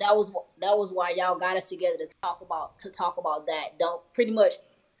was why y'all got us together to talk about that.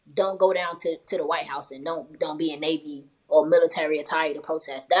 Don't go down to the White House and don't be in Navy or military attire to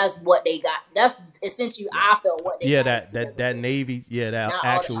protest. That's what they got. That's essentially I felt what they got. That Navy, that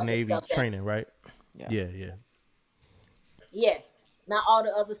actual Navy training, right? Yeah. Not all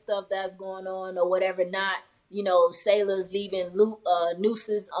the other stuff that's going on or whatever. Not sailors leaving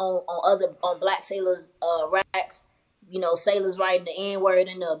nooses on black sailors racks. Sailors writing the N word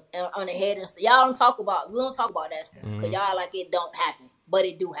on the head and stuff. We don't talk about that stuff because y'all like it don't happen, but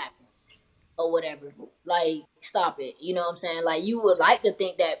it do happen or whatever. Like, stop it. You know what I'm saying? Like, you would like to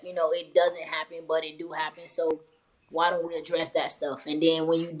think that it doesn't happen, but it do happen. So why don't we address that stuff? And then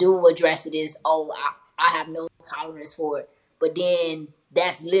when you do address it, is I have no tolerance for it. But then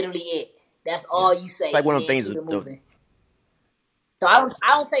that's literally it. That's all you say. It's like one of the things. So I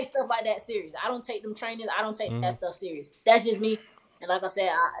don't take stuff like that serious. I don't take them trainings. I don't take that stuff serious. That's just me. And like I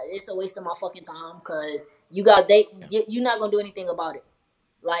said, it's a waste of my fucking time because you're not gonna do anything about it.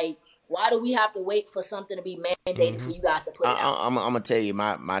 Like, why do we have to wait for something to be mandated for you guys to put it out? I'm gonna tell you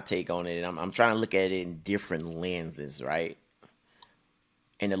my take on it. And I'm trying to look at it in different lenses, right?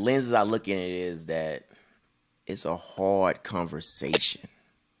 And the lenses I look at it is that it's a hard conversation.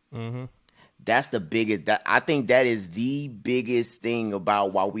 Mm-hmm. That's the biggest. I think that is the biggest thing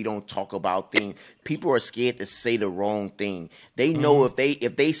about why we don't talk about things. People are scared to say the wrong thing. They know if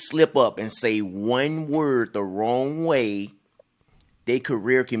they slip up and say one word the wrong way, their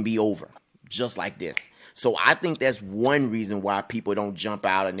career can be over, just like this. So I think that's one reason why people don't jump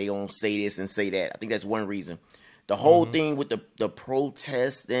out and they don't say this and say that. I think that's one reason. The whole thing with the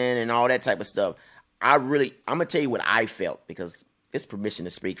protesting and all that type of stuff. I'm gonna tell you what I felt because it's permission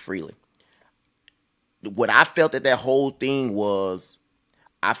to speak freely. What I felt at that whole thing was,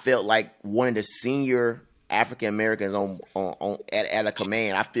 I felt like one of the senior African Americans at a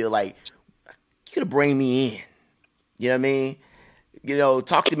command. I feel like you could have bring me in. You know what I mean?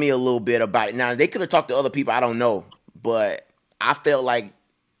 Talk to me a little bit about it. Now they could have talked to other people. I don't know, but I felt like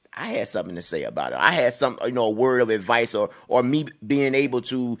I had something to say about it. I had a word of advice or me being able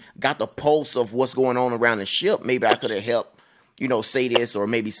to got the pulse of what's going on around the ship. Maybe I could have helped. Say this or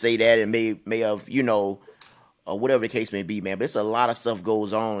maybe say that, and may have, or whatever the case may be, man. But it's a lot of stuff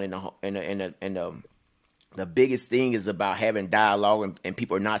goes on, and the biggest thing is about having dialogue, and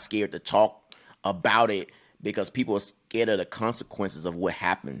people are not scared to talk about it because people are scared of the consequences of what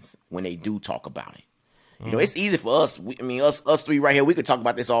happens when they do talk about it. It's easy for us. Us three right here, we could talk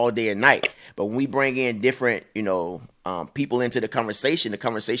about this all day and night. But when we bring in different, people into the conversation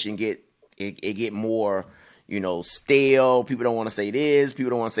get more. Stale. People don't want to say this. People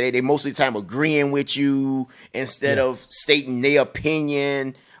don't want to say it. They most of the time agreeing with you instead of stating their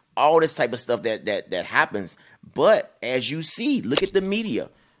opinion. All this type of stuff that happens. But as you see, look at the media.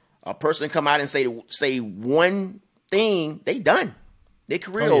 A person come out and say one thing, they done. Their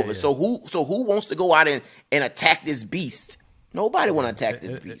career over. Yeah. So who wants to go out and attack this beast? Nobody want to attack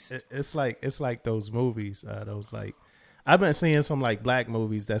this beast. It's like those movies. I've been seeing some like black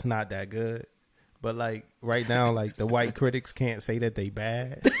movies that's not that good. But like right now, like the white critics can't say that they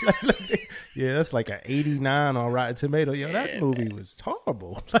bad. Yeah, that's like an 89 on Rotten Tomato. Yo, that movie was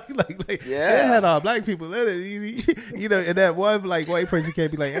horrible. Like Yeah. it had all black people in it. You know, and that one like white person can't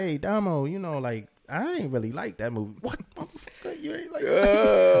be like, hey, Damo, you know, like I ain't really like that movie. What, motherfucker? You ain't like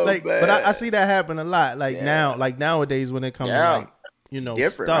Oh, like, man. but I see that happen a lot. Like now, like nowadays when it comes to like, you know,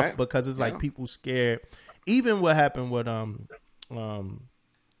 Different, stuff right? because it's like people scared. Even what happened with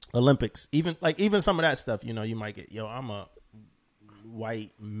Olympics, even some of that stuff, you know, you might get, yo, I'm a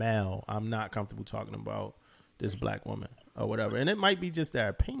white male, I'm not comfortable talking about this black woman or whatever, and it might be just their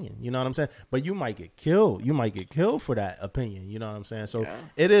opinion, you know what I'm saying, but you might get killed for that opinion, you know what I'm saying. So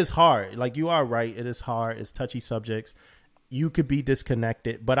it is hard, like you are right, it is hard, it's touchy subjects, you could be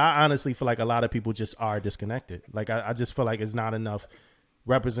disconnected, but I honestly feel like a lot of people just are disconnected. Like I just feel like it's not enough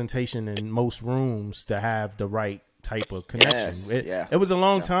representation in most rooms to have the right type of connection. It was a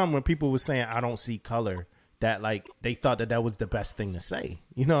long time when people were saying I don't see color, that like they thought that was the best thing to say,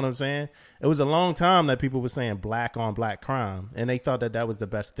 you know what I'm saying. It was a long time that people were saying black on black crime, and they thought that was the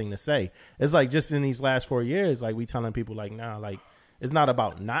best thing to say. It's like just in these last 4 years, like we telling people like, nah, like it's not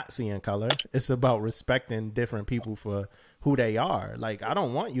about not seeing color, it's about respecting different people for who they are. Like I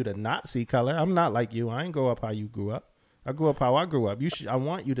don't want you to not see color, I'm not like you, I ain't grow up how you grew up, I grew up how I grew up. I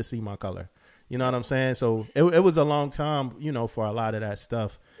want you to see my color. You know what I'm saying? So it was a long time, you know, for a lot of that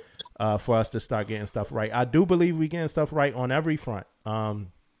stuff, for us to start getting stuff right. I do believe we getting stuff right on every front. I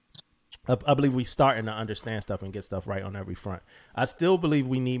believe we starting to understand stuff and get stuff right on every front. I still believe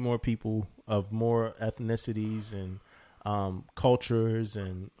we need more people of more ethnicities and cultures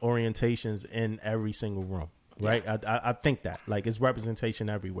and orientations in every single room. Right. I think that like it's representation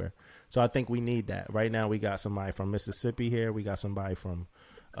everywhere. So I think we need that. Right now we got somebody from Mississippi here. We got somebody from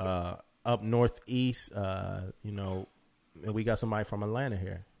up northeast, you know, and we got somebody from Atlanta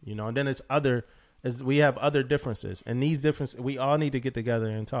here, you know, and then we have other differences, and these differences, we all need to get together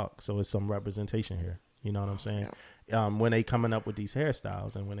and talk. So it's some representation here. You know what I'm saying? Yeah. When they coming up with these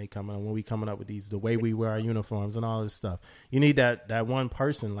hairstyles, and when we coming up with these, the way we wear our uniforms and all this stuff, you need that one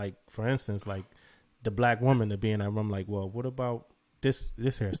person, like for instance, like the black woman to be in that room. Like, well, what about this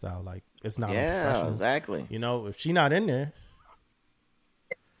hairstyle? Like, it's not professional. Exactly. You know, if she not in there.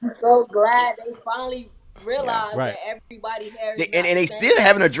 I'm so glad they finally realized that everybody hair is and they still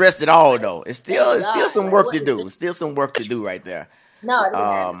haven't addressed it all though. It's still some work to do. Still some work to do right there.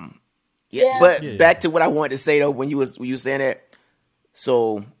 No, but back to what I wanted to say though, when you was saying that,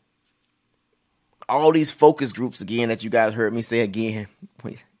 so all these focus groups again that you guys heard me say again,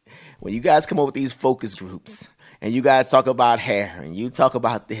 when you guys come up with these focus groups and you guys talk about hair and you talk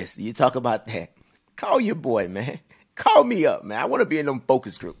about this, you talk about that, call your boy, man. Call me up, man. I want to be in them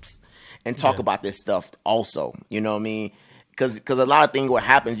focus groups and talk about this stuff also. You know what I mean? Because a lot of things, what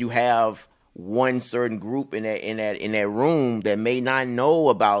happens, you have one certain group in that room that may not know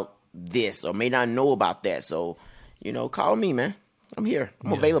about this or may not know about that. So, you know, call me, man. I'm here.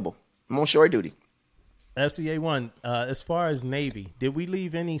 I'm available. I'm on shore duty. FCA1, as far as Navy, did we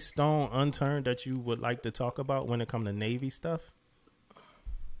leave any stone unturned that you would like to talk about when it comes to Navy stuff?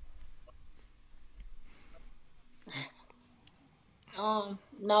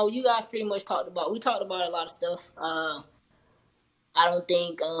 No, you guys pretty much talked about a lot of stuff. I don't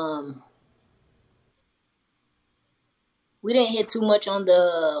think we didn't hit too much on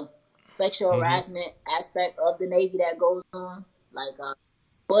the sexual harassment aspect of the Navy that goes on. Like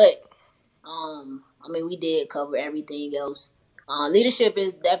but I mean, we did cover everything else. Leadership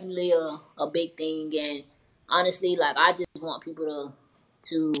is definitely a big thing, and honestly, like I just want people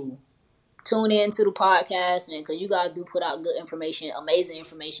to tune in to the podcast, and because you guys do put out good information, amazing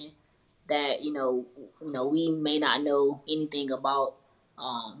information that you know we may not know anything about.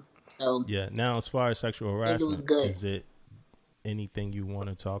 So yeah. Now, as far as sexual harassment, it was good. Is it anything you want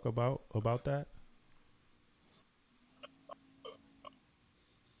to talk about that?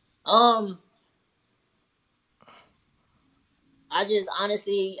 I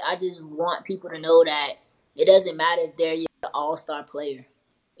just want people to know that it doesn't matter if they're your all-star player.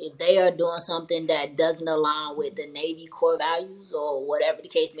 If they are doing something that doesn't align with the Navy core values or whatever the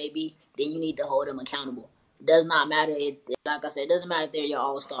case may be, then you need to hold them accountable. It does not matter like I said, it doesn't matter if they're your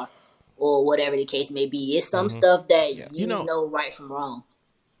all-star or whatever the case may be. It's some stuff that you know right from wrong.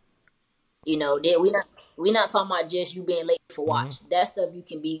 You know, we're not talking about just you being late for watch. That stuff you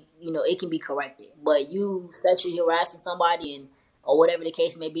can be, it can be corrected. But you sexually harassing somebody or whatever the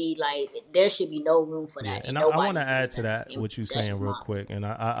case may be, like there should be no room for that. Yeah. And I want to add to that what you're saying real quick, and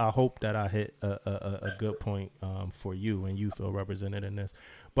I hope that I hit a good point for you and you feel represented in this.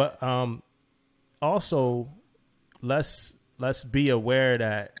 But also, let's be aware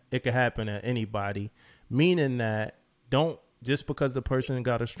that it could happen to anybody, meaning that don't just because the person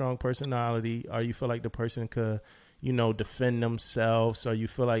got a strong personality or you feel like the person could, defend themselves or you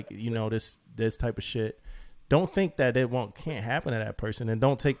feel like, this type of shit. Don't think that can't happen to that person, and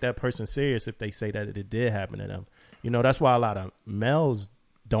don't take that person serious if they say that it did happen to them. That's why a lot of males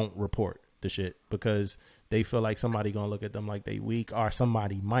don't report the shit because they feel like somebody gonna look at them like they weak or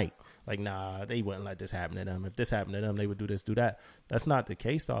somebody might. Like, nah, they wouldn't let this happen to them. If this happened to them, they would do this, do that. That's not the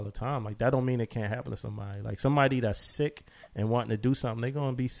case all the time. Like, that don't mean it can't happen to somebody. Like, somebody that's sick and wanting to do something, they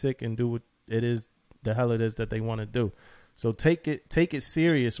gonna be sick and do what it is, the hell it is that they want to do. So take it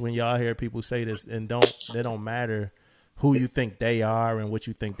serious when y'all hear people say this, and it don't matter who you think they are and what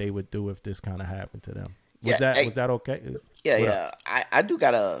you think they would do if this kind of happened to them. Was that okay? Yeah. I do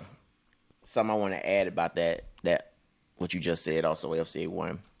got something I want to add about that what you just said also,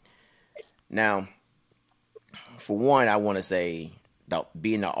 FCA1. Now, for one, I want to say that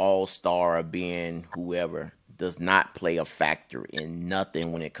being an all-star or being whoever does not play a factor in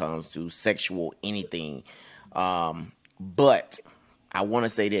nothing when it comes to sexual anything. But I want to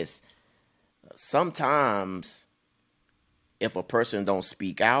say this. Sometimes if a person don't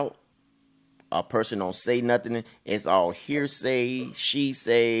speak out, a person don't say nothing, it's all hearsay, she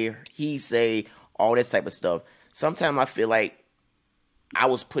say, he say, all this type of stuff. Sometimes I feel like I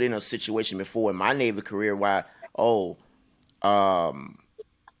was put in a situation before in my Navy career where, all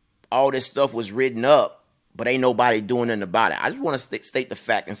this stuff was written up, but ain't nobody doing nothing about it. I just want to state the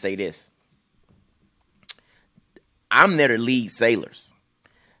fact and say this. I'm there to lead sailors.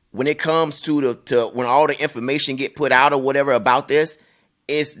 When it comes to when all the information get put out or whatever about this,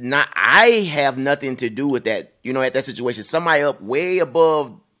 it's not, I have nothing to do with that, at that situation. Somebody up way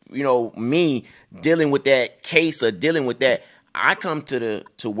above, me dealing with that case or dealing with that. I come to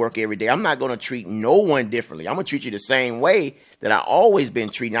work every day. I'm not going to treat no one differently. I'm going to treat you the same way that I always been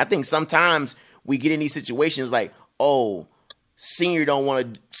treating. I think sometimes we get in these situations like, senior don't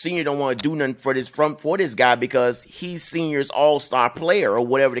want to do nothing for this guy because he's senior's all-star player or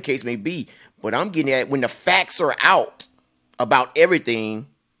whatever the case may be. But I'm getting at when the facts are out about everything,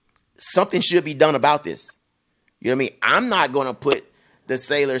 something should be done about this. You know what I mean? I'm not going to put the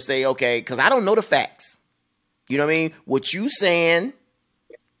sailor say, okay, because I don't know the facts. You know what I mean? What you saying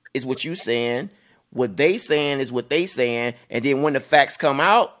is what you saying. What they saying is what they saying. And then when the facts come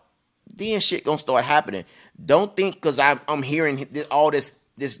out, then shit gonna start happening. Don't think because I'm hearing all this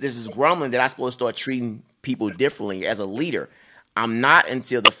is grumbling that I'm supposed to start treating people differently as a leader. I'm not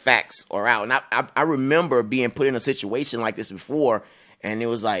until the facts are out. And I remember being put in a situation like this before, and it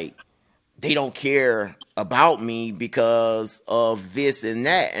was like, they don't care about me because of this and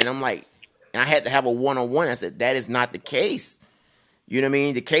that. And I'm like, and I had to have a one-on-one. I said, that is not the case. You know what I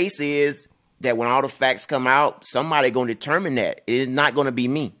mean? The case is that when all the facts come out, somebody going to determine that. It is not going to be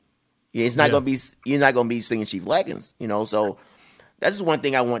me. It's not going to be, you're not going to be singing Chief Leggins, so that's just one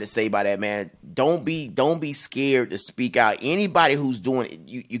thing I want to say about that, man. Don't be scared to speak out. Anybody who's doing it,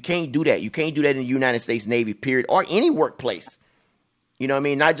 you can't do that. You can't do that in the United States Navy, period, or any workplace. You know what I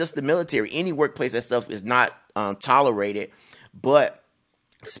mean? Not just the military. Any workplace, that stuff is not tolerated. But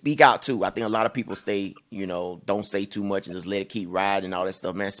speak out too. I think a lot of people don't say too much and just let it keep riding and all that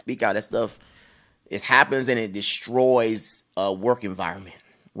stuff, man. Speak out. That stuff, it happens and it destroys a work environment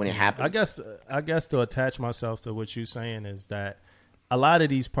when it happens. I guess to attach myself to what you're saying is that a lot of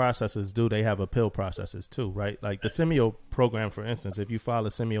these processes they have appeal processes too, right? Like the Semio program, for instance, if you file a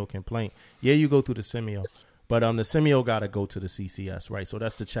Semio complaint, you go through the Semio, but the Semio got to go to the CCS, right? So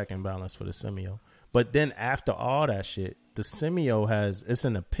that's the check and balance for the Semio. But then after all that shit, the Semio it's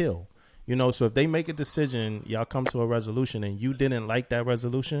an appeal, so if they make a decision, y'all come to a resolution and you didn't like that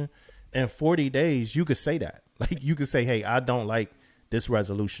resolution, in 40 days, you could say that. Like you could say, hey, I don't like this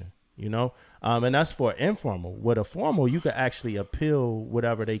resolution, and that's for informal. With a formal, you could actually appeal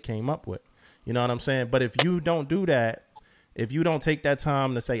whatever they came up with. You know what I'm saying? But if you don't do that, if you don't take that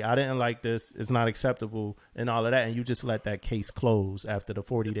time to say, I didn't like this, it's not acceptable and all of that, and you just let that case close after the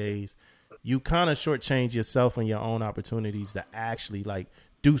 40 days, you kind of shortchange yourself and your own opportunities to actually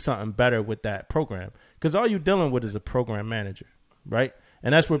do something better with that program. Because all you're dealing with is a program manager, right?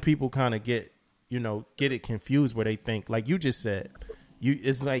 And that's where people kind of get it confused, where they think, like you just said,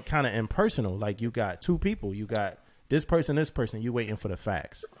 it's like kind of impersonal. Like you got two people, you got this person, you waiting for the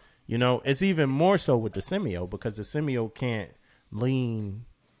facts. It's even more so with the Semio because the Semio can't lean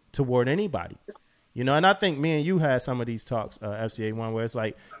toward anybody. And I think me and you had some of these talks, FCA1, where it's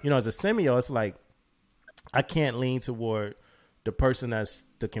like, as a Semio, it's like, I can't lean toward the person that's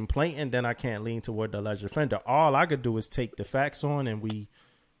the complainant, then I can't lean toward the alleged offender. All I could do is take the facts on and we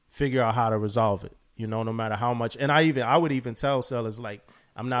figure out how to resolve it. You know, no matter how much. And I would even tell sellers, like,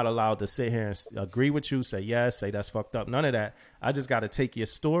 I'm not allowed to sit here and agree with you, say yes, say that's fucked up. None of that. I just got to take your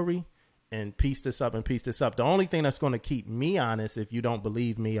story and piece this up and piece this up. The only thing that's going to keep me honest, if you don't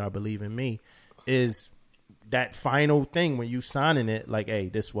believe me or believe in me, is that final thing when you signing it, like, hey,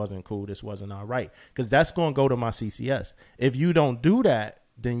 this wasn't cool, this wasn't all right. Because that's going to go to my CCS. If you don't do that,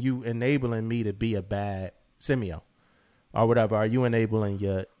 then you enabling me to be a bad semio or whatever. Are you enabling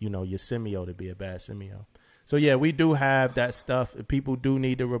your semio to be a bad semio? So, yeah, we do have that stuff. People do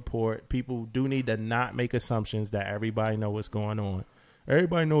need to report. People do need to not make assumptions that everybody know what's going on.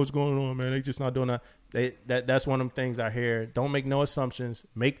 Everybody knows what's going on, man. They just not doing that. That's one of them things I hear. Don't make no assumptions.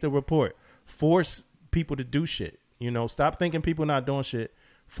 Make the report. Force people to do shit. You know, stop thinking people not doing shit.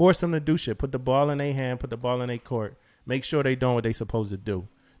 Force them to do shit. Put the ball in their hand. Put the ball in their court. Make sure they doing what they supposed to do.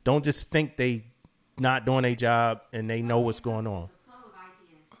 Don't just think they not doing their job and they know what's going on.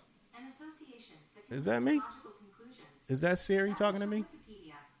 Is that me? Is that Siri talking to me?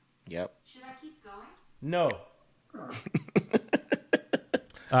 Yep. Should I keep going? No.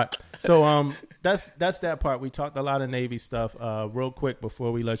 All right. So that's that part. We talked a lot of Navy stuff. Real quick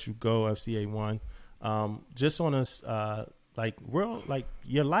before we let you go, FCA1. Just on us, like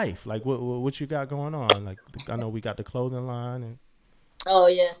your life, like what you got going on. Like I know we got the clothing line and. Oh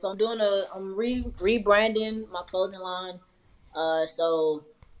yeah, so I'm rebranding my clothing line. So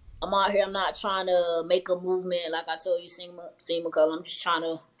I'm out here. I'm not trying to make a movement like I told you, Seema Color. I'm just trying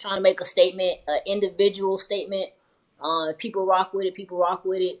to make a statement, an individual statement. If people rock with it, people rock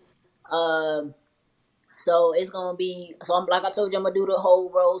with it. So it's gonna be. So I'm like I told you, I'm gonna do the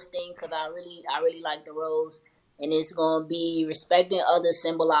whole rose thing because I really like the rose, and it's gonna be respecting others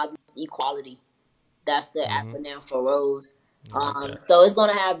symbolizes equality. That's the acronym for rose. So it's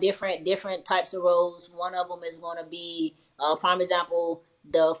gonna have different types of rose. One of them is gonna be, prime example,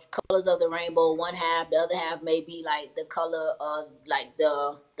 the colors of the rainbow. One half, the other half may be like the color of like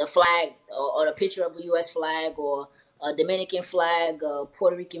the flag or the picture of a U.S. flag or a Dominican flag, a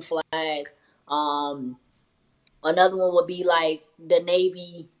Puerto Rican flag. Another one would be like the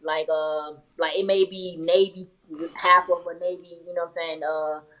Navy, like it may be Navy, half of a Navy, you know what I'm saying,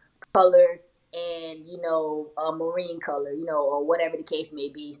 color, and a marine color, or whatever the case may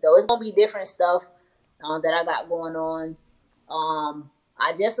be. So it's gonna be different stuff that I got going on.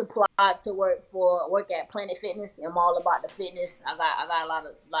 I just applied to work at Planet Fitness. I'm all about the fitness. I got a lot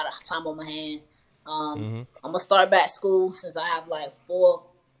of time on my hand. I'm gonna start back school since I have like four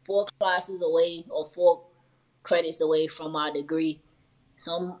classes away or 4 credits away from my degree.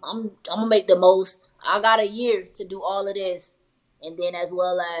 So I'm gonna make the most. I got a year to do all of this, and then as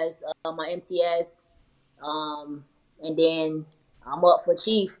well as my MTS, and then I'm up for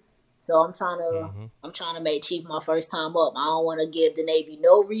chief. So I'm trying to make chief my first time up. I don't want to give the Navy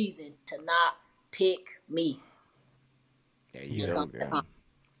no reason to not pick me. There you go, girl.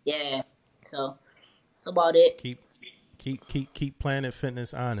 Yeah. So that's about it. Keep Planet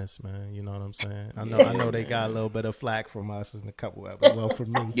Fitness honest, man. You know what I'm saying? I know they got a little bit of flack from us in a couple episodes. Well,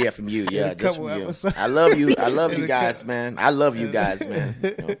 from me. Yeah, from you. Yeah, just from you. I love you. I love you guys, man. I love you guys, man.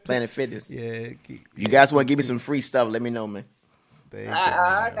 Planet Fitness. Yeah. You guys want to give me some free stuff? Let me know, man.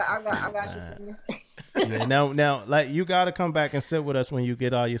 I got you, senior. Yeah. Now, like you got to come back and sit with us when you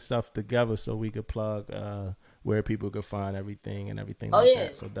get all your stuff together, so we could plug where people could find everything and everything. Oh like yeah,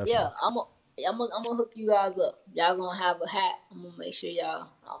 that. So definitely. yeah. I'm gonna hook you guys up. Y'all gonna have a hat. I'm gonna make sure y'all,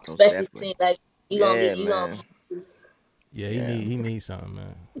 especially seeing like you gonna. Yeah, he needs something,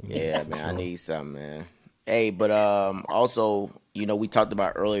 man. Man, I need something, man. Hey, but also, we talked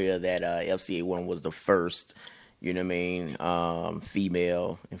about earlier that FCA1 was the first,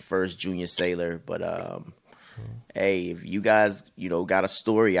 female and first junior sailor. But hey, if you guys, got a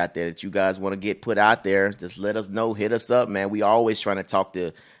story out there that you guys want to get put out there, just let us know. Hit us up, man. We always trying to talk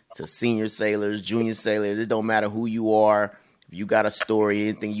to senior sailors, junior sailors. It don't matter who you are. If you got a story,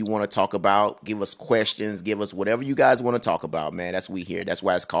 anything you want to talk about, give us questions, give us whatever you guys want to talk about, man. That's what we here. That's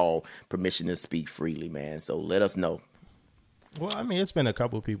why it's called Permission to Speak Freely, man. So let us know. Well, I mean, it's been a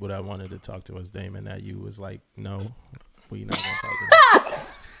couple of people that wanted to talk to us, Damon, that you was like, no, we not going to talk to them.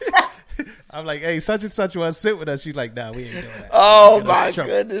 I'm like, hey, such and such want to sit with us. She's like, nah, we ain't doing that. Oh, my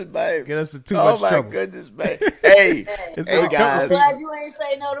goodness, man. Get us too much trouble. Oh, my goodness, man. Hey, hey, guys. I'm glad you ain't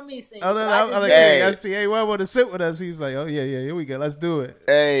say no to me, Senior. I'm like, hey, FCA1 want to sit with us. He's like, oh, yeah, here we go. Let's do it.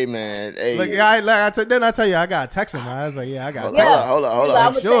 Hey, man. Hey. Then I tell you, I got to text him. I was like, yeah, I got to text him. Hold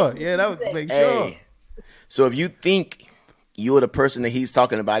on. Make sure. Yeah, that was make sure. So if you think you're the person that he's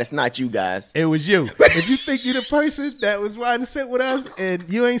talking about, it's not you guys. It was you. If you think you're the person that was wanting to sit with us and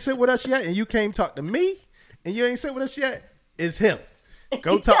you ain't sit with us yet and you came talk to me and you ain't sit with us yet, it's him.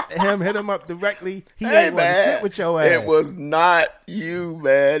 Go talk to him. Hit him up directly. He Hey, ain't want to man, sit with your ass. it was not you,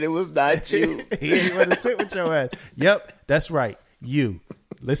 man. It was not you. He ain't want to sit with your ass. Yep, that's right. You.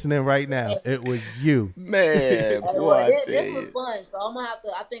 Listening right now. It was you. Man, Hey, boy, well, I tell this was you. fun, so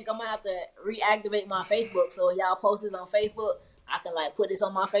I think I'm gonna have to reactivate my Facebook. So when y'all post this on Facebook, I can like put this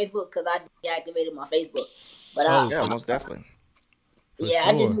on my Facebook because I deactivated my Facebook. But Oh, Yeah, most definitely. for yeah,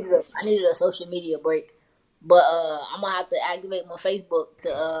 sure. I needed a social media break. But I'm gonna have to activate my Facebook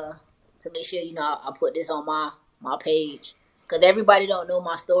to make sure I put this on my page because everybody don't know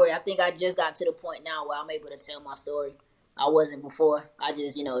my story. I think I just got to the point now where I'm able to tell my story. I wasn't before. I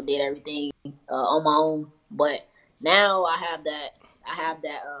just did everything on my own. But now I have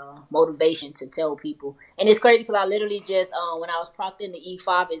that motivation to tell people. And it's crazy because I literally just when I was proctoring the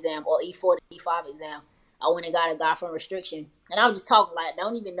E5 exam or E4 to E5 exam, I went and got a guy from restriction, and I was just talking like I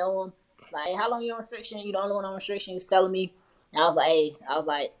don't even know him. Like, hey, how long you on restriction? You the only one on restriction. He was telling me, and I was like, hey,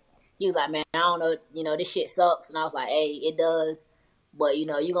 he was like, man, I don't know, this shit sucks, and I was like, hey, it does. But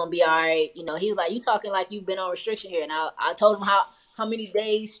you're gonna be all right. He was like, you talking like you've been on restriction here, and I told him how many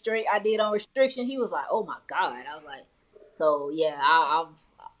days straight I did on restriction. He was like, oh my god. I was like, so yeah,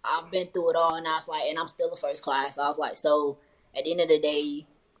 I've been through it all, and I was like, and I'm still a first class. I was like, so at the end of the day,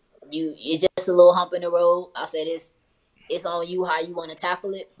 it's just a little hump in the road. I said it's on you how you want to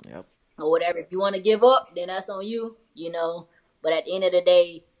tackle it Yep. or whatever. If you want to give up, then that's on you. But at the end of the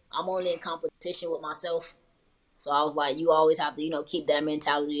day, I'm only in competition with myself. So I was like, you always have to, keep that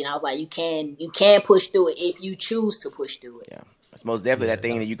mentality. And I was like, you can push through it if you choose to push through it. Yeah. It's most definitely that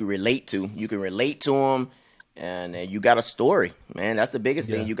thing that you can relate to. You can relate to them, and you got a story, man. That's the biggest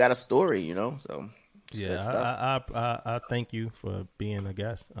thing. You got a story, So it's good Yeah, stuff. I thank you for being a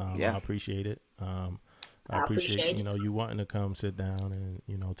guest. Yeah. I appreciate it. I I appreciate appreciate it. you wanting to come sit down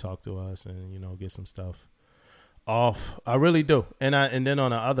and talk to us and get some stuff off. I really do. And then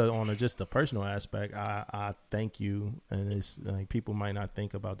on just the personal aspect, I thank you. And it's like people might not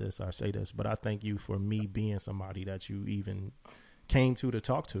think about this or say this, but I thank you for me being somebody that you even came to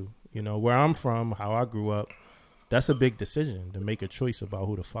talk to. Where I'm from, how I grew up. That's a big decision to make a choice about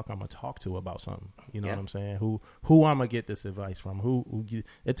who the fuck I'm gonna talk to about something. You know what I'm saying? Who I'm gonna get this advice from?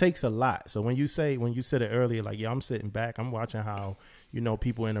 It takes a lot. So when you said it earlier, like, yeah, I'm sitting back, I'm watching how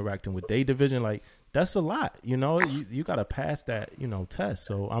people interacting with their division. Like, that's a lot. You gotta pass that test.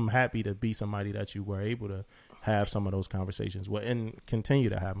 So I'm happy to be somebody that you were able to have some of those conversations with and continue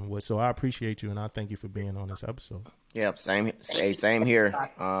to have them with. So I appreciate you and I thank you for being on this episode. Yeah, same here.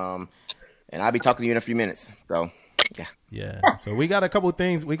 And I'll be talking to you in a few minutes. So. Yeah. So we got a couple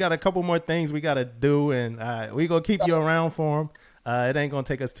things. We got a couple more things we got to do, and we gonna keep you around for them. It ain't gonna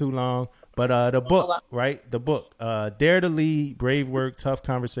take us too long. But the book, right? The book, Dare to Lead, Brave Work, Tough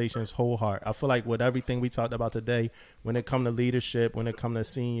Conversations, Whole Heart. I feel like with everything we talked about today, when it come to leadership, when it come to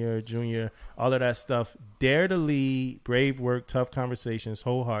senior, junior, all of that stuff, Dare to Lead, Brave Work, Tough Conversations,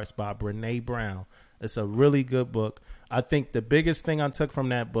 Whole Hearts by Brene Brown. It's a really good book. I think the biggest thing I took from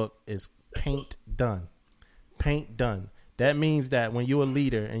that book is paint done. Paint done. That means that when you're a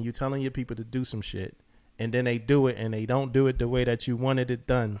leader and you're telling your people to do some shit and then they do it and they don't do it the way that you wanted it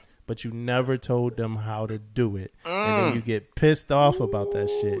done, but you never told them how to do it. And then you get pissed off about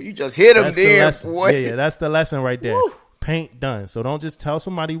that shit. You just hit them That's there, the boy. Yeah, that's the lesson right there. Paint done. So don't just tell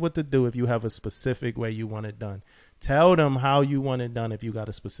somebody what to do if you have a specific way you want it done. Tell them how you want it done if you got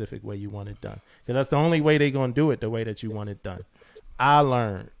a specific way you want it done. Because that's the only way they're going to do it the way that you want it done. I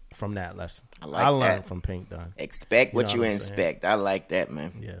learned from that lesson. I learned from paint done. Expect what you inspect. I like that,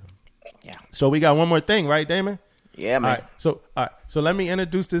 man. Yeah. So we got one more thing, right, Damon? Yeah, man. All right. So let me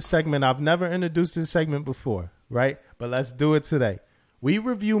introduce this segment. I've never introduced this segment before, right? But let's do it today. We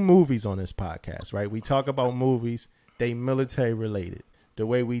review movies on this podcast, right? We talk about movies. They military related. The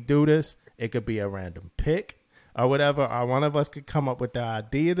way we do this, it could be a random pick or whatever, or one of us could come up with the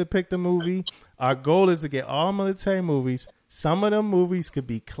idea to pick the movie. Our goal is to get all military movies. Some of them movies could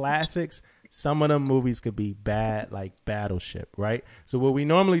be classics. Some of them movies could be bad, like Battleship, right? So what we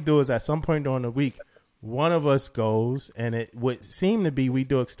normally do is at some point during the week, one of us goes, and it would seem to be we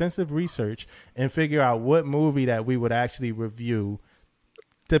do extensive research and figure out what movie that we would actually review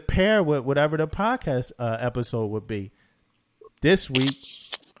to pair with whatever the podcast episode would be. This week,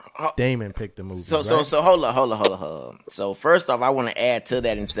 Damon picked the movie. So hold on. So first off, I want to add to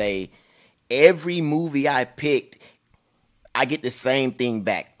that and say every movie I picked, I get the same thing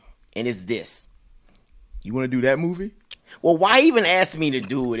back, and it's this. You want to do that movie? Well, why even ask me to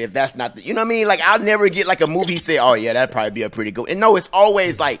do it if that's not the, you know what I mean? Like, I'll never get like a movie say, oh yeah, that'd probably be a pretty good. And no, it's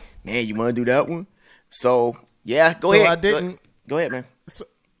always like, man, you want to do that one? So yeah, go ahead. I didn't. Go ahead, man.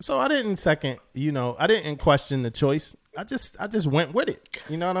 So I didn't I didn't question the choice. I just went with it.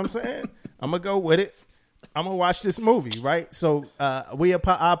 You know what I'm saying? I'm gonna go with it. I'm gonna watch this movie, right? So I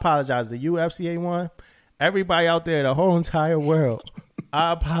apologize. The FCA1, everybody out there, the whole entire world,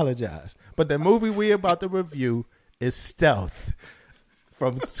 I apologize. But the movie we about to review is Stealth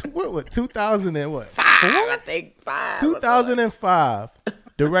from 2000 and what? I think 2005,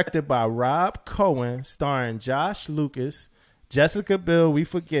 directed by Rob Cohen, starring Josh Lucas, Jessica Biel, we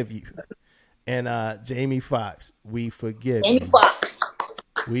forgive you, and Jamie Foxx, we forgive you.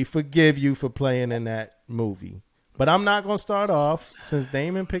 We forgive you for playing in that movie. But I'm not going to start off since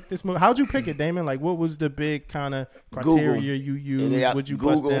Damon picked this movie. How'd you pick it, Damon? Like, what was the big kind of criteria Google. you used? Yeah, Would you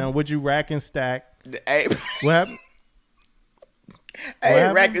Google. bust down? Would you rack and stack? Hey, What happened? I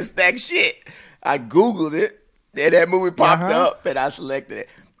ain't rack and stack shit. I Googled it, and that movie popped up, and I selected it.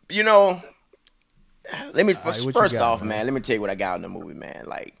 You know, let me first off, man, let me tell you what I got in the movie, man.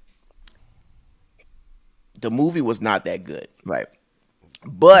 Like, the movie was not that good, right?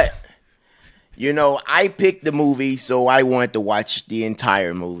 But, you know, I picked the movie, so I wanted to watch the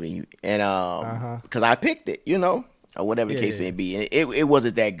entire movie, and because I picked it, you know, or whatever the case may be, and it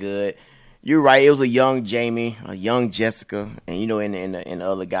wasn't that good. You're right. It was a young Jamie, a young Jessica, and you know, and the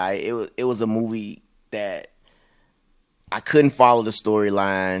other guy. It was a movie that I couldn't follow the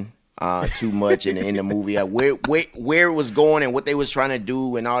storyline too much in the movie, where it was going and what they was trying to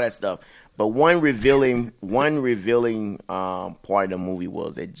do and all that stuff. But one revealing part of the movie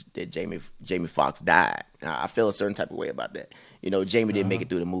was that Jamie Foxx died. I feel a certain type of way about that. You know, Jamie didn't make it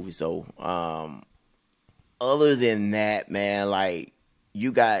through the movie. So other than that, man, like,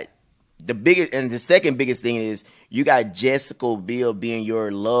 you got the biggest and the second biggest thing is you got Jessica Biel being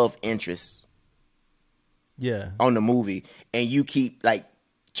your love interest. Yeah. On the movie, and you keep like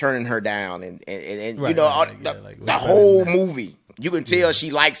turning her down and right, you know the whole movie. You can tell she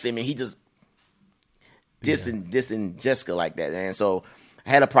likes him, and he just dissing Jessica like that. And so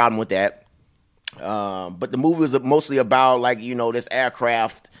I had a problem with that. But the movie was mostly about, like, you know, this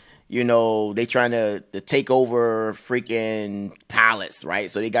aircraft. You know, they trying to take over freaking pilots,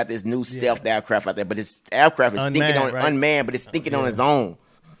 right? So they got this new stealth aircraft out there, but this aircraft is unmanned, but it's thinking on its own.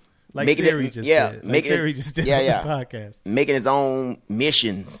 Like Siri just did. Like Siri just did on the podcast. Making its own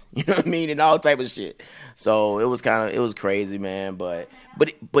missions, you know what I mean, and all type of shit. So it was crazy, man. But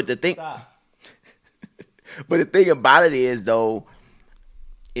the thing, but the thing about it is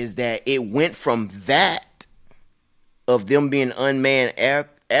is that it went from that of them being unmanned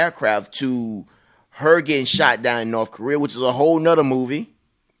aircraft to her getting shot down in North Korea, which is a whole nother movie.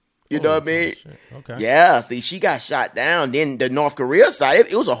 You know what I mean? Okay. Yeah, see, she got shot down. Then the North Korea side,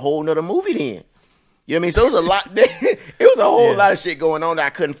 it was a whole nother movie then. You know what I mean? So it was a lot. It was a whole lot of shit going on that I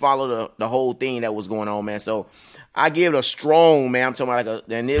couldn't follow the whole thing that was going on, man. So I give it a strong, man. I'm talking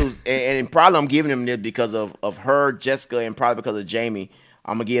about and probably I'm giving them this because of her, Jessica, and probably because of Jamie.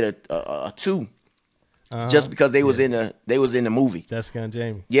 I'm gonna give it a 2. Just because they was in the movie. Jessica and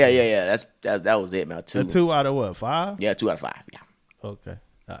Jamie. Yeah. That was it, man. 2. A 2 out of what? 5? Yeah, 2 out of 5. Yeah. Okay.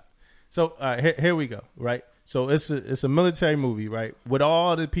 All right. So here we go. Right. So it's a military movie, right? With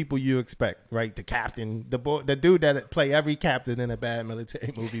all the people you expect, right? The captain, the dude that play every captain in a bad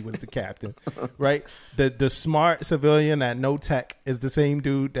military movie was the captain, right? The smart civilian at no tech is the same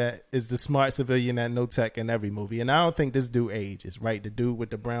dude that is the smart civilian at no tech in every movie. And I don't think this dude ages, right? The dude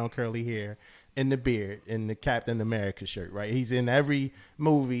with the brown curly hair and the beard and the Captain America shirt, right? He's in every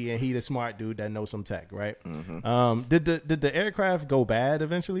movie, and he the smart dude that knows some tech, right? Mm-hmm. Did the aircraft go bad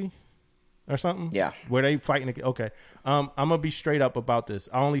eventually? Or something? Yeah. Were they fighting? Okay. I'm going to be straight up about this.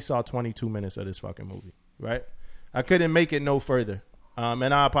 I only saw 22 minutes of this fucking movie, right? I couldn't make it no further.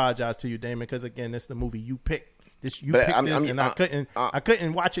 And I apologize to you, Damon, because, again, it's the movie you picked. I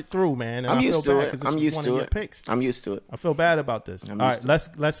couldn't watch it through, man. And I'm used to it. I'm used to it. I'm used to it. I feel bad about this. All right,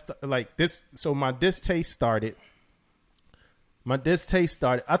 let's like this. So my distaste started. I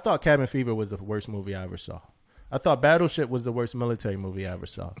thought Cabin Fever was the worst movie I ever saw. I thought Battleship was the worst military movie I ever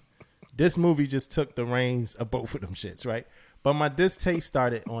saw. This movie just took the reins of both of them shits, right? But my distaste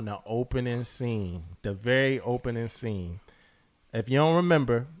started on the opening scene, the very opening scene. If you don't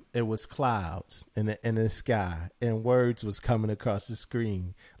remember, it was clouds in the sky, and words was coming across the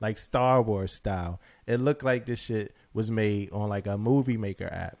screen like Star Wars style. It looked like this shit was made on like a movie maker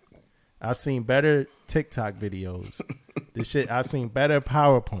app. I've seen better TikTok videos. I've seen better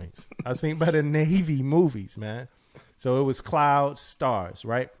PowerPoints. I've seen better Navy movies, man. So it was clouds, stars,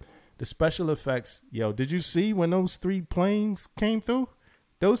 right? The special effects, did you see when those 3 planes came through?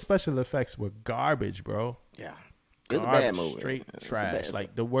 Those special effects were garbage, bro. Yeah. It was a bad movie. Straight trash.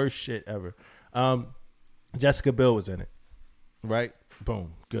 Like the worst shit ever. Jessica Biel was in it. right?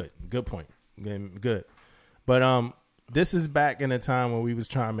 Boom. Good point. Good. But this is back in a time when we was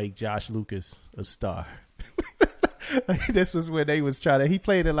trying to make Josh Lucas a star. This was when they was trying to. He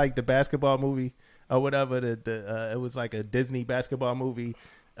played in like the basketball movie or whatever. It was like a Disney basketball movie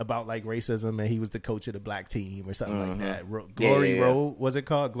about like racism, and he was the coach of the black team or something like that. Glory Road, was it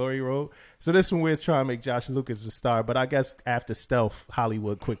called? Glory Road. So this one was trying to make Josh Lucas a star, but I guess after Stealth,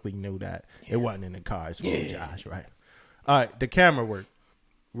 Hollywood quickly knew that it wasn't in the cards for Josh, right? All right, the camera work,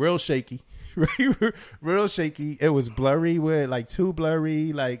 real shaky, real shaky. It was blurry with like too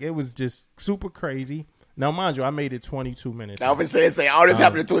blurry, like it was just super crazy. Now, mind you, I made it 22 minutes. I was saying all this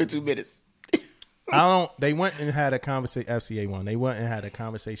happened in 22 minutes. They went and had a conversation, FCA1. They went and had a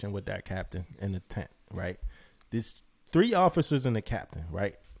conversation with that captain in the tent, right? There's 3 officers and the captain,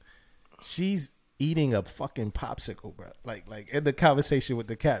 right? She's eating a fucking popsicle, bro. Like in the conversation with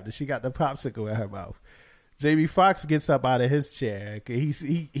the captain, she got the popsicle in her mouth. Jamie Foxx gets up out of his chair.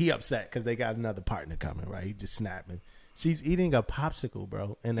 He upset because they got another partner coming, right? He just snapping. She's eating a popsicle,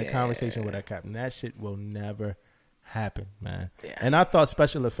 bro, in the conversation with that captain. That shit will never happen, man. Yeah. And I thought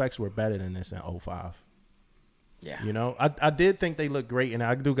special effects were better than this in 05. Yeah. You know, I did think they looked great, and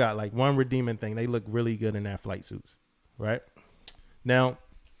I do got like one redeeming thing. They look really good in their flight suits, right? Now,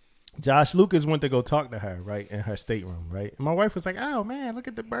 Josh Lucas went to go talk to her, right, in her stateroom, right? And my wife was like, oh, man, look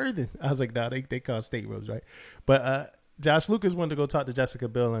at the birthing. I was like, no, they call staterooms, right? But Josh Lucas went to go talk to Jessica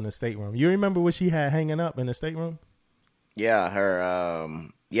Biel in the stateroom. You remember what she had hanging up in the stateroom? Yeah, her,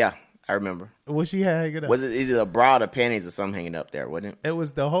 I remember. What she had hanging up? Is it a bra or panties or something hanging up there, wasn't it? It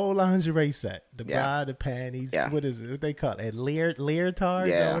was the whole lingerie set. The bra, the panties. Yeah. What is it? What they call it?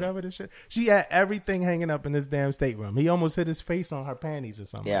 Leotards or whatever the shit. She had everything hanging up in this damn stateroom. He almost hit his face on her panties or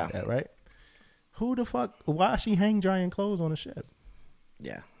something like that, right? Who the fuck? Why she hang drying clothes on a ship?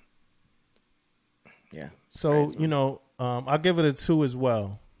 Yeah. Yeah. So, crazy, you know, I'll give it a 2 as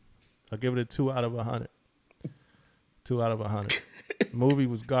well. I'll give it a 2 out of 100. 2 out of 100. Movie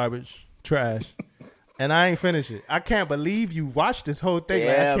was garbage, trash, and I ain't finished it. I can't believe you watched this whole thing.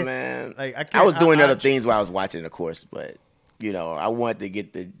 Yeah, man. I was doing other things while I was watching, of course, but you know, I wanted to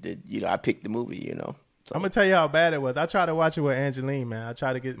get the I picked the movie, you know. So. I'm gonna tell you how bad it was. I tried to watch it with Angeline, man. I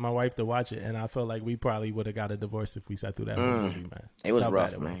tried to get my wife to watch it, and I felt like we probably would have got a divorce if we sat through that whole movie, man. It was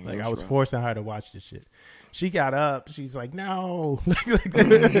rough, man. Like I was forcing her to watch this shit. She got up. She's like, no.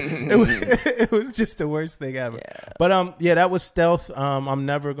 it was just the worst thing ever. Yeah. But that was Stealth. I'm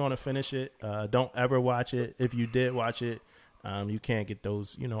never gonna finish it. Don't ever watch it. If you did watch it, you can't get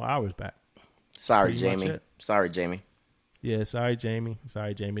those hours back. Sorry, Jamie. Sorry, Jamie. Yeah, sorry, Jamie.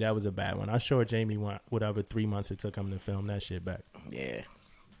 That was a bad one. I'm sure Jamie went whatever 3 months it took him to film that shit back. Yeah.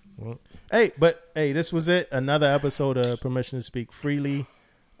 Well, hey, this was it. Another episode of Permission to Speak Freely.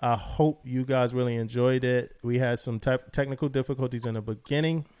 I hope you guys really enjoyed it. We had some technical difficulties in the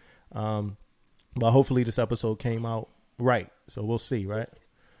beginning, but hopefully this episode came out right. So we'll see, right?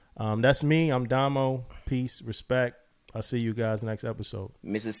 That's me. I'm Damo. Peace, respect. I'll see you guys next episode.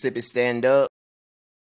 Mississippi, stand up.